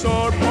us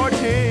all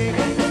partake.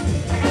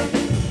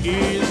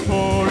 Is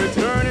for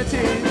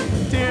eternity,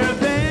 till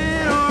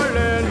then our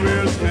land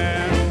will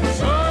stand.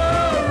 So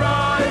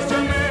rise,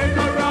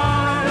 Jamaica,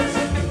 rise,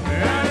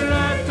 and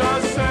let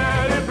us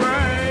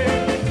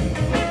celebrate.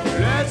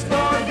 Let's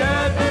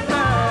forget the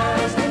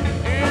past.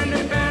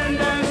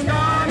 Independence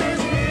time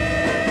is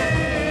here.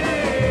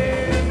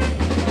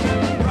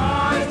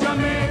 Rise,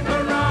 Jamaica,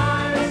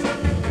 rise,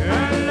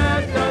 and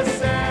let us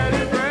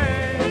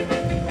celebrate.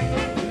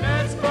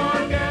 Let's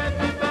forget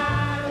the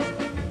past.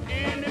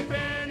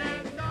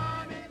 Independence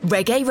time is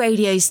Reggae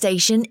radio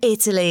station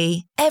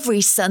Italy,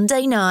 every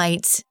Sunday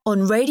night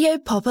on Radio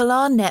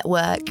Popular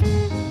Network.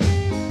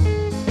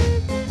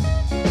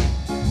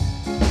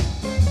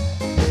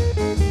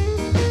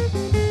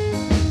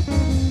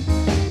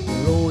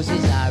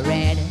 Roses are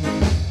red,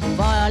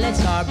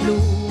 violets are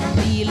blue.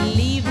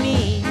 Believe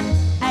me,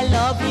 I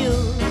love you.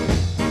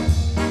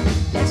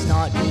 Let's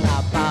not be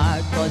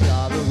apart, cause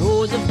you're the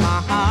rose of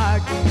my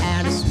heart.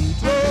 And a sweet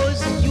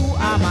rose, you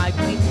are my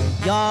queen.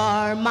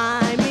 You're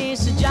my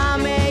Miss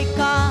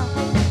Jamaica,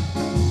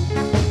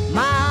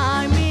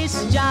 my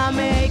Miss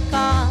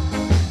Jamaica.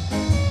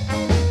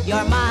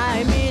 You're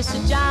my Miss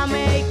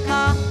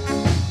Jamaica.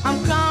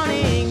 I'm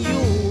crowning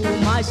you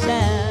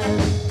myself.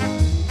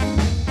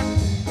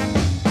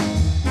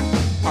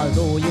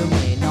 Although you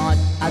may not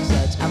have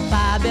such a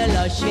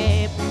fabulous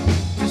shape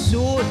to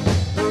suit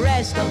the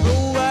rest of the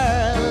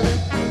world,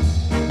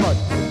 but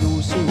you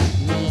do suit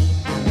me,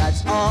 and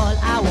that's all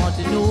I want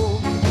to know.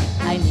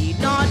 I need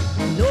not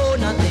know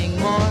nothing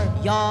more.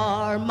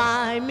 You're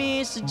my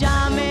Miss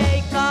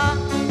Jamaica,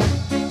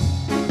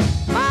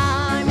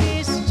 my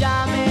Miss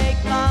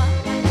Jamaica.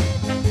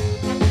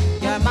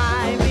 You're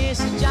my Miss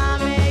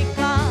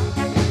Jamaica.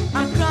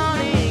 I'm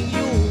crowning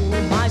you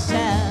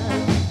myself.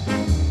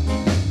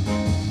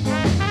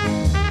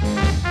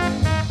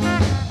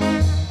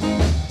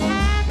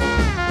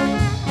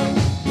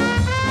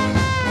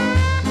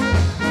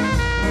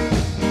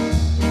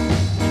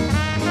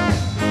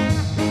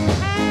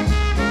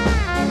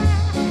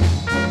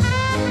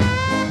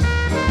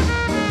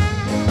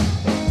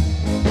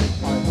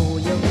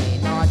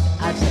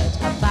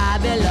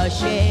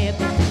 Shape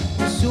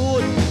to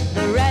suit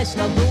the rest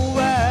of the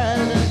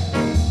world,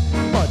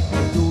 but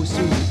you do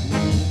suit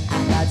me,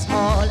 and that's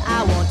all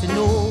I want to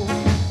know.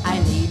 I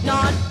need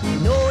not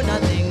know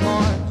nothing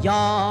more.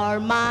 You're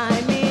my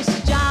Miss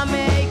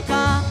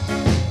Jamaica,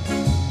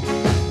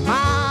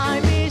 my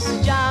Miss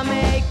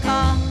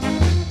Jamaica.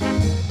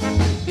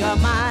 You're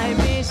my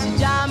Miss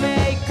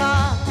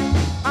Jamaica.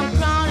 I'm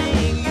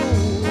crowning you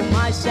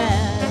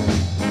myself,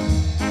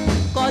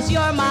 cause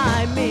you're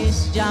my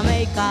Miss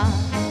Jamaica.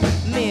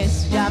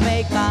 Miss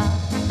Jamaica,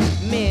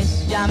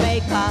 Miss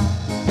Jamaica.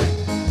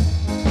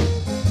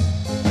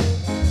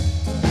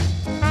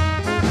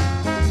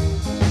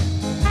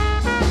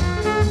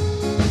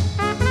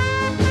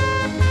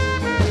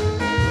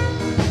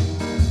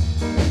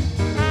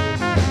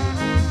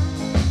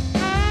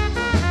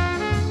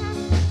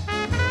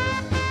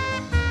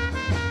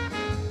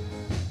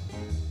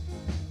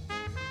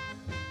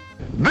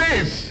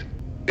 This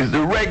is the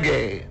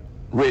Reggae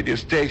radio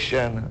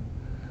station.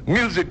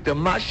 Music to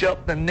mash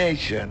up the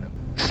nation.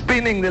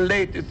 Spinning the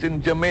latest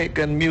in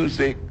Jamaican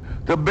music.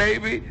 The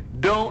baby,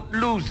 don't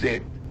lose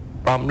it.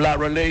 From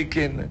Lara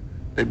Lakin,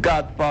 the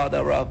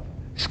godfather of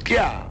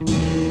Ska.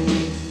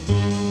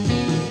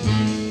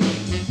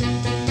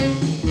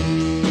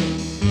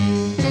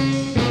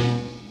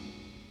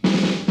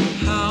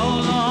 How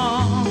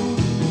long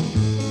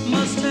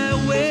must I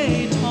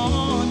wait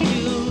on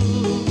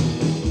you?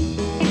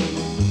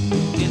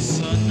 It's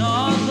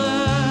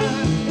another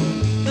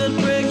that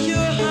break your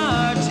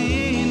heart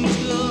in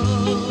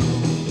two.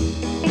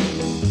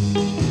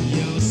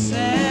 You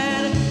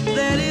said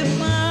that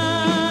if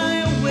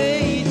I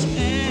wait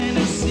and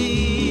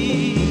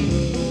see,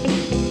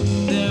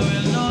 there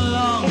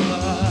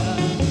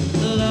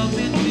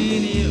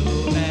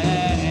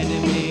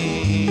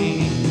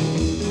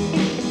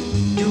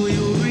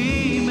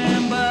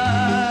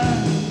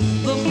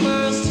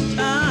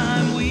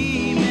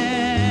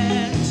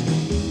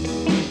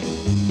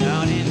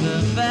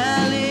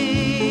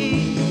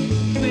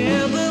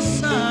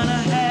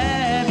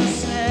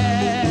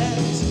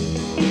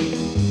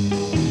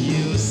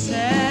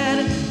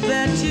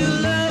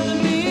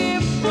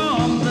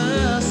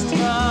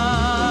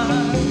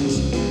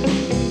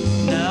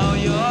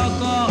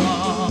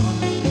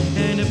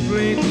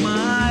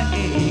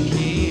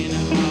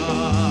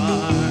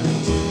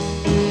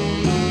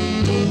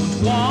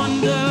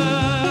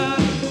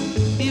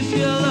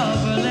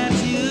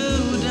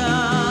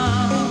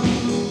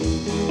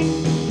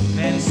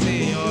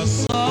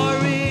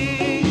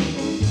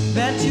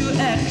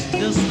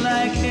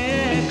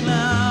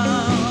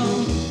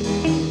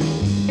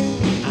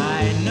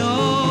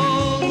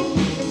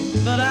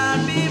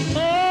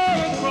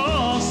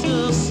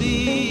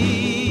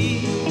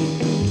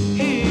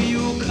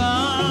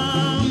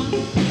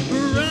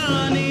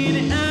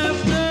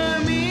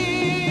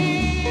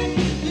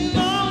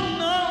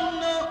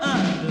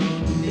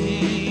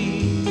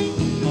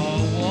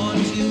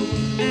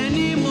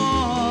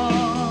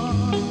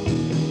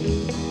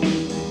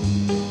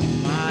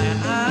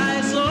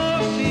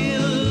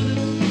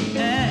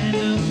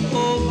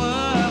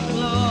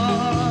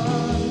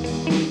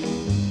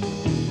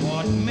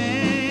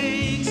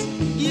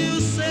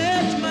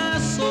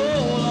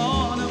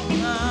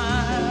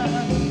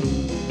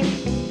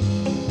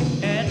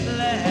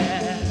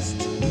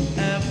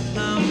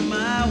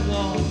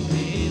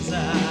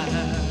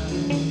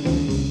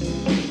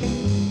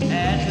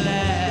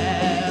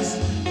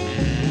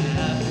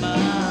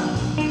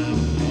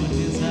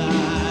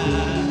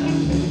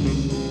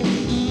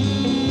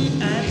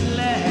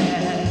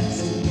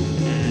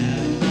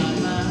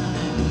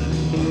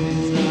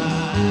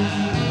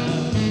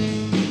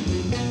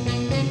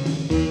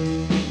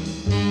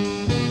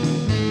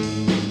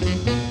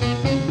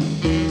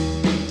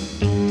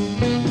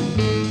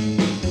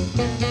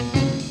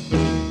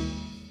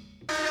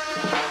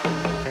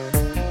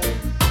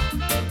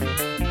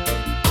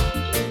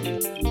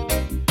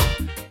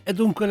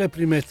dunque le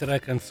prime tre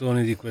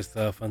canzoni di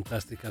questa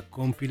fantastica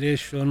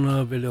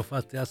compilation ve le ho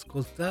fatte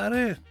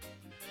ascoltare.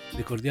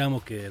 Ricordiamo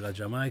che la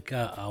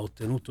Giamaica ha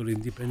ottenuto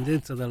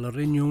l'indipendenza dal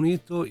Regno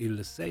Unito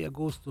il 6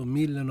 agosto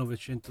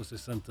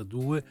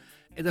 1962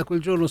 e da quel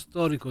giorno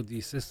storico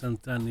di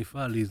 60 anni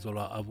fa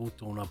l'isola ha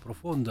avuto una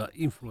profonda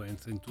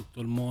influenza in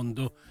tutto il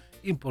mondo,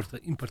 in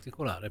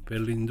particolare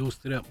per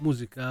l'industria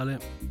musicale.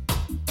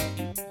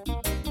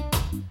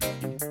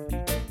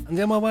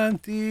 Andiamo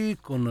avanti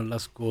con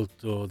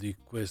l'ascolto di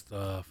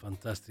questa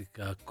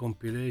fantastica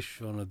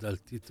compilation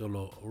dal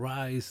titolo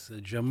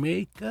Rise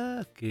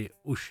Jamaica, che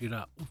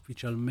uscirà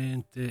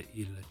ufficialmente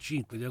il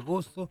 5 di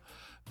agosto.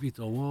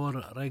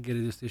 Vitowar, Reggae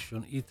Radio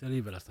Station Italy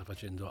ve la sta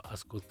facendo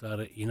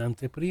ascoltare in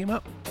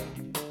anteprima.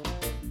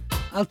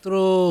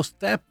 Altro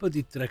step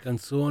di 3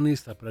 canzoni,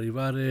 sta per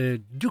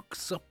arrivare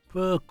Jukes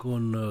Up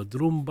con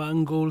Drum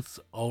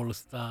Bangles All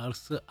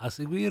Stars, a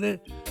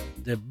seguire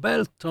The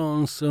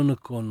Beltons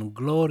con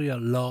Gloria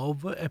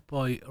Love e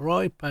poi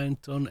Roy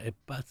Panton e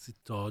Patsy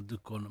Todd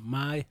con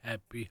My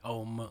Happy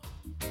Home.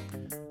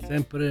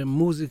 Sempre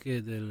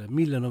musiche del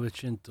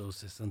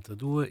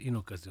 1962 in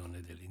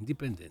occasione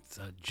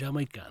dell'indipendenza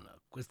giamaicana,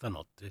 questa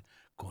notte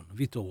con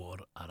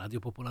Vitowar a Radio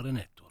Popolare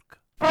Network.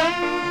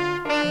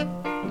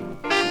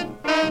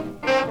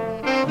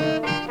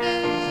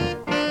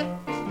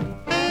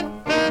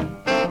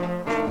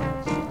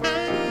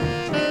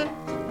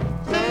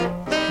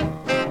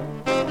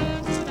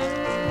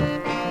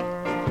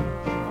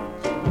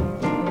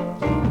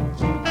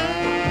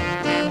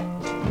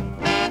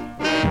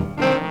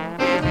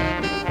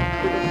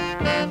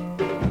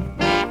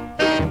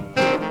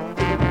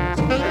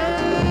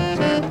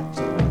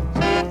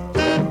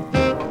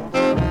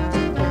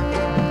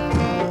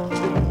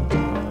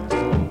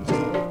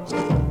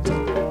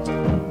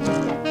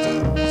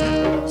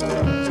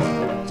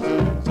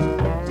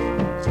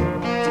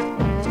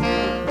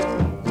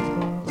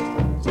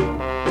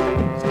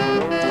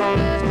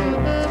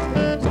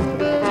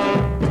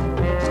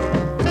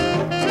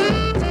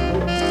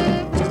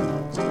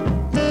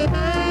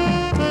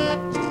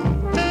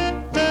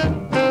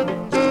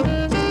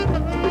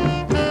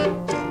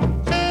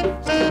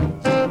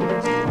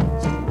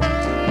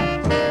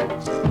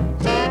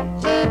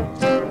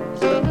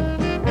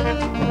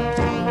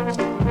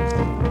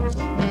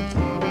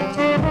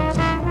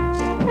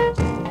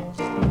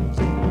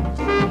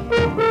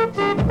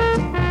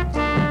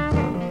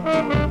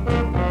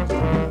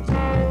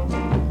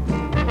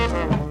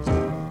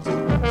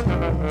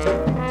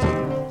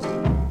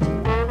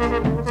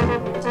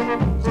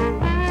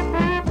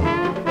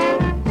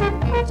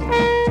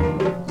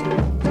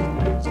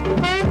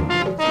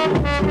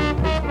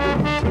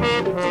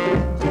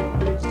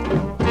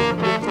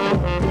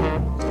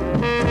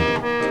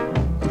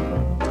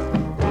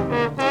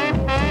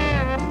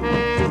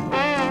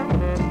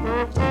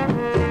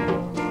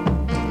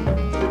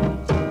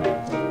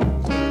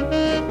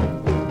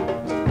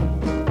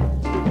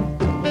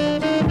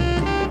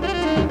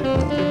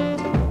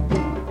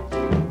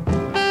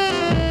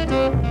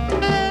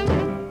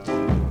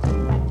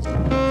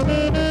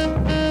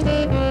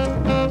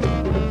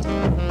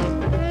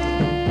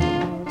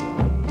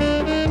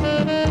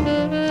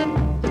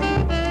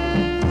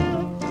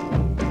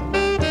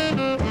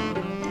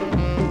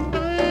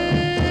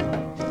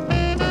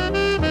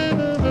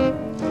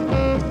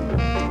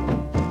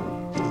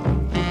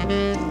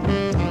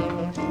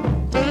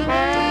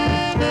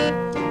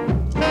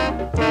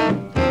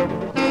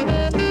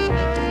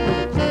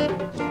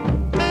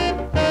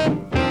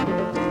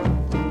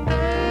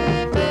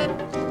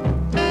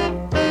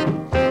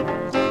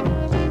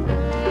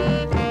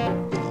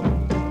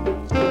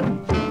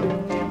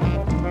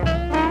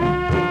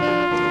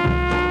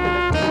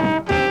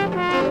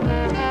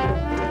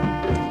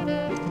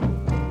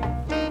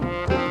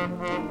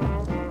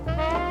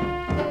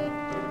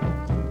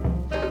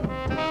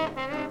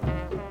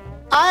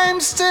 I'm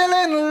still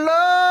in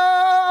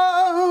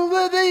love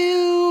with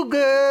you,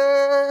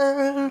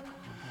 girl.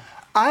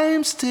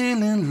 I'm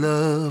still in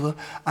love.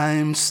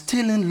 I'm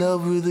still in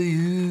love with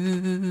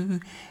you.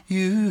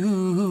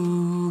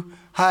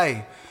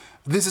 Hi,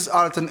 this is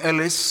Alton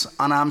Ellis,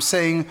 and I'm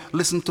saying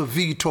listen to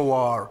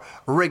Vitowar,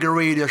 Reggae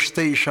Radio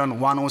Station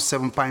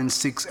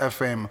 107.6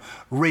 FM,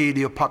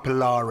 Radio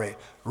Popolare,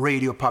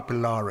 Radio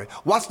Popolare.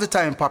 What's the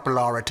time,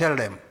 Popolare? Tell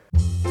them.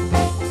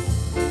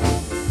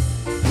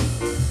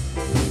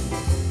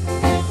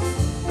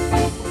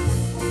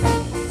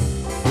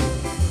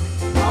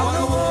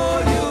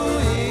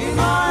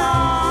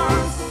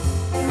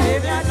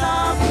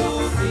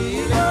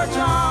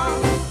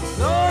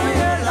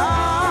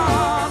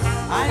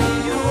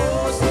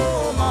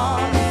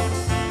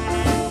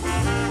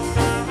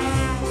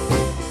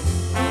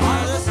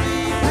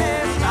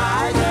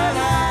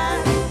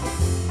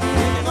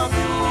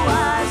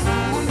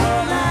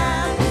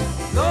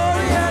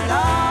 Gloria,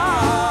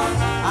 love.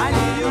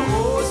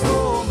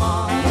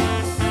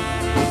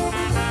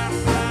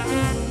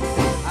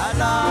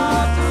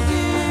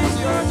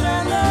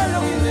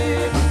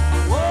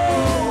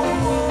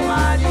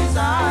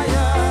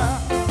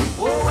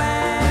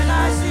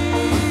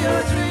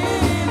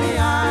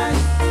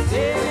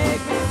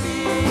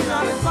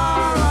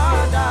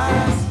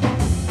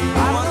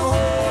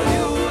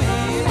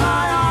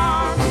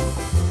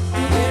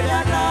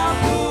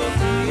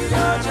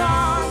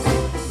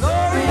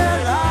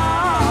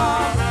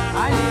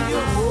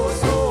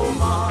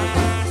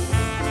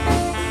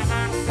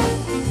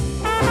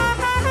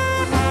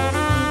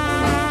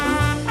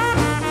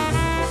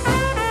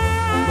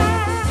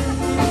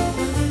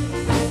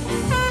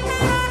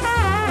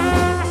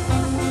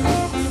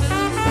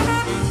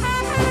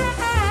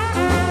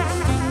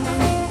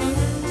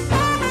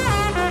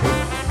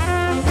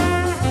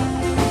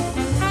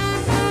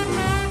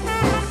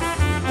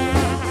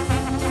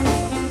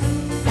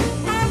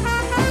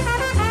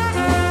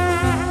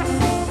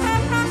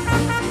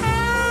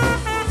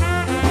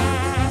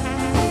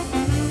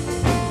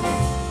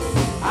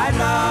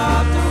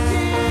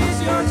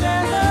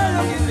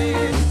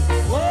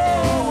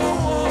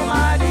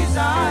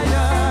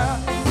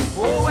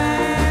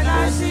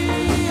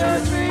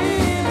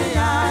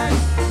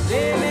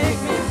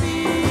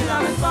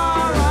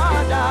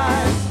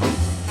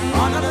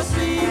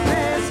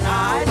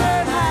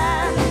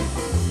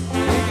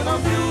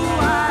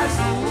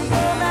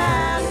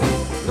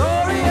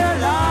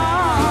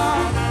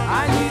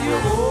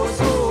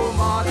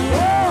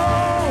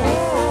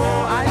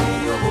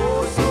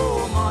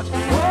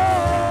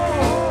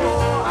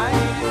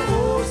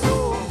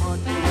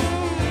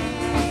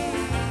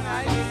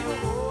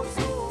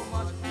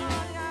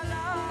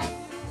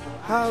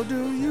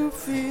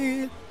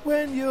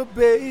 when your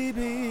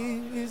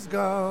baby is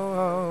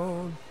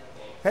gone.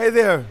 Hey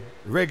there,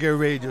 reggae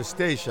radio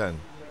station.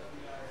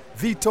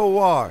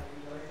 Vitowar.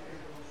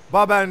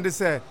 Bob Andy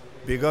say,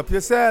 big up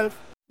yourself.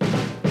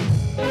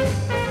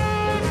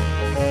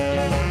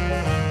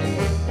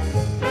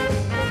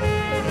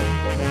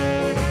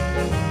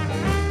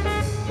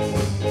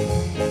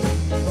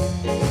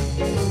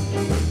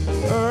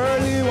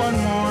 Early one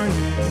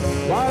morning,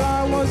 while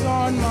I was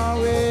on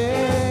my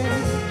way,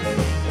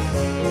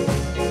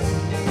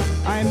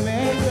 I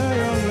met a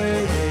young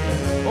lady.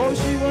 Oh,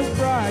 she was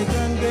bright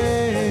and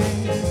gay.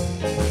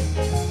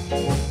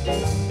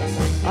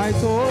 I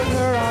told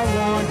her I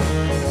want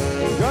her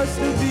just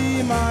to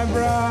be my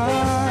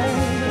bride.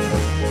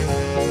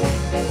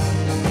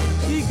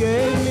 She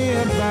gave me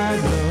a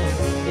bad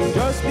look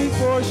just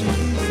before she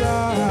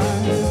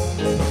decided.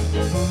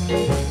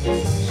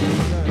 She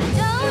said,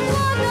 don't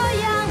want no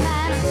young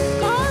man,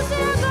 'cause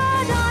they're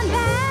good on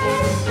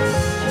bad.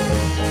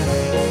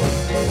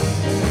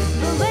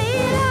 The way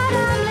that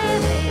I'm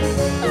living,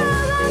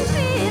 oh, I'm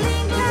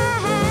feeling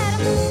glad.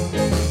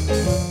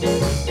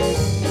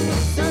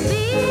 So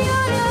be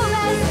on your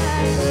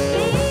record,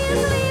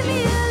 please leave me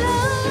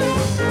alone.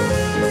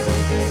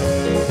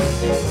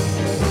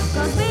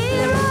 'Cause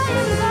where I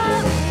am going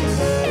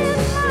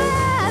is my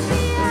happy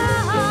home.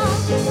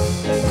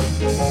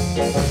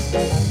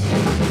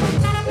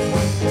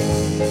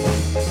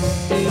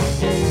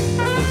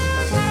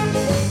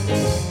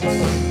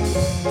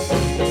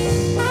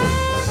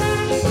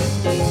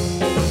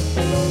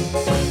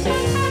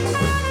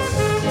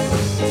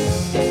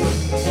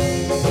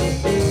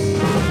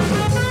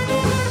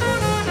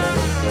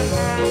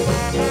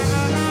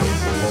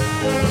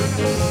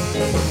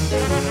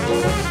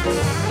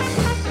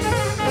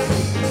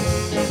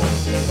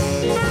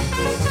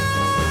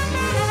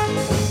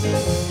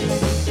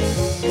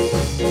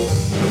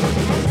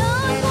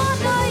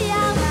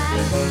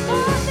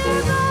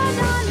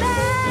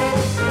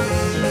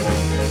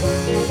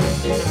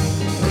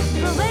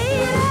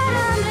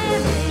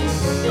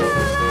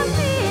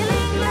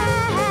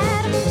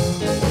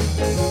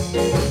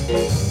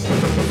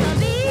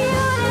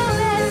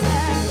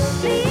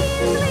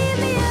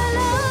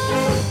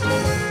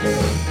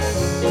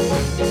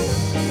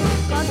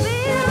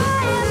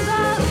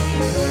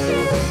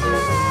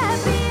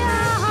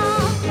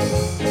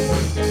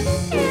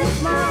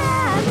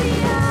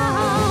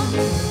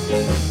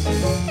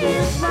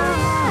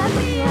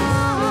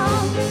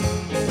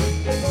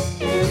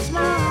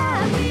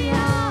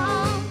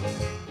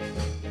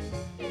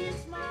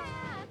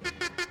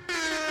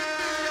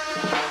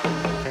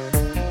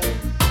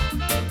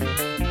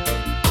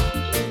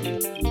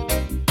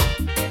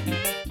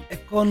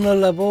 Con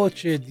la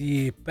voce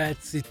di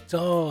Patsy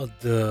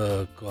Todd,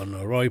 con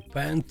Roy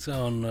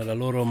Penton, la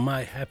loro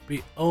My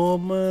Happy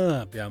Home,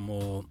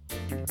 abbiamo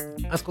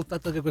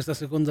ascoltato anche questa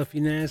seconda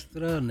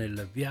finestra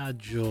nel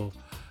viaggio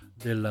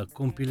della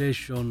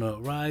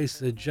compilation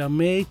Rise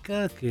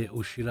Jamaica, che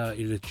uscirà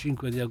il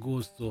 5 di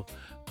agosto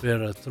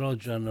per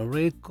Trojan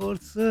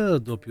Records,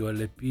 doppio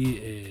LP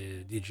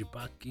e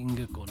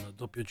digipacking con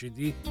doppio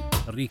CD,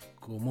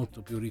 ricco,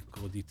 molto più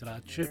ricco di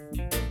tracce.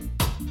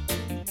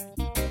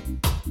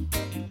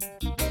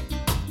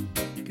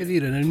 Che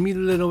dire, nel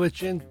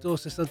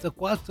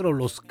 1964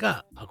 lo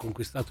ska ha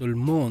conquistato il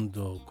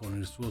mondo con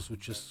il suo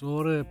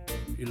successore,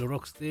 il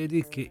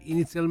rocksteady, che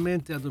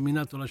inizialmente ha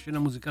dominato la scena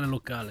musicale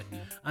locale,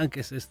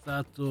 anche se è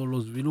stato lo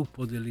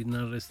sviluppo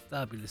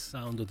dell'inarrestabile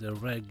sound del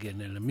reggae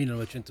nel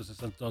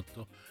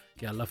 1968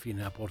 che alla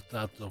fine ha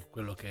portato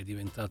quello che è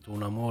diventato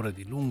un amore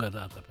di lunga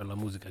data per la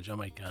musica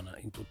giamaicana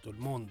in tutto il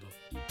mondo.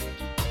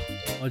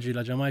 Oggi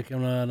la Giamaica è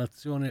una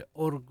nazione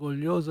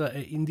orgogliosa e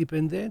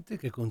indipendente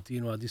che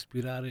continua ad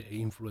ispirare e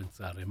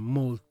influenzare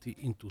molti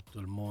in tutto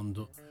il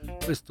mondo.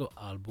 Questo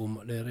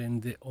album le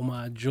rende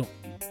omaggio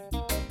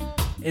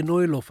e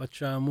noi lo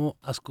facciamo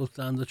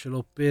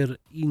ascoltandocelo per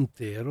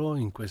intero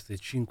in queste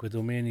 5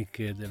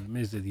 domeniche del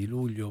mese di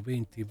luglio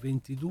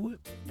 2022,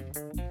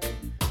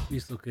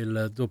 visto che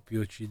il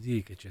doppio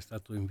CD che ci è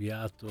stato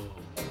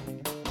inviato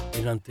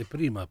in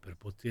anteprima per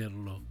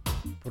poterlo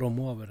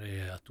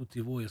promuovere a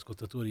tutti voi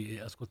ascoltatori e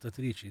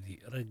ascoltatrici di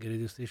Reggae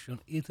Radio Station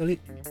Italy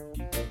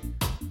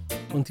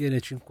contiene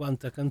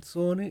 50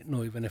 canzoni.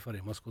 Noi ve ne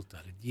faremo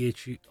ascoltare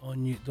 10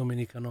 ogni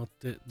domenica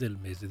notte del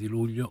mese di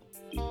luglio.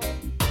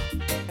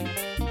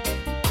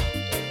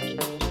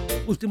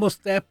 Ultimo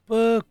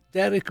step,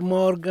 Derek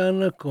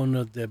Morgan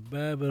con The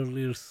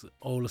Beverly's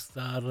All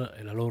Star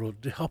e la loro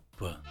The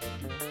Hop.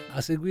 A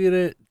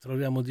seguire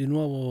troviamo di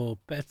nuovo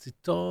Patsy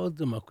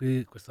Todd, ma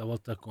qui questa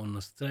volta con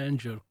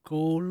Stranger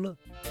Call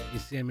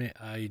insieme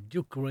ai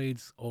Duke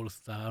Raids All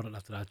Star.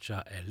 La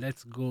traccia è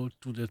Let's Go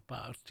to the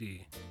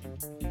Party.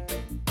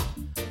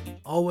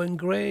 Owen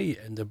Gray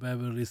and the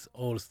Beverly's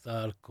All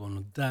Star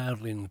con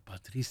Darlene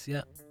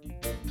Patricia.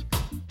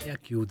 E a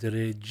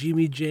chiudere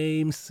Jimmy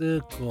James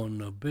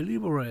con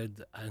Believer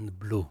and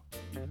Blue.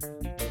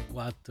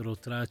 4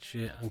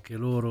 tracce anche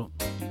loro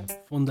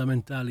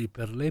fondamentali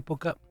per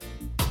l'epoca.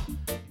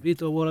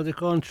 Vitowar the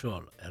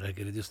Control e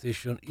Reggae Radio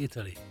Station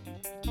Italy.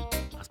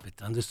 Aspettiamo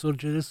aspettando il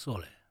sorgere del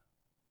sole.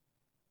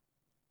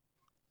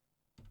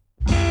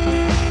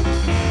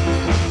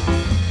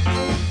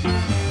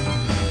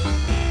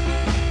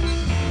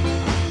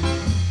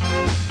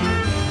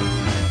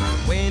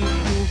 When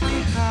you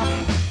be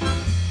happy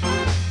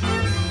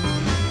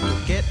to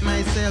get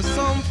myself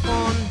some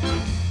fun,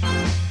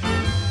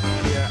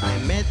 here I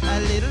met a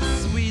little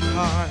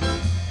sweetheart.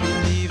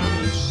 Believe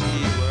me,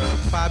 she were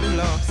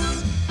fabulous.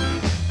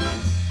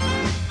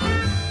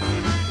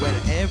 When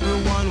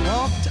everyone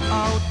walked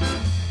out,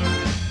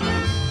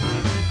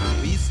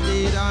 we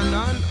stayed on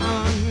and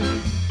on.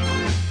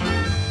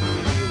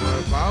 We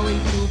were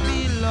vowing to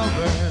be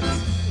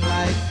lovers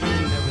like we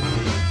never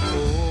did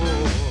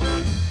before.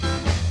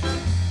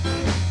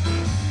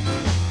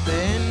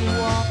 Then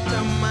walked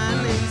a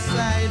man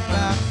inside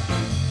back,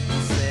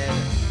 said,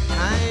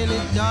 "Tiny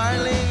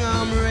darling,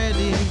 I'm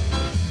ready."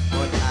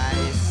 But I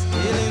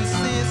still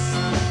insist,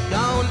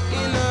 down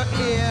in her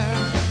ear,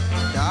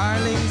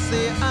 "Darling,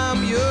 say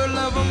I'm your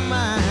lover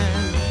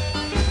man."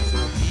 So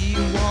he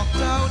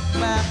walked out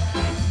back,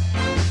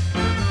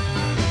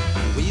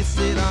 we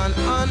sit on. We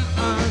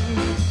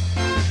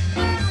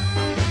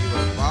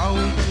were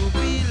bound to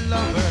be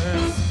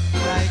lovers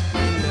like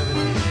we never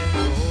did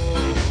before.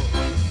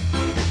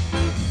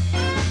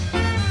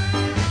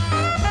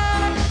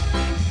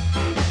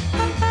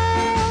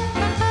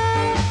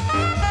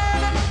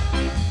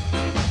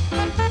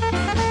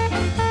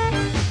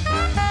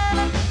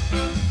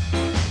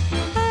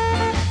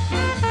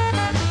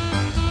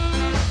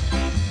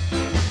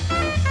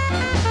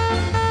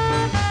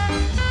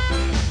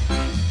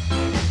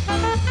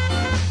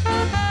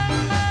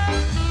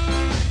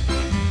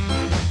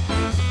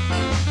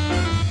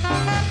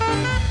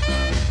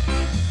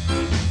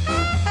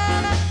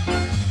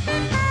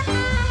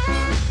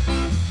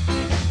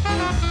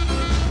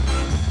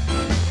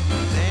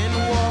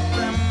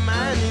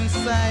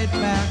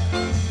 Back,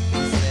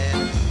 he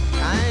said,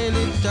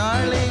 "Tiny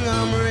darling,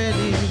 I'm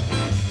ready."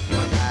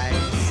 But I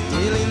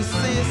still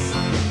insist,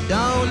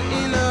 down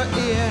in her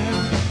ear,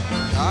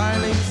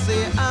 "Darling,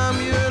 say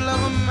I'm your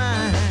lover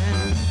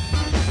man."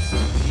 So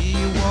he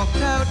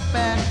walked out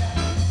back,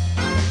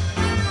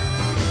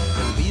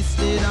 and we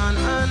stayed on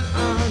and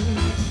on.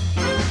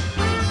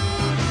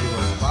 We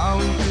were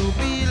bound to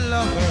be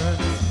lovers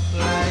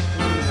like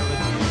we never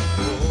did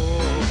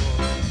before.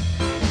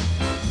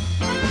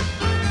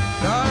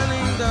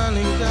 Darling,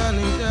 darling,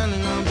 darling,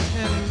 darling, I'm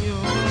telling you,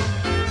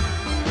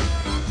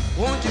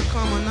 won't you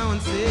come on now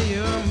and say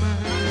you're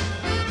mine?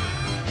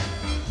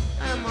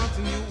 I'm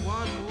asking you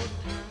one more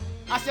time.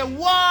 I said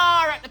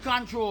war at the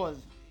controls.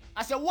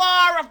 I said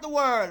war of the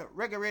world.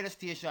 Reggae radio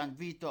station,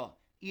 Vito,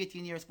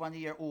 18 years upon the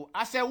year. Oh,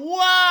 I said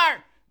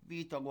war.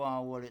 Vito go and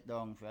hold it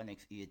down for the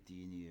next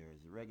 18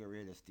 years. Reggae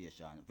radio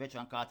station,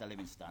 Veteran Carter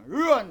Livingston.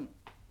 Run!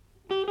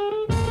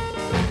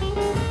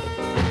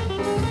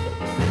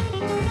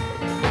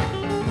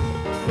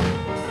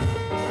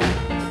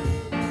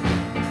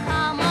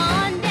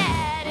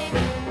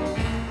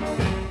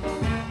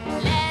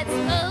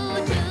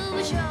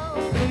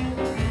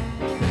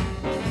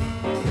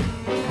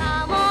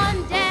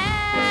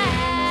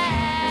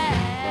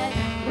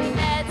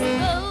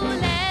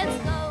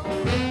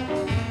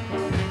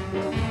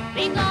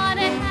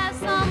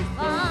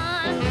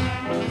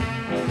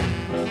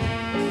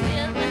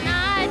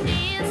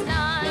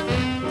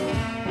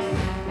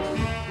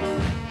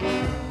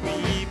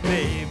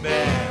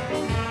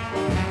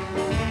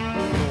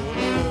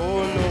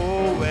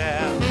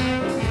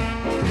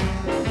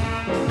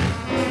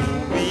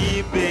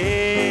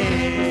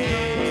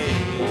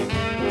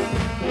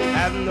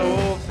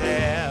 No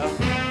fair.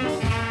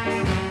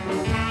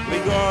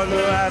 We're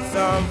gonna have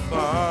some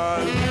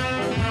fun,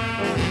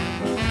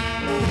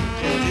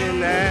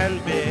 gin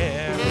and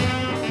beer.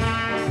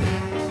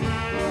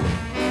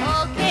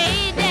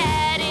 Okay,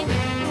 Daddy,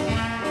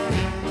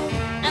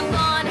 I'm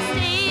gonna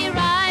stay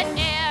right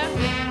here.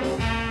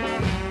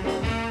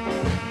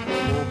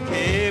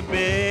 Okay,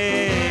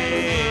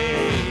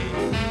 babe,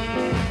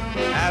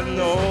 have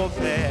no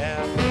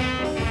fair.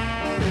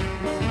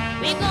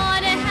 We're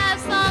gonna have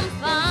some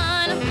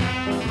fun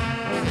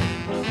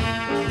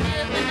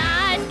till the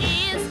night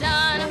is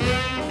done.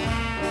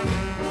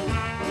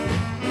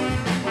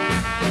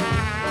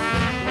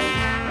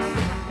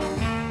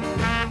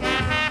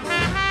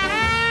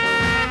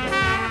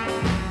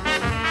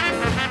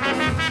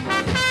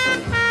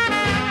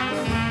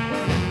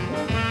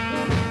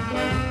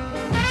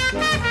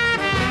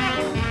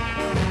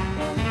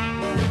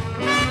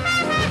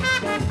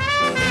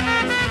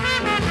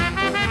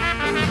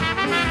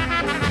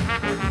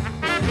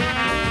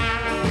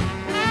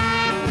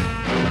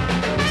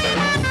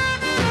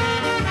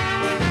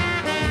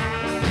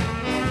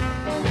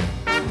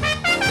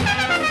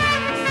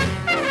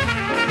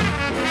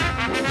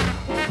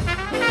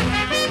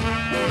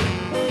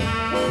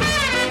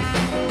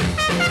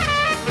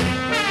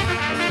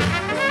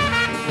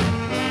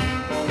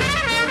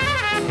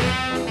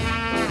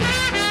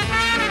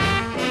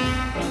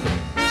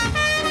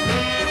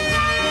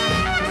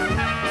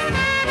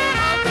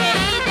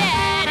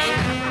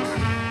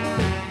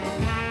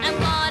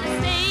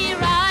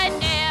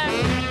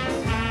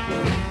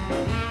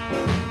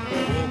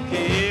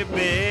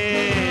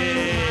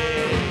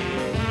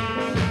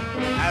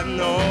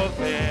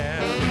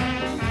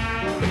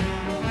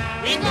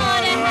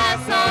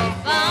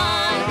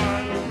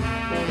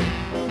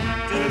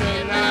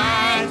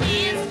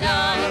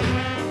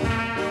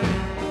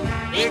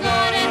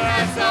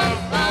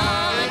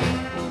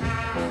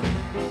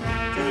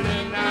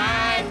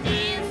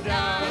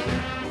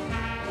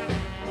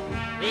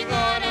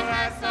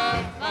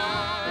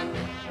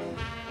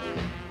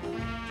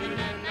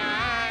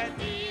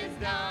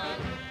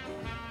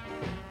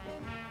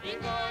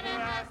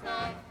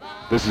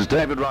 This is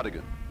David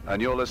Rodigan,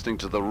 and you're listening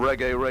to the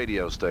Reggae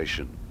radio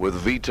station with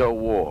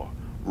Vitowar,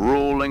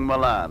 ruling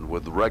Milan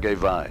with reggae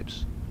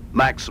vibes.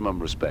 Maximum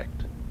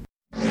respect.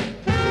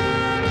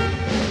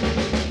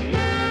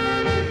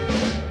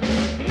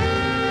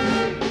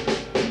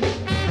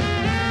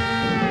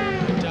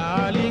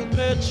 Darling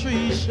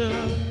Patricia,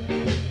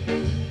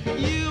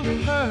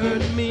 you've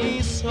hurt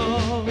me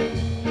so,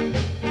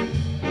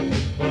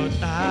 but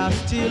I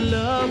still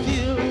love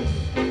you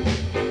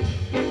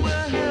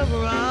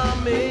wherever I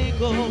may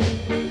go.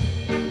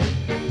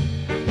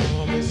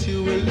 Promise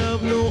you will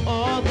love no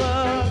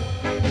other.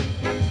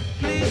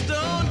 Please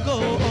don't go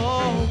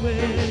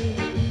away.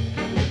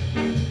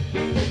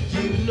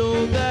 You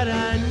know that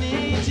I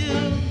need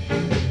you.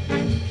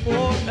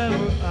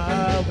 Forever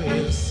I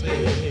will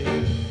say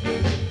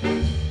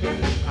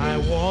I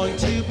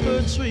want you,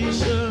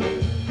 Patricia,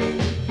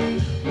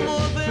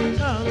 more than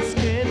tongues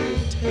can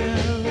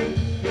tell.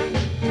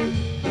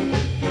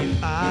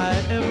 If I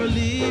ever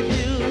leave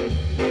you,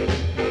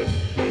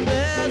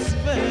 that's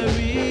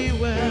very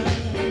well.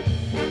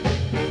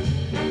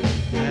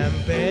 I'm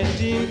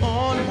bending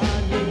on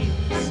my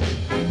knees.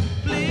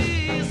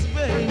 Please,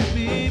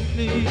 baby,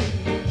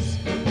 please.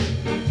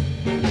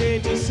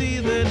 Can't you see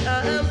that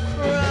I'm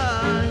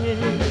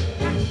crying?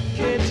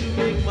 Can't you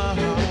make my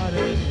heart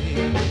at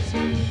ease?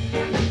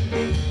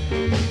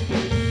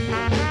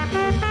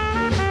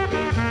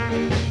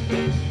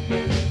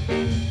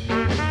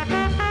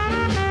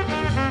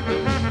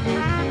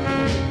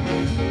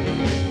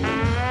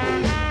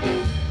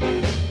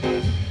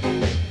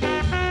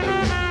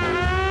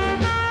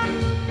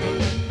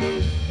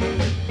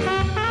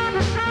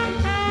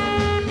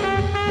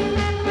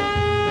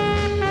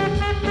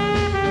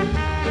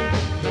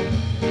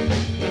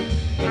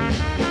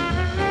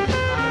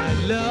 I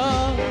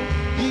love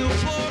you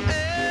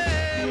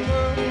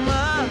forever,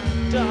 my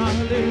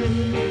darling,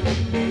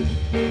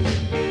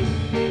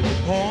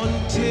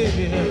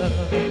 until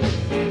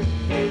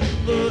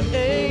the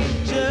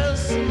angels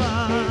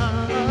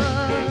smile.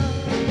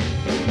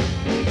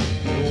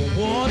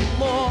 What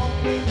more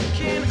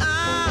can I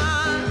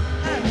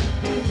have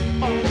to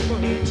offer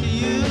to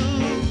you?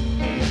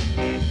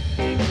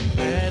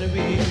 And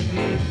we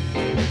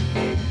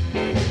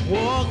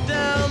walk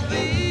down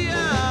the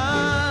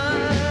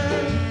aisle.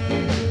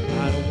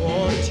 I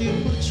want you,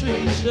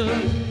 Patricia,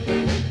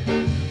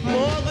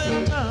 more than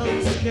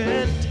tongues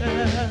can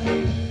tell.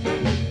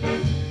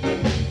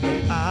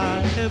 If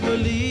I ever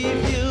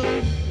leave you,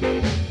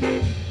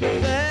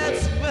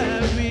 that's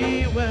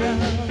very well.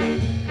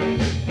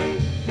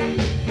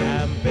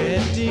 I'm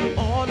bending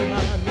on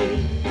my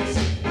knees.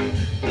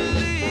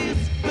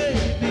 Please,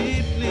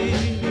 baby,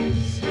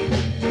 please.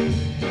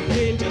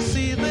 Can't you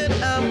see that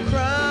I'm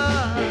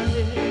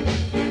crying?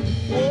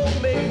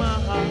 Won't make my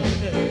heart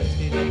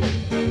beat.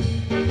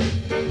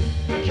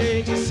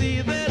 Can't you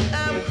see that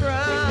I'm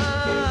crying?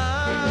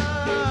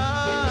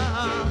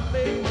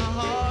 Make my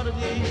heart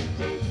beat.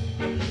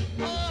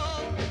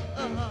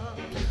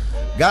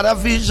 Got a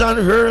vision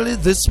early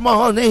this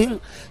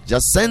morning.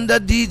 Just send a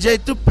DJ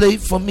to play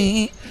for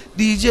me.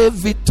 DJ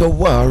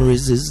Vitowar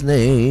is his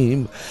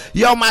name.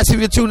 Yo,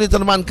 massive, you tune into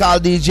the man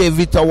called DJ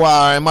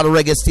Vitowar. I'm at a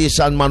reggae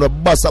station, man. We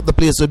bust up the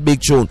place with big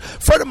tune.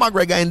 Freddie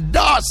McGregor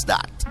endorsed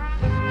that.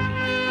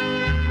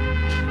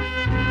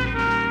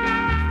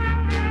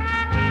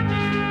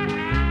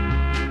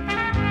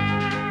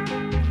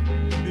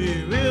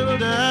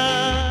 Bewildered,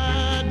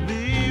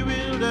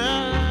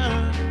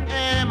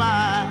 am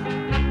I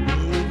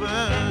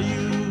over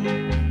you?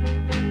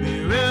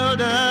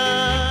 Bewildered,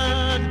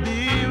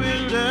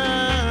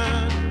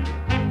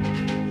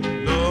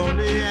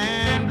 lonely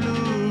and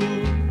blue.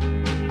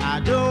 I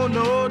don't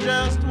know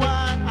just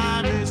why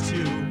I miss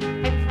you.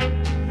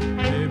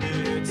 Maybe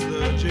it's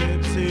the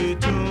gypsy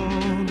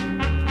tune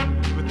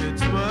with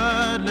its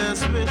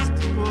wordless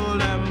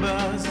wistful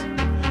embers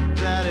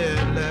that it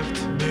left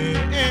me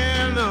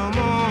in the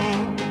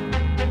moon.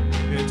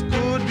 It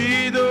could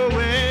be the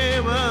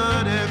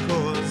wayward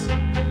echoes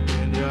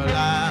in your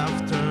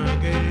laughter,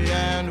 gay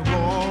and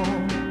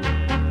warm.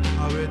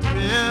 How it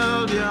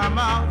filled your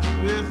mouth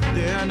with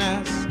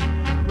dearness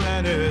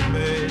when it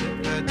made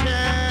a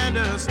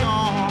tender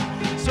storm.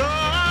 So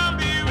I'm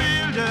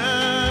bewildered,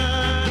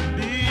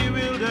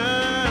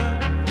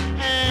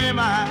 am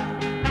I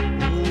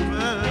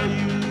over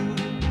you?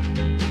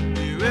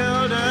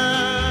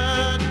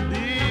 Bewildered,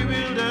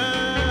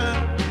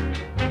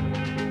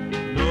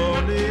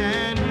 lonely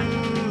and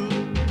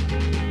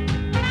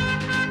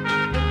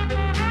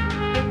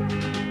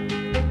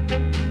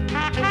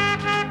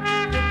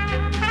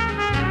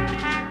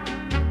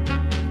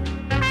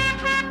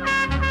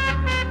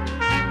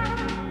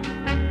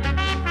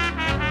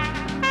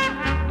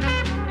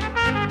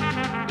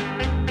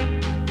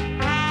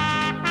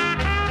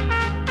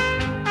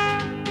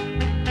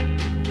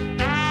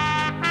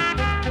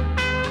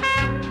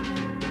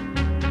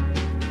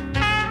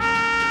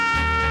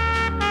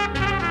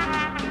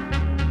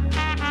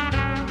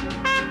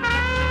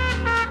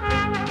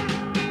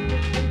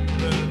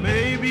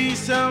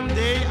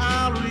someday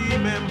I'll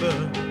remember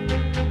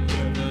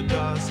when the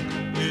dusk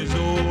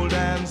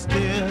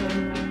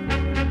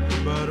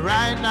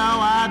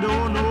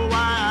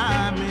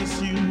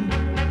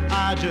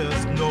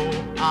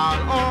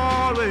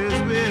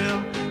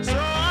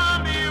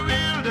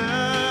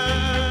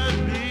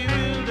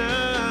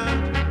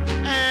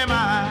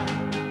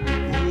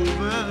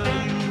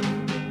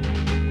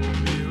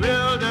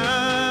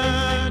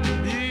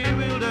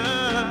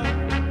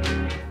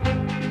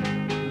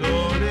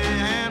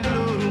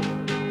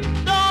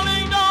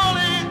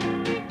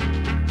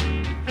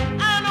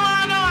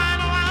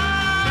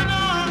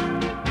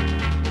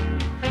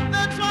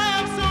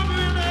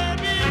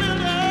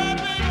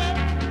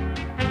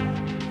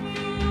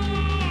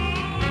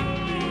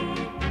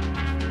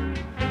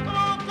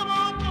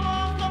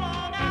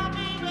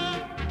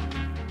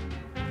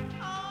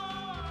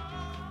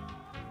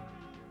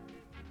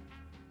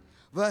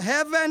The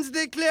heavens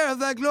declare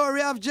the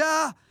glory of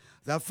Jah.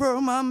 The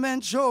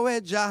firmament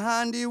showeth Jah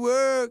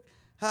handiwork.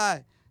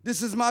 Hi,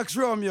 this is Max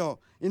Romeo,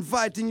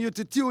 inviting you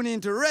to tune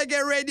into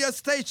Reggae Radio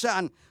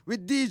Station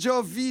with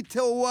DJ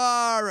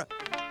Vitowar.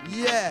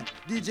 Yeah,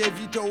 DJ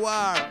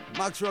Vitowar.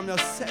 Max Romeo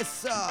says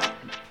so.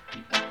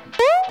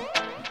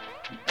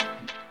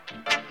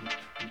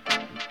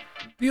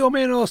 Più o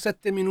meno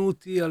 7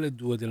 minuti alle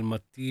 2 del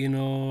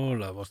mattino,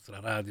 la vostra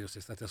radio,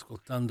 se state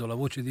ascoltando la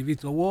voce di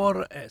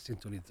Vitowar, è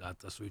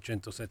sintonizzata sui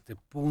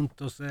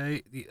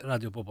 107.6 di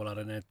Radio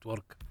Popolare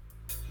Network.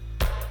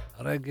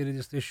 Reggae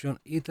Radio Station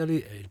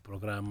Italy è il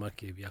programma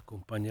che vi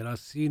accompagnerà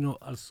sino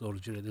al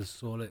sorgere del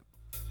sole.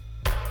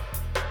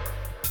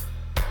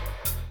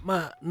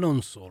 Ma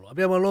non solo,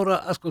 abbiamo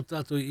allora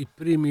ascoltato i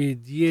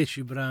primi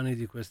 10 brani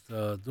di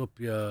questa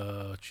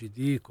doppia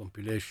CD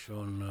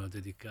compilation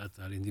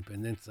dedicata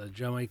all'indipendenza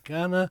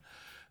giamaicana.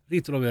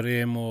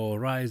 Ritroveremo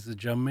Rise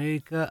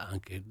Jamaica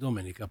anche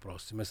domenica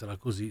prossima e sarà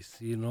così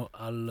fino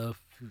alla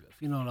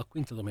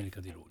quinta domenica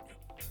di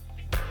luglio.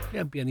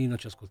 Pian pianino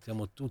ci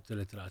ascoltiamo tutte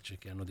le tracce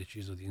che hanno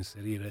deciso di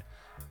inserire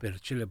per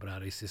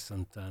celebrare i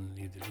 60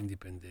 anni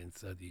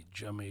dell'indipendenza di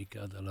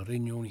Giamaica dal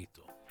Regno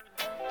Unito.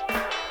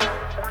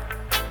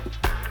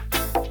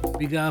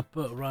 Big Up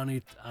Run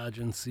It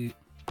Agency.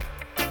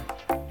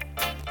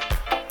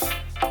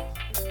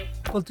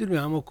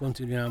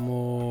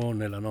 Continuiamo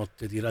nella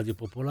notte di Radio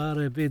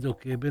Popolare. Vedo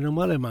che bene o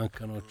male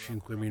mancano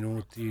 5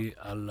 minuti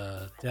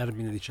al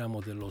termine,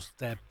 diciamo, dello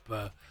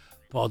step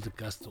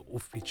podcast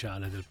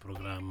ufficiale del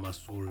programma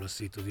sul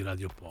sito di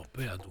Radio Pop,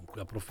 e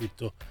dunque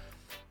approfitto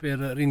per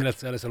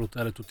ringraziare e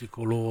salutare tutti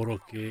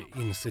coloro che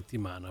in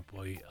settimana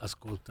poi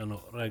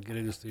ascoltano Reggae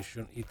Radio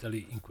Station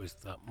Italy in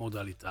questa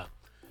modalità.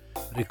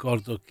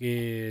 Ricordo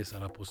che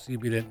sarà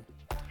possibile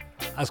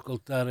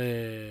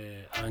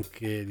ascoltare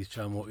anche,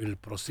 diciamo, il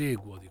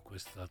proseguo di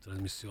questa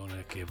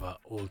trasmissione che va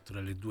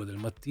oltre le 2 del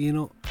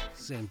mattino,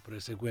 sempre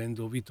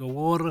seguendo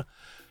Vitowar.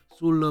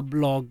 Sul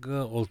blog,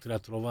 oltre a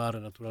trovare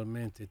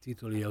naturalmente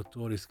titoli e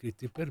autori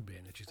scritti per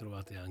bene, ci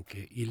trovate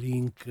anche i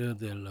link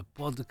del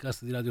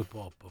podcast di Radio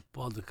Pop,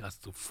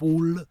 podcast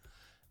full,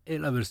 e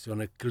la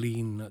versione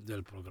clean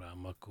del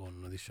programma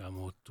con,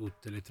 diciamo,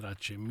 tutte le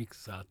tracce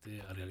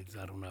mixate a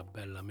realizzare una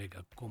bella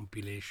mega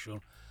compilation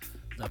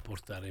da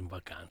portare in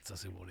vacanza,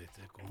 se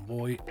volete, con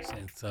voi,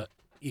 senza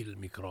il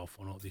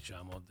microfono,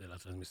 diciamo, della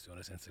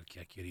trasmissione, senza il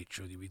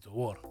chiacchiericcio di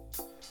Vitowar.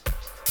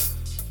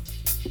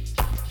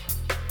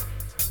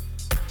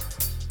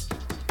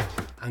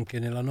 Anche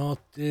nella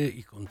notte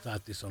i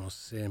contatti sono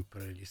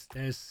sempre gli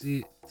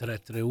stessi: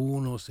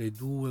 331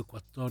 62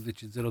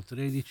 14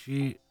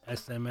 013,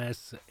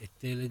 sms e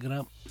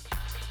telegram.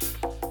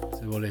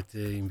 Se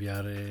volete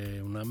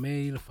inviare una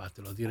mail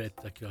fatelo a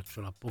diretta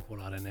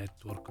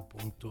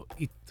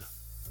 @popolarenetwork.it.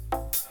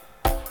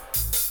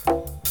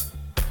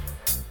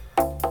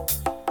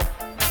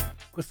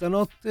 Questa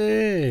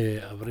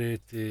notte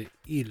avrete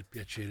il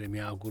piacere, mi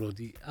auguro,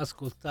 di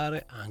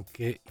ascoltare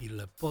anche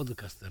il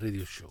podcast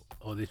Radio Show.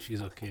 Ho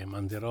deciso che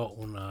manderò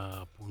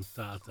una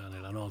puntata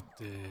nella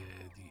notte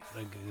di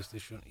Reggae Radio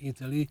Station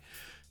Italy.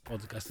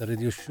 Podcast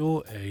Radio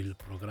Show è il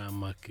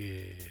programma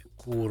che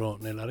curo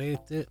nella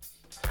rete,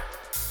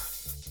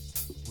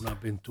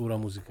 un'avventura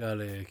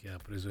musicale che ha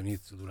preso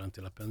inizio durante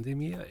la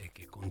pandemia e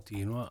che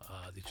continua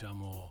a,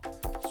 diciamo,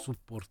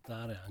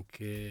 supportare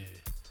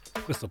anche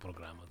questo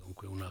programma,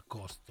 dunque una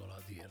costola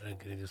di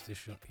Reggae Radio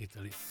Station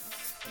Italy.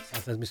 La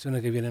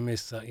trasmissione che viene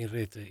messa in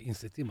rete in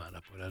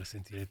settimana, poi la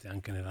risentirete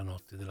anche nella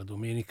notte della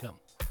domenica.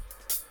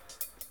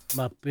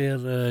 Ma per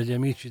gli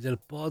amici del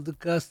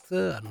podcast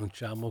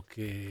annunciamo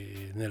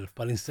che nel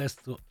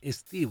palinsesto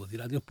estivo di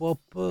Radio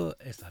Pop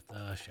è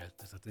stata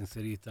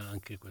inserita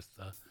anche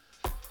questa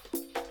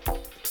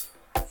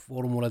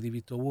formula di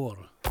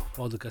Vitowar,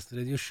 podcast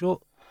Radio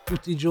Show,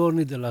 tutti i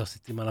giorni della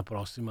settimana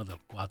prossima,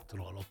 dal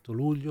 4 all'8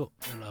 luglio,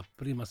 nella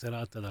prima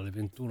serata dalle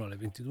 21 alle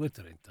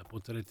 22:30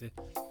 potrete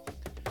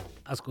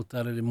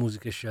ascoltare le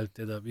musiche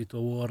scelte da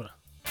Vitowar.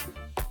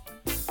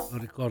 Lo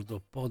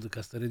ricordo,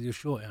 podcast Radio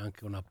Show è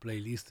anche una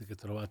playlist che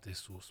trovate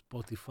su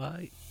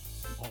Spotify,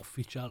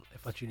 official, è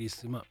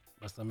facilissima,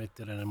 basta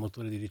mettere nel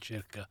motore di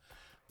ricerca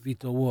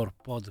Vitowar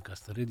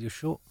Podcast Radio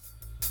Show.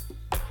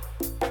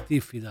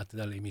 Diffidate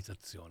dalle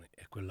imitazioni,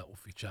 è quella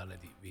ufficiale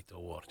di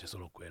Vitowar, c'è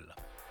solo quella.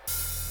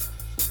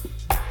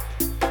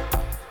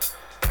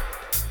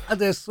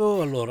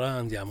 Adesso allora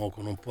andiamo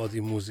con un po' di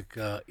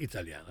musica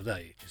italiana,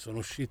 dai, ci sono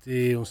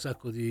usciti un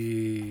sacco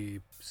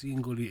di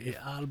singoli e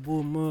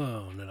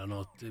album, nella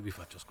notte vi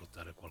faccio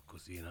ascoltare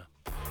qualcosina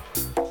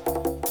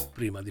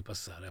prima di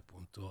passare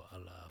appunto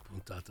alla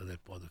puntata del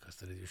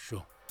podcast Radio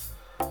Show.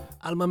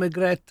 Alma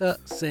Megretta,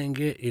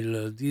 Senghe,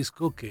 il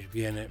disco che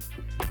viene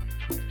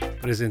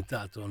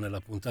presentato nella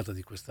puntata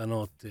di questa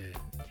notte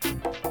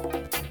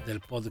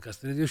del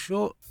podcast Radio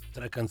Show.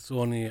 3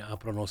 canzoni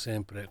aprono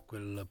sempre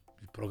il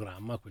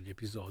programma, quegli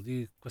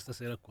episodi. Questa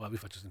sera qua vi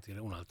faccio sentire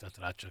un'altra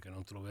traccia che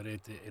non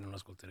troverete e non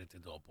ascolterete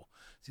dopo.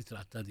 Si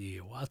tratta di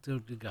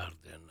Water the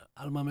Garden,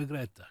 Alma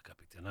Megretta,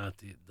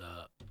 capitanati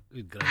da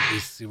il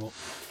grandissimo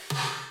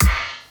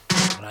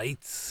la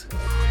Ites.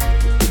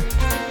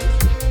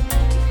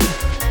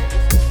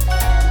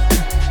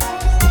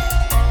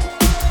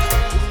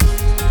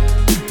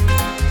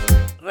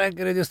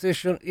 Reggae Radio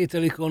Station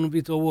Italy con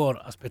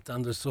Vitowar,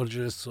 aspettando il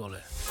sorgere del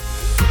sole.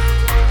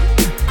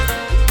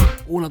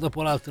 Una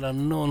dopo l'altra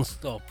non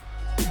stop.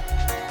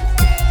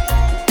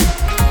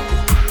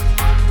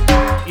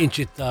 In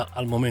città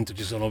al momento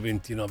ci sono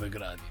 29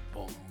 gradi,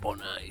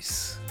 buon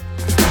nice.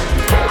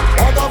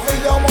 Quando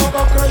figlio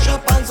modo cresce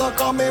pensa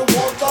che mi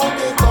vuota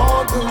di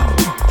garden.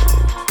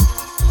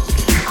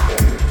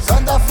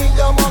 Senta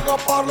figlio modo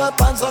parla e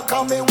pensa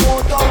che mi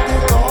vuota di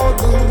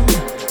garden.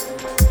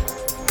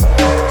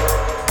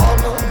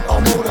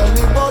 Amore e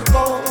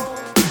libertà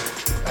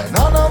e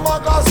non è una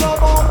casa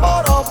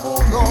bomba da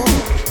fuoco.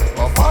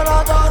 Ma fa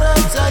una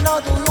carezza e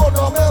non tu io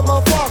non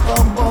mi fa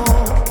campo.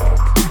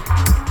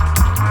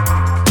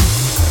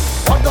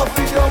 Quando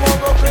figlio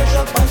modo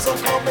cresce pensa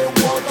che mi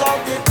vuota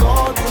di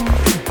garden.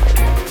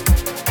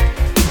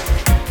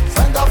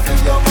 Senta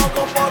figlio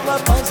modo parla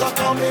e pensa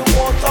che mi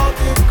vuota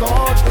di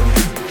garden.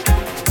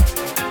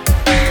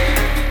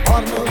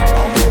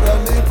 Amore e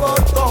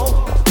libertà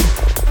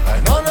e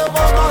non è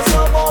una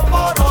casa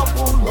bomba da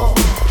fuoco.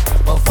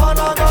 Ma fa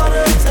una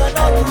carezza e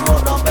non tu io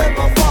non mi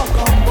fa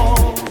campo.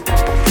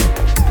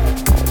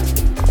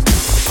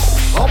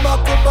 Come a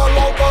tutto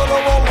l'albero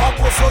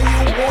l'acqua so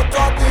you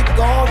water the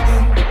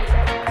garden.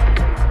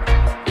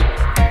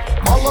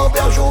 My love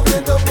ya you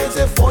in the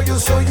busy for you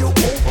so you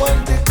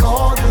open the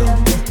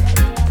garden.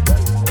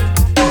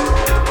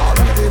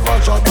 Arrivi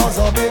faccia a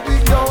casa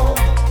baby girl.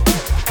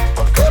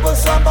 Perché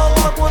pensando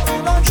all'acqua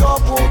tu non ci hai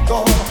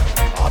avuto.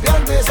 La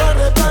pianta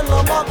è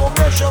bella ma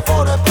come esce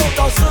fuori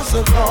tutta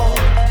stessa.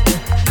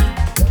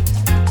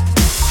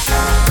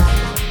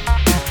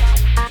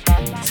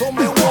 So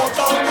me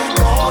water the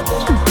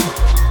garden.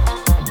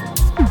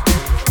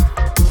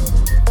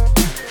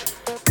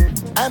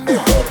 And me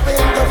hope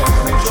in the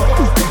future.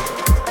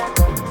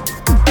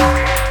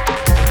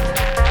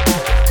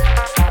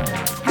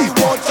 Me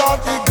water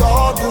the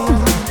garden.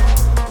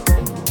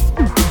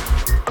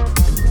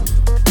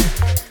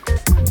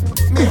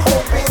 Me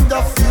hope in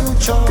the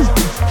future.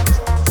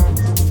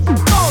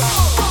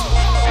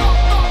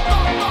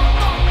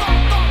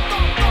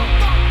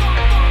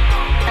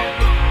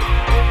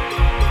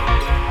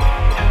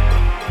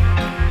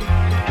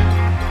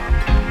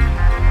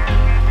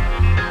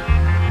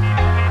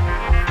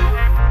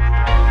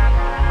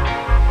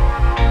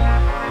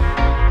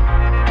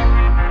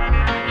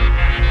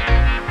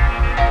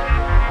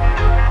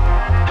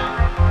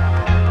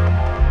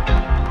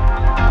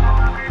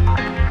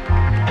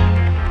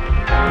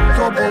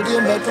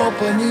 È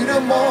troppo venire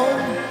mo.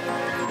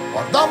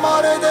 Guarda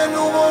mare del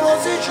nuvolo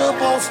si c'è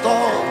posto.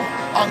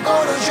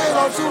 Ancora c'è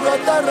l'azzurra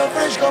terra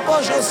fresca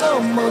pace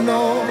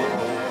sembrano.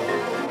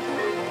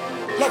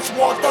 Let's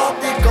water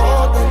the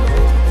garden.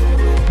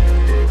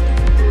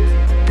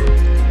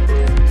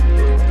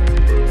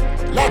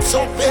 Let's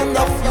open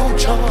the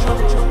future.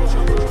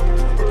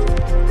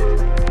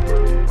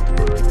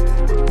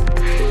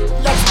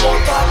 Let's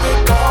water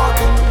the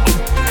garden.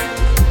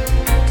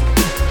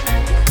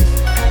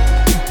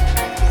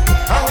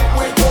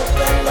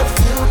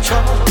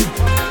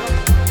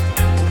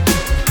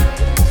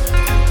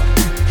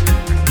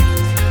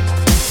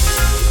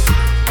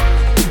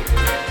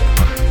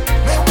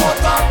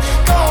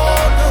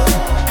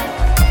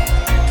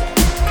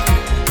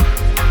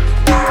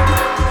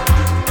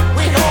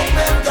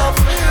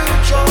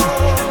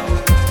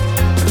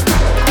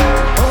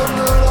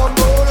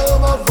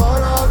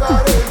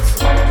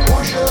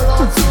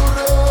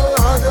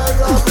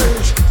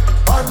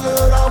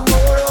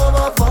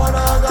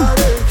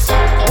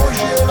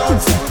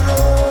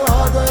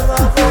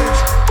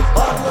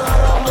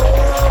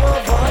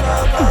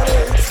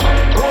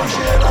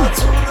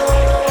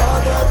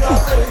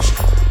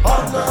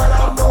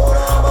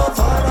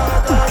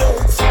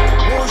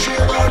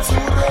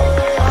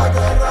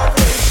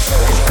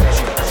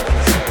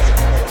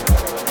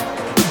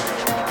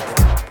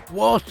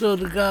 Water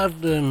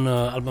Garden,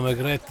 Alba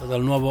Magretta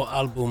dal nuovo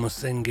album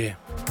Skank.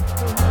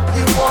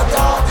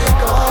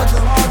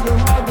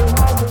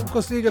 Un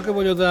consiglio che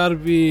voglio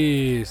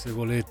darvi, se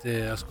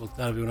volete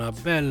ascoltarvi una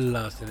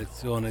bella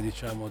selezione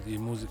diciamo di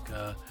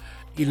musica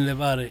in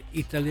levare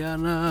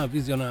italiana,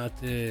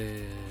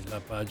 visionate la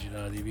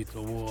pagina di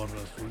Vitowar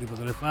sul libro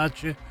delle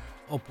facce.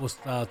 Ho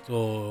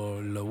postato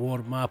il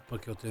warm up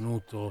che ho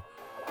tenuto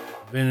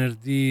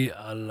venerdì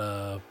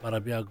al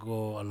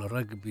Parabiago al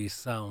Rugby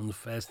Sound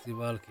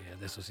Festival, che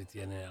adesso si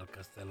tiene al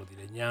Castello di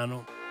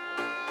Legnano.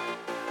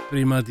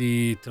 Prima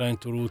di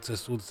Trento Roots e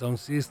Sud Sound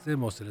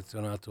System ho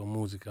selezionato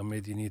musica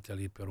made in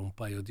Italy per un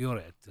paio di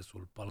orette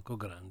sul palco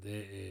grande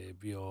e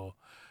vi ho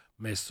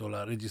messo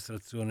la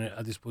registrazione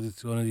a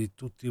disposizione di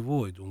tutti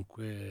voi,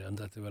 dunque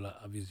andatevela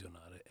a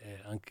visionare.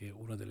 È anche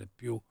una delle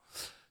più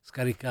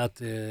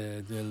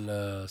scaricate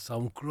del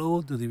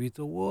SoundCloud di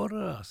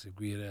Vitowar. A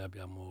seguire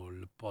abbiamo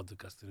il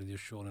podcast Radio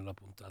Show nella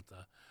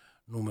puntata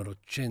numero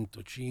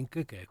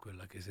 105, che è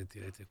quella che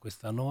sentirete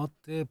questa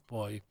notte.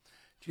 Poi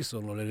ci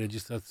sono le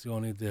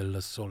registrazioni del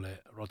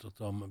Sole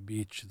Rototom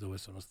Beach, dove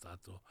sono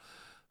stato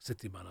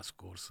settimana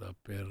scorsa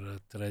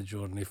per 3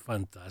 giorni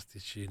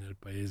fantastici nel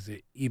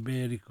paese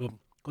iberico.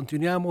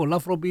 Continuiamo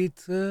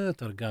l'Afrobeat,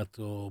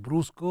 targato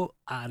brusco,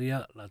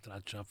 aria, la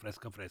traccia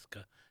fresca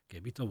fresca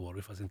che Vitowar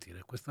vi fa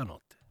sentire questa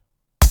notte.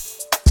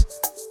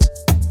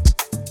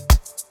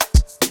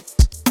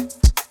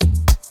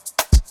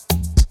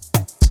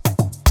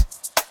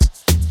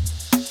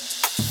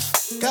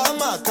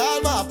 Calma,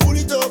 calma,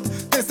 pulito,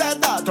 te sta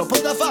da troppo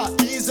da fa,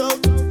 iso.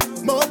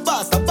 Mo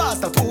basta,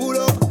 basta,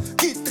 puro.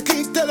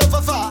 Chi te lo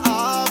fa,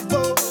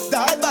 abbo.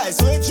 Dai, vai,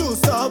 su e giù,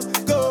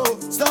 stop, go.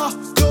 Sto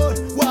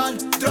con one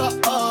drop.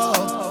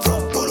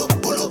 Polo,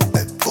 polo,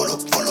 polo,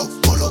 polo,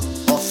 polo.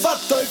 Ho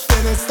fatto il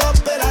treno, sto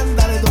per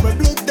andare dove il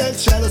blu del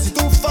cielo si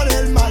tuffa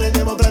nel mare,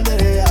 devo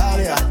prendere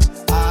aria.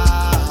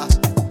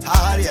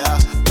 Aria,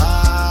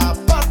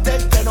 parte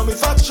il treno, mi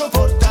faccio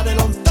portare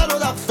lontano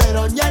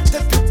davvero,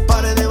 niente più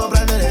pare, devo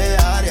prendere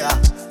aria.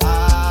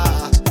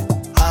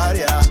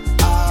 Aria,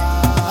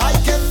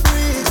 I can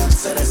breathe, non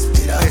se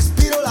respira,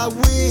 respiro la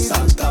weed,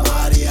 Santa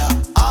Maria,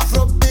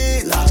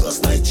 Afrobeat, Lagos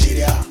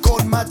Nigeria,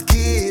 con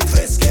Maggie,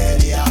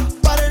 frescheria,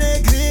 pare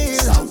nei grill,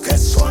 sound che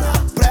suona,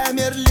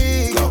 Premier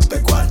League, Klopp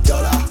e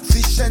Guardiola,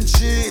 fish and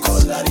chips,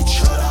 con la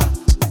ricciola,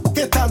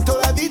 che tanto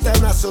la vita è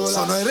una sola.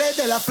 Sono il re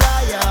della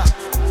playa,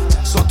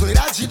 sotto i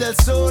raggi del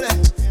sole,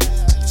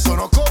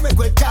 sono come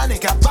quel cane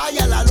che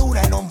abbaia alla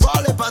luna e non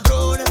vuole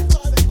padrone.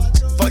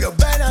 Voglio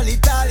bene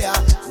all'Italia,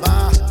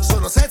 ma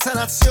sono senza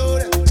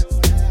nazione.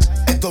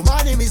 E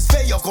domani mi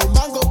sveglio con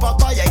mango,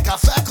 papaya e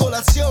caffè a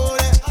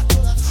colazione.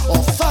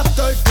 Ho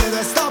fatto il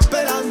piede e sto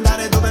per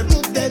andare dove il blu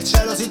del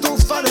cielo si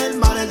tuffa nel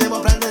mare, devo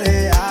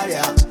prendere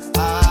aria.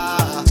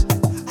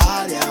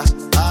 Aria,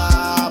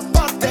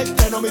 parte il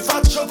treno, mi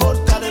faccio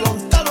portare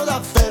lontano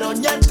davvero,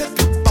 niente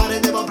più pare,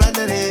 devo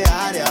prendere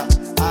aria.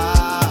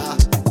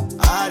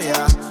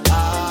 Aria,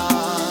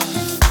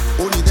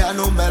 un'idea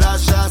non me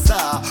lascia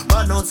sta,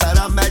 ma non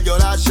sarà meglio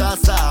lascia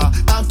sta,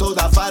 tanto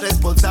da fare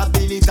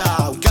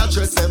responsabilità, un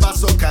calcio e se va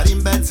so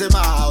Karim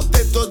Benzema, ho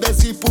detto de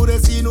sì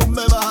pure sì non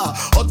me va,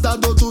 ho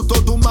dato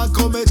tutto tu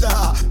manco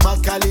metà,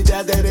 manca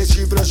l'idea di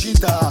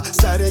reciprocità,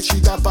 sta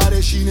recita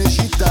pare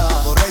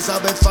cinecittà, vorrei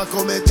saper fa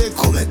come te,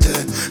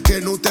 che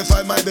non te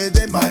fai mai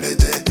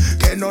vedere,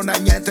 che non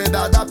hai niente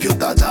da più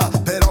da,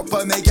 però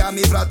poi mi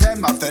chiami fratello,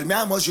 ma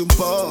fermiamoci un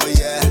po',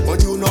 yeah.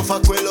 Ognuno fa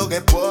quello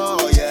che può,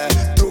 yeah.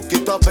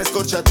 Trucchi, top e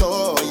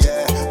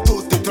scorciatoie,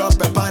 tutti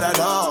troppe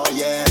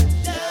paranoie.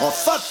 Ho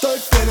fatto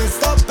il piede,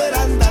 sto per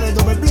andare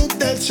dove il blu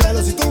del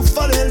cielo si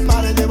tuffa nel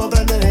mare, devo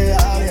prendere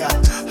aria.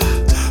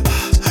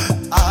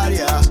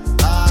 Aria,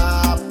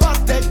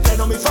 parte il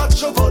treno, mi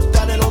faccio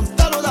portare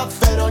lontano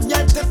davvero,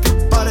 niente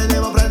più pare,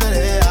 devo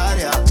prendere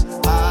aria.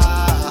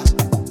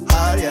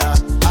 Aria,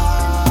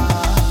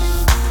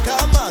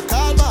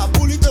 calma,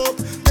 pulito,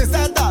 te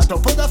sta da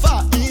troppo da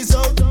fa,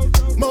 iso.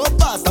 Mo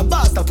basta,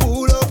 basta,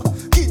 pulo.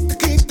 Chi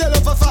te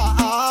lo fa,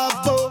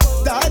 abbo.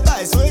 Dai,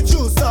 vai, su e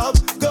giù,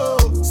 stop,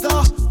 go.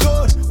 Sto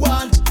con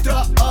one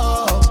drop.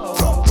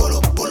 Polo,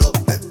 polo,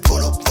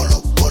 polo,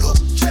 polo, polo.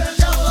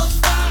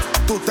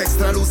 Tutto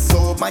extra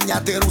lusso,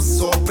 magnate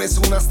russo. Ho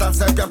preso una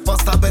stanza più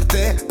apposta per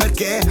te,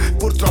 perché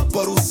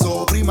purtroppo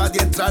russo. Prima di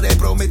entrare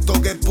prometto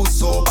che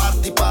busso.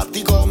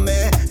 Parti con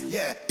me,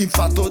 yeah. In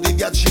fatto dei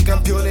viaggi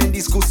campione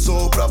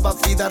indiscusso. Prova a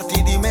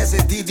fidarti di me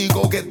se ti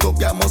dico che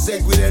dobbiamo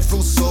seguire il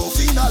flusso.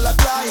 Fino alla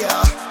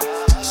playa,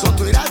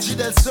 sotto i raggi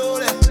del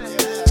sole,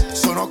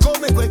 sono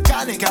come quel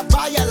cane che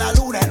abbaia alla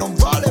luna e non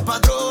vuole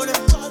padrone.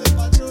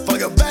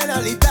 Voglio bene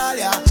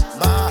all'Italia,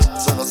 ma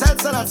sono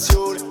senza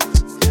nazione.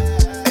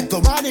 E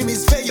domani mi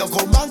sveglio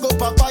con mango,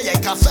 papaya e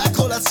caffè a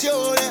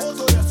colazione.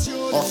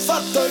 Ho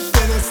fatto il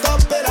piede, sto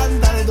per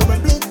andare dove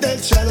il blu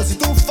del cielo si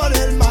tuffa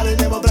nel mare,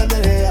 devo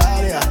prendere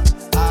aria.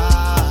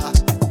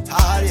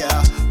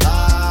 Aria,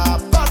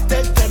 parte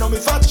il treno, mi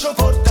faccio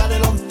portare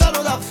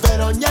lontano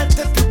davvero,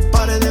 niente più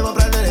pare, devo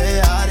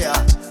prendere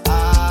aria.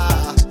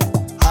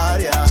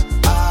 Aria,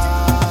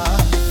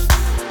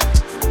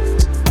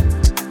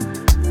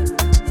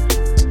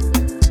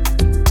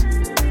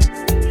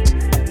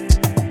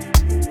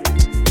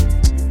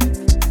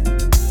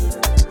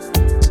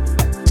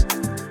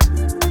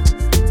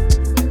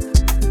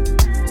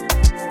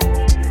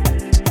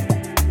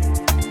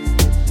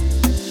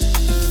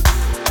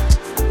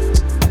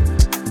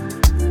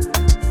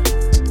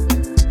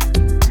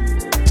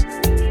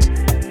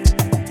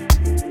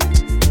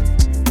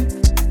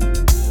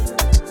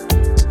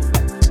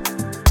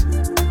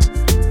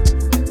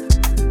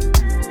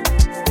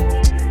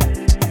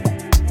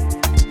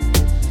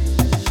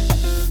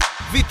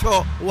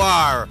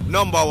 Vitowar,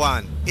 number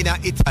one in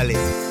Italy.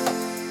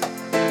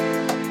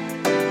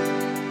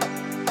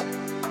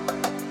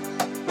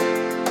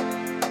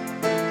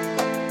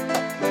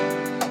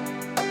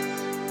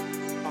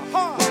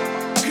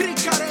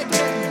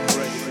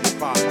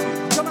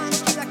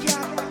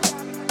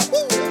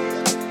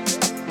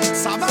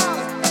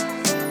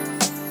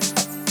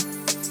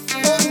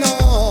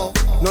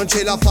 Non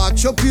ce la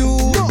faccio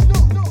più,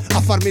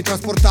 a farmi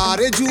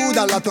trasportare giù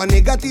dalla tua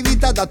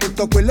negatività, da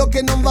tutto quello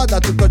che non va, da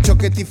tutto ciò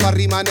che ti fa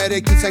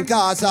rimanere chiusa in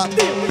casa.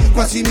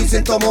 Quasi mi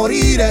sento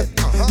morire,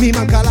 mi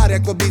manca l'aria,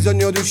 ecco ho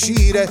bisogno di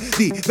uscire,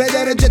 di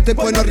vedere gente e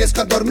poi non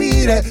riesco a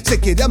dormire. Se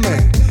chiedi a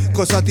me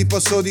cosa ti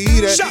posso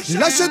dire,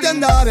 lasciati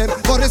andare,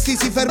 vorresti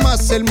si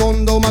fermasse il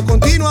mondo, ma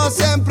continua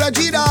sempre a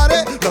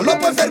girare, non lo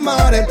puoi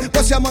fermare,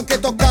 possiamo anche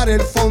toccare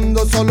il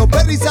fondo solo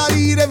per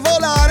risalire e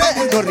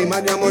volare. Non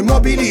rimaniamo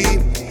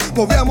immobili,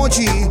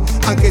 muoviamoci,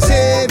 anche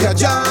se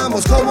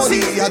viaggiamo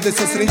scomodi,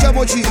 adesso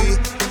stringiamoci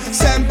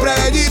sempre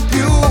di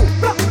più.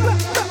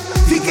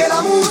 Finché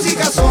la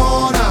musica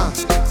suona,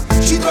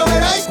 ci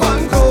troverai qua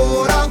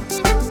ancora.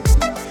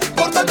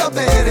 Porta da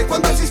bere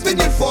quando si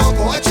spegne il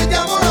fuoco,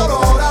 accendiamo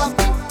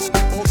l'aurora.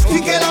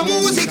 Finché la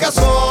musica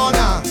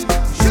suona,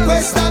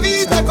 questa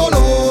vita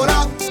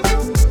colora.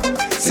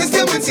 Se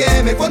stiamo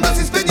insieme quando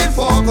si spegne il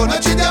fuoco, noi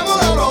accendiamo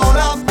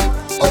l'aurora.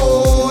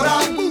 Ora.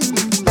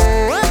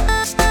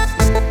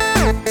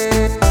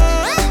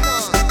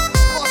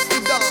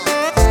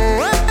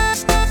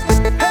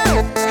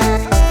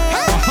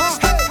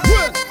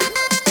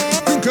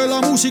 Finché la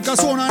musica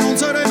suona non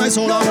sarei mai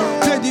sola.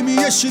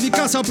 Credimi, esci di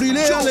casa, apri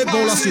le alle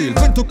vola. Sì, il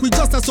vento qui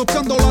già sta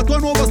soffiando la tua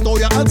nuova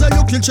storia. Alza gli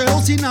occhi, il cielo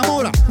si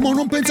innamora. Ma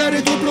non pensare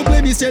ai tuoi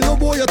problemi, se lo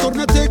vuoi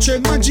attorno a te c'è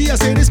magia.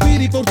 Se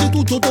respiri forse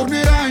tutto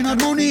tornerà in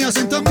armonia.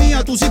 Senta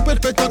mia, tu sei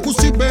perfetta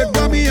così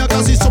bella mia,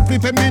 quasi soffri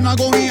per me in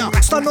agonia.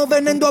 Stanno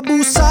venendo a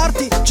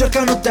bussarti,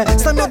 cercano te,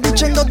 stanno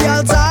dicendo di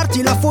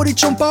alzarti. Là fuori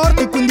c'è un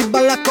porto e quindi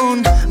balla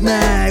con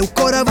me. Un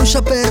cuore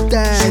vuscia per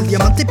te, il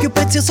diamante più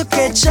prezioso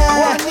che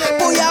c'è.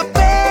 Poi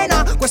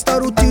appena questa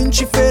routine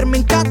ci ferma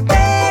in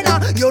catena,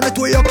 io nei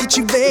tuoi occhi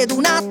ci vedo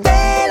una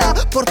tela.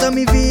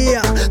 Portami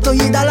via,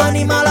 togli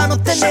dall'anima la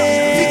notte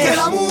nera. Finché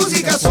la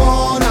musica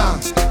suona,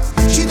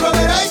 ci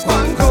troverai qua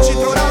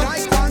ancora.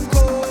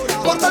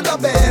 Porta da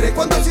bere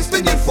quando si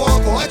spegne il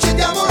fuoco,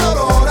 accendiamo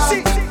l'aurora.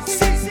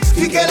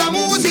 Finché la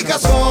musica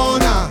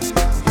suona,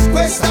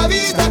 questa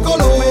vita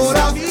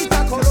colora.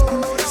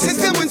 Se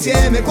stiamo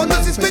insieme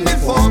quando si spegne il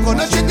fuoco,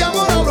 noi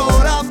accendiamo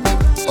l'aurora.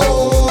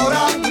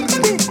 Ora.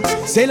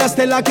 Sei la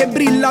stella che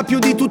brilla più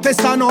di tutte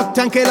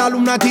stanotte, anche la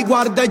luna ti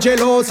guarda, è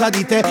gelosa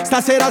di te.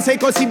 Stasera sei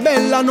così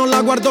bella, non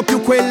la guardo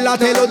più quella,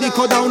 te lo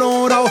dico da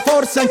un'ora o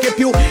forse anche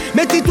più.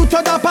 Metti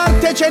tutto da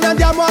parte, ce ne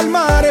andiamo al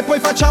mare, poi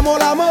facciamo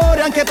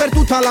l'amore anche per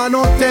tutta la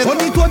notte.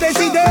 Ogni tuo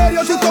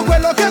desiderio, tutto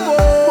quello che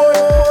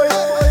vuoi.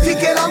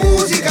 Finché la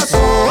musica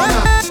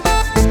suona,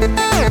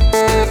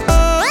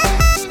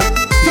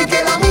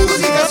 finché la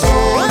musica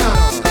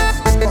suona,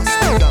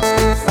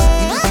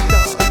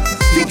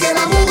 finché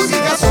la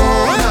musica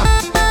suona,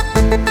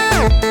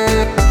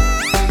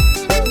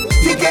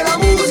 finché la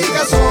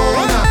musica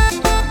suona.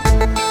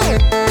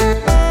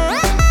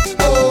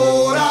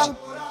 Ora.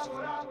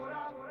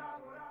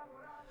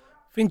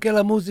 Finché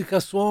la musica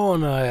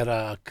suona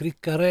era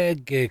Cricca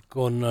Reggae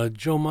con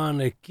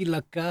Joman e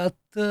KIlowatts.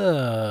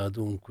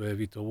 Dunque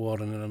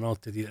Vitowar nella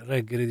notte di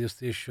Reggae Radio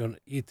Station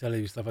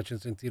Italy vi sta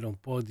facendo sentire un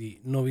po' di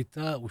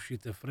novità,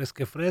 uscite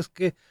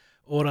fresche.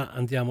 Ora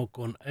andiamo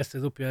con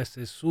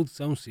SWS Sud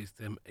Sound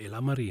System e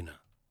La Marina.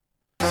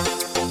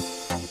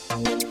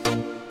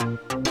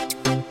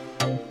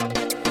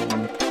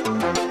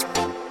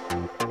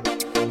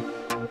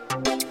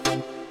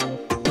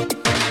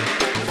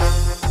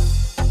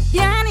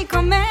 Vieni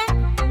con me,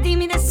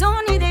 dimmi dei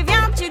sogni, dei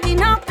viaggi di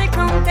notte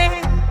con te.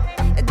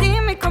 E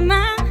dimmi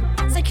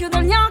com'è, se chiudo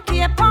gli occhi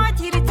e poi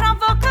ti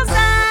ritrovo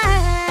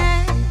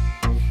cos'è.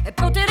 E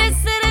poter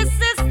essere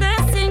se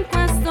stessi in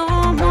questo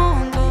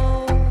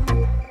mondo,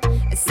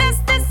 e se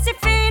stessi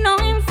fino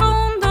in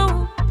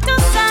fondo. Tu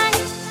sai,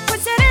 puoi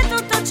essere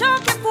tutto ciò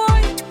che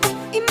vuoi,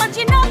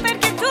 immagina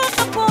perché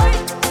tutto puoi.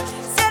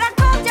 Se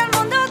racconti al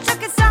mondo ciò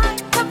che sai,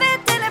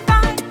 dove te ne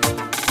vai?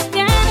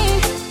 Vieni,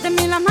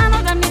 dammi la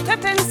mano, dammi i tuoi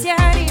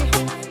pensieri.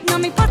 Non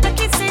mi importa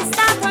chi sei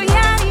stato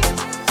ieri,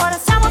 ora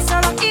siamo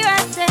solo io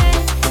e te,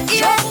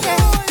 io e te.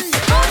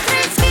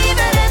 Potrei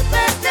scrivere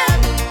per te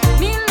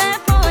 1000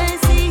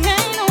 poesie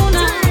in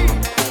una,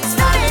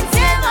 stare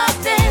insieme a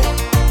te,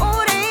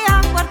 ore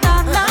a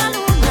guardare la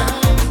luna.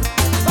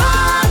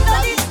 Guarda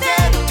di te,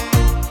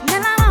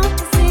 nella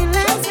notte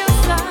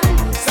silenziosa,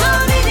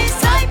 sorridi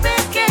sai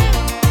perché,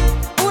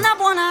 una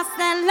buona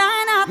stella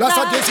è nata.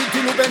 Lasciate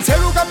sentire un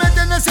pensiero che mi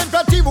tiene sempre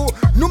attivo,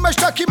 non mi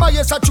stacchi mai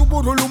e saccio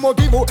pure il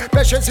motivo.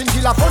 Piace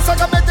senti la forza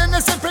che mi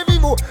tiene sempre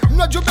vivo,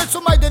 non ci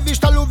penso mai di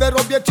vista il vero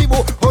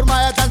obiettivo.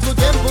 Ormai è tanto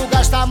tempo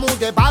che stiamo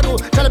de paro,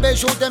 c'è le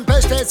besciute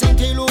tempeste,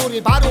 senti lo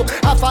riparo.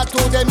 Ha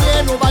fatto del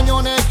mio un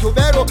bagnone più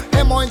vero,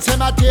 e mo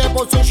insieme a te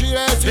posso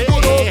uscire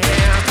sicuro.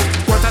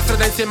 Quanta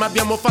strada insieme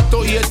abbiamo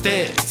fatto io e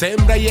te,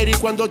 sembra ieri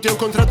quando ti ho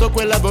incontrato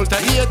quella volta.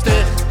 Io e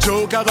te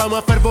giocavamo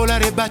a far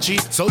volare baci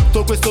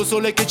sotto questo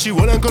sole che ci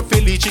vuole ancora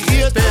felici.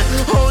 Io e te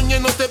ogni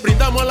notte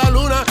brindiamo alla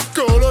luna,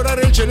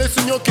 colorare il cielo e il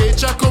sogno che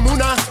ci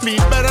accomuna,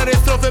 liberare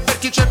strofe per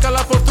chi cerca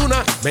la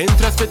fortuna,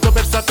 mentre aspetto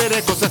per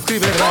sapere cosa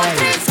scriverai.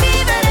 Potrei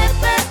scrivere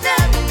per te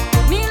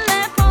 1000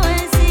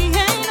 poesie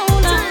in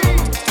una,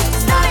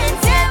 stare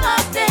insieme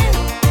a te,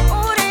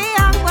 ore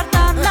a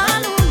guardare la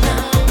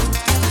luna.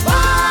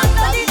 Guarda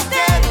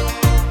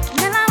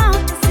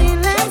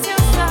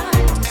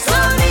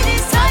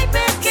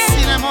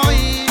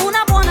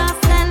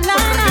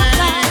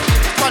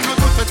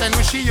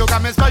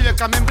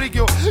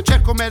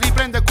Cerco me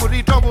riprendo e qui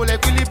ritrovo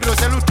l'equilibrio,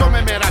 se l'ultimo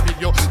è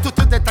meraviglioso.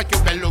 Tutto detta che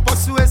bello,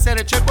 posso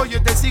essere, c'è voglio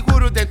di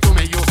sicuro dentro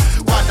me io.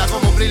 Guarda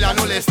come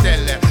brillano le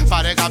stelle,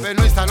 pare che per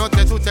noi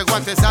stanotte tutte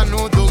quante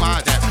sanno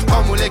domate.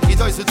 Come le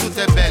chidoi su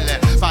tutte belle,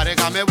 pare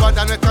che me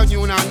guardano e che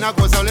ognuna ha una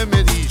cosa le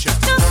mi dice.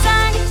 Tu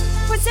sai,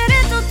 puoi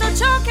essere tutto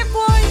ciò che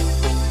vuoi,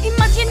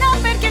 immagina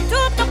perché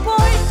tutto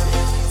puoi.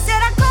 Se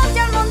racconti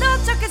al mondo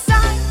ciò che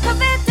sai,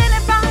 dove te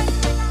ne vai?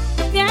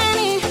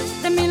 Vieni,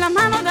 dammi la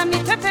mano, dammi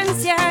i tuoi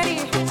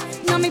pensieri.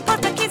 Non mi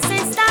importa chi sei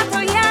stato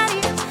ieri,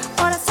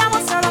 ora siamo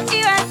solo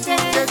io e te.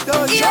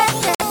 Io e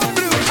te.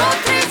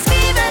 Potrei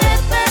scrivere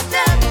per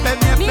te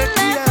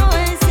mille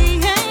poesie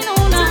in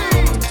una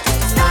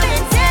storia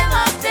insieme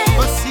a te.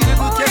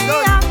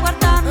 Vorrei a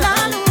guardare la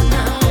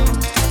luna,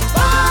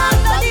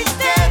 parla di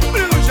te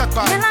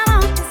nella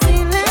notte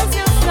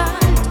silenziosa.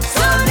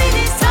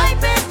 Sorridi, sai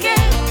perché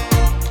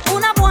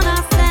una buona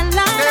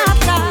stella è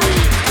nata.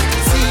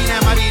 Sine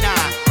Marina,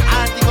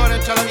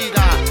 anticorreggia la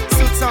vita,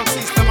 sul sound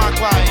system a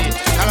guai,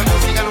 alla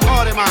musica non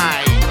muore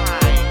mai.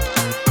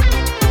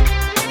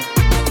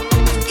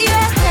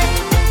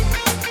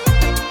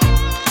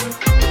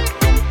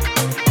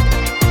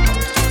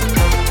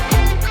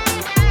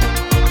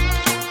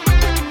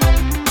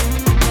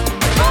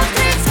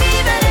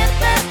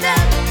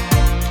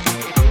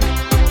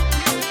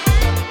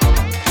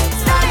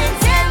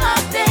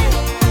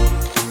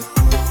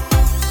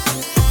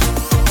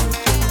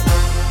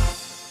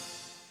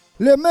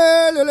 Le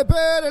mele, le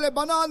pere, le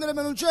banane, le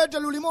meloncette,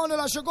 il limone,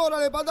 la cioccola,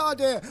 le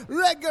patate.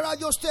 Reggae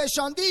Radio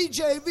Station,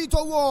 DJ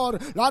Vitowar.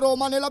 La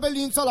Roma nella bella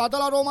insalata,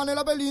 la Roma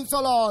nella bella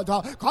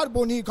insalata.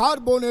 Carboni,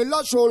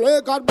 carbonella,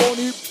 sole,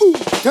 carboni.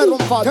 Che non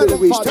fate,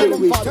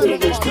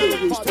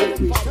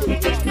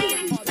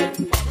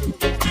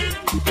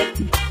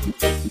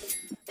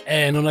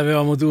 non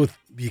avevamo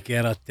dubbi che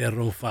era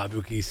Terron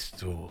Fabio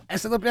Chistu.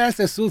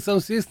 SWS sul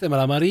Sound System,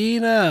 la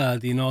Marina,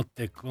 di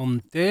notte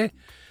con te.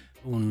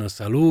 Un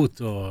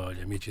saluto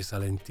agli amici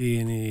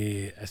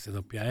salentini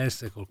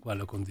SWS col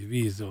quale ho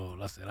condiviso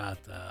la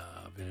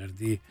serata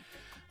venerdì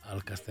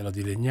al Castello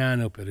di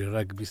Legnano per il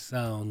Rugby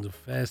Sound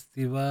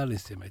Festival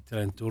insieme ai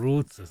Trento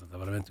Roots. È stata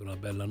veramente una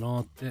bella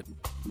notte.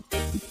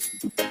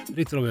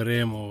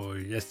 Ritroveremo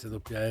gli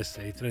SWS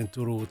e i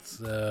Trento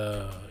Roots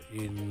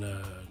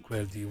in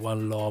quel di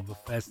One Love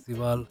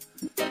Festival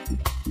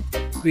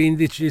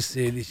 15,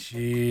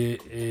 16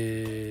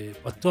 e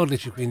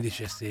 14,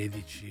 15 e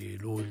 16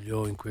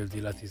 luglio in quel di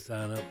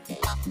Latisana.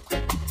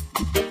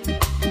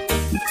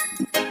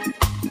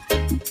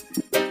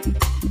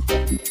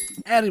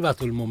 È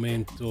arrivato il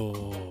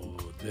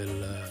momento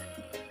del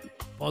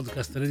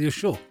podcast radio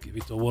show che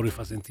Vitowar vi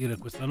fa sentire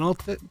questa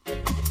notte.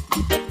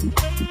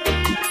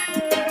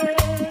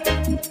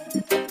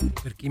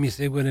 Per chi mi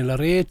segue nella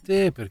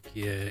rete, per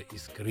chi è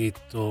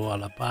iscritto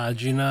alla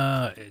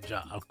pagina, è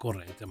già al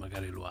corrente,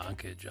 magari lo ha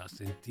anche già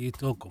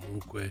sentito.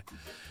 Comunque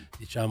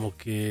diciamo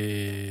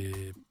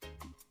che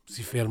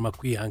si ferma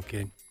qui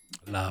anche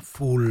la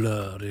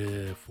full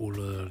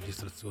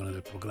registrazione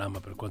del programma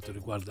per quanto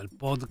riguarda il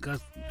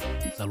podcast.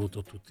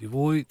 Saluto tutti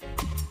voi.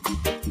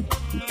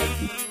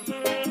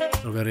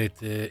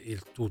 Troverete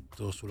il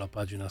tutto sulla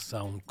pagina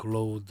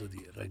SoundCloud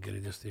di Reggae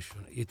Radio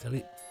Station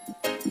Italy.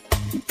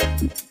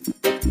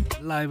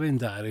 Live and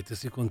direct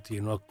si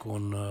continua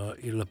con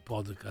il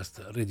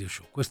podcast Radio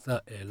Show.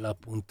 Questa è la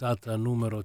puntata numero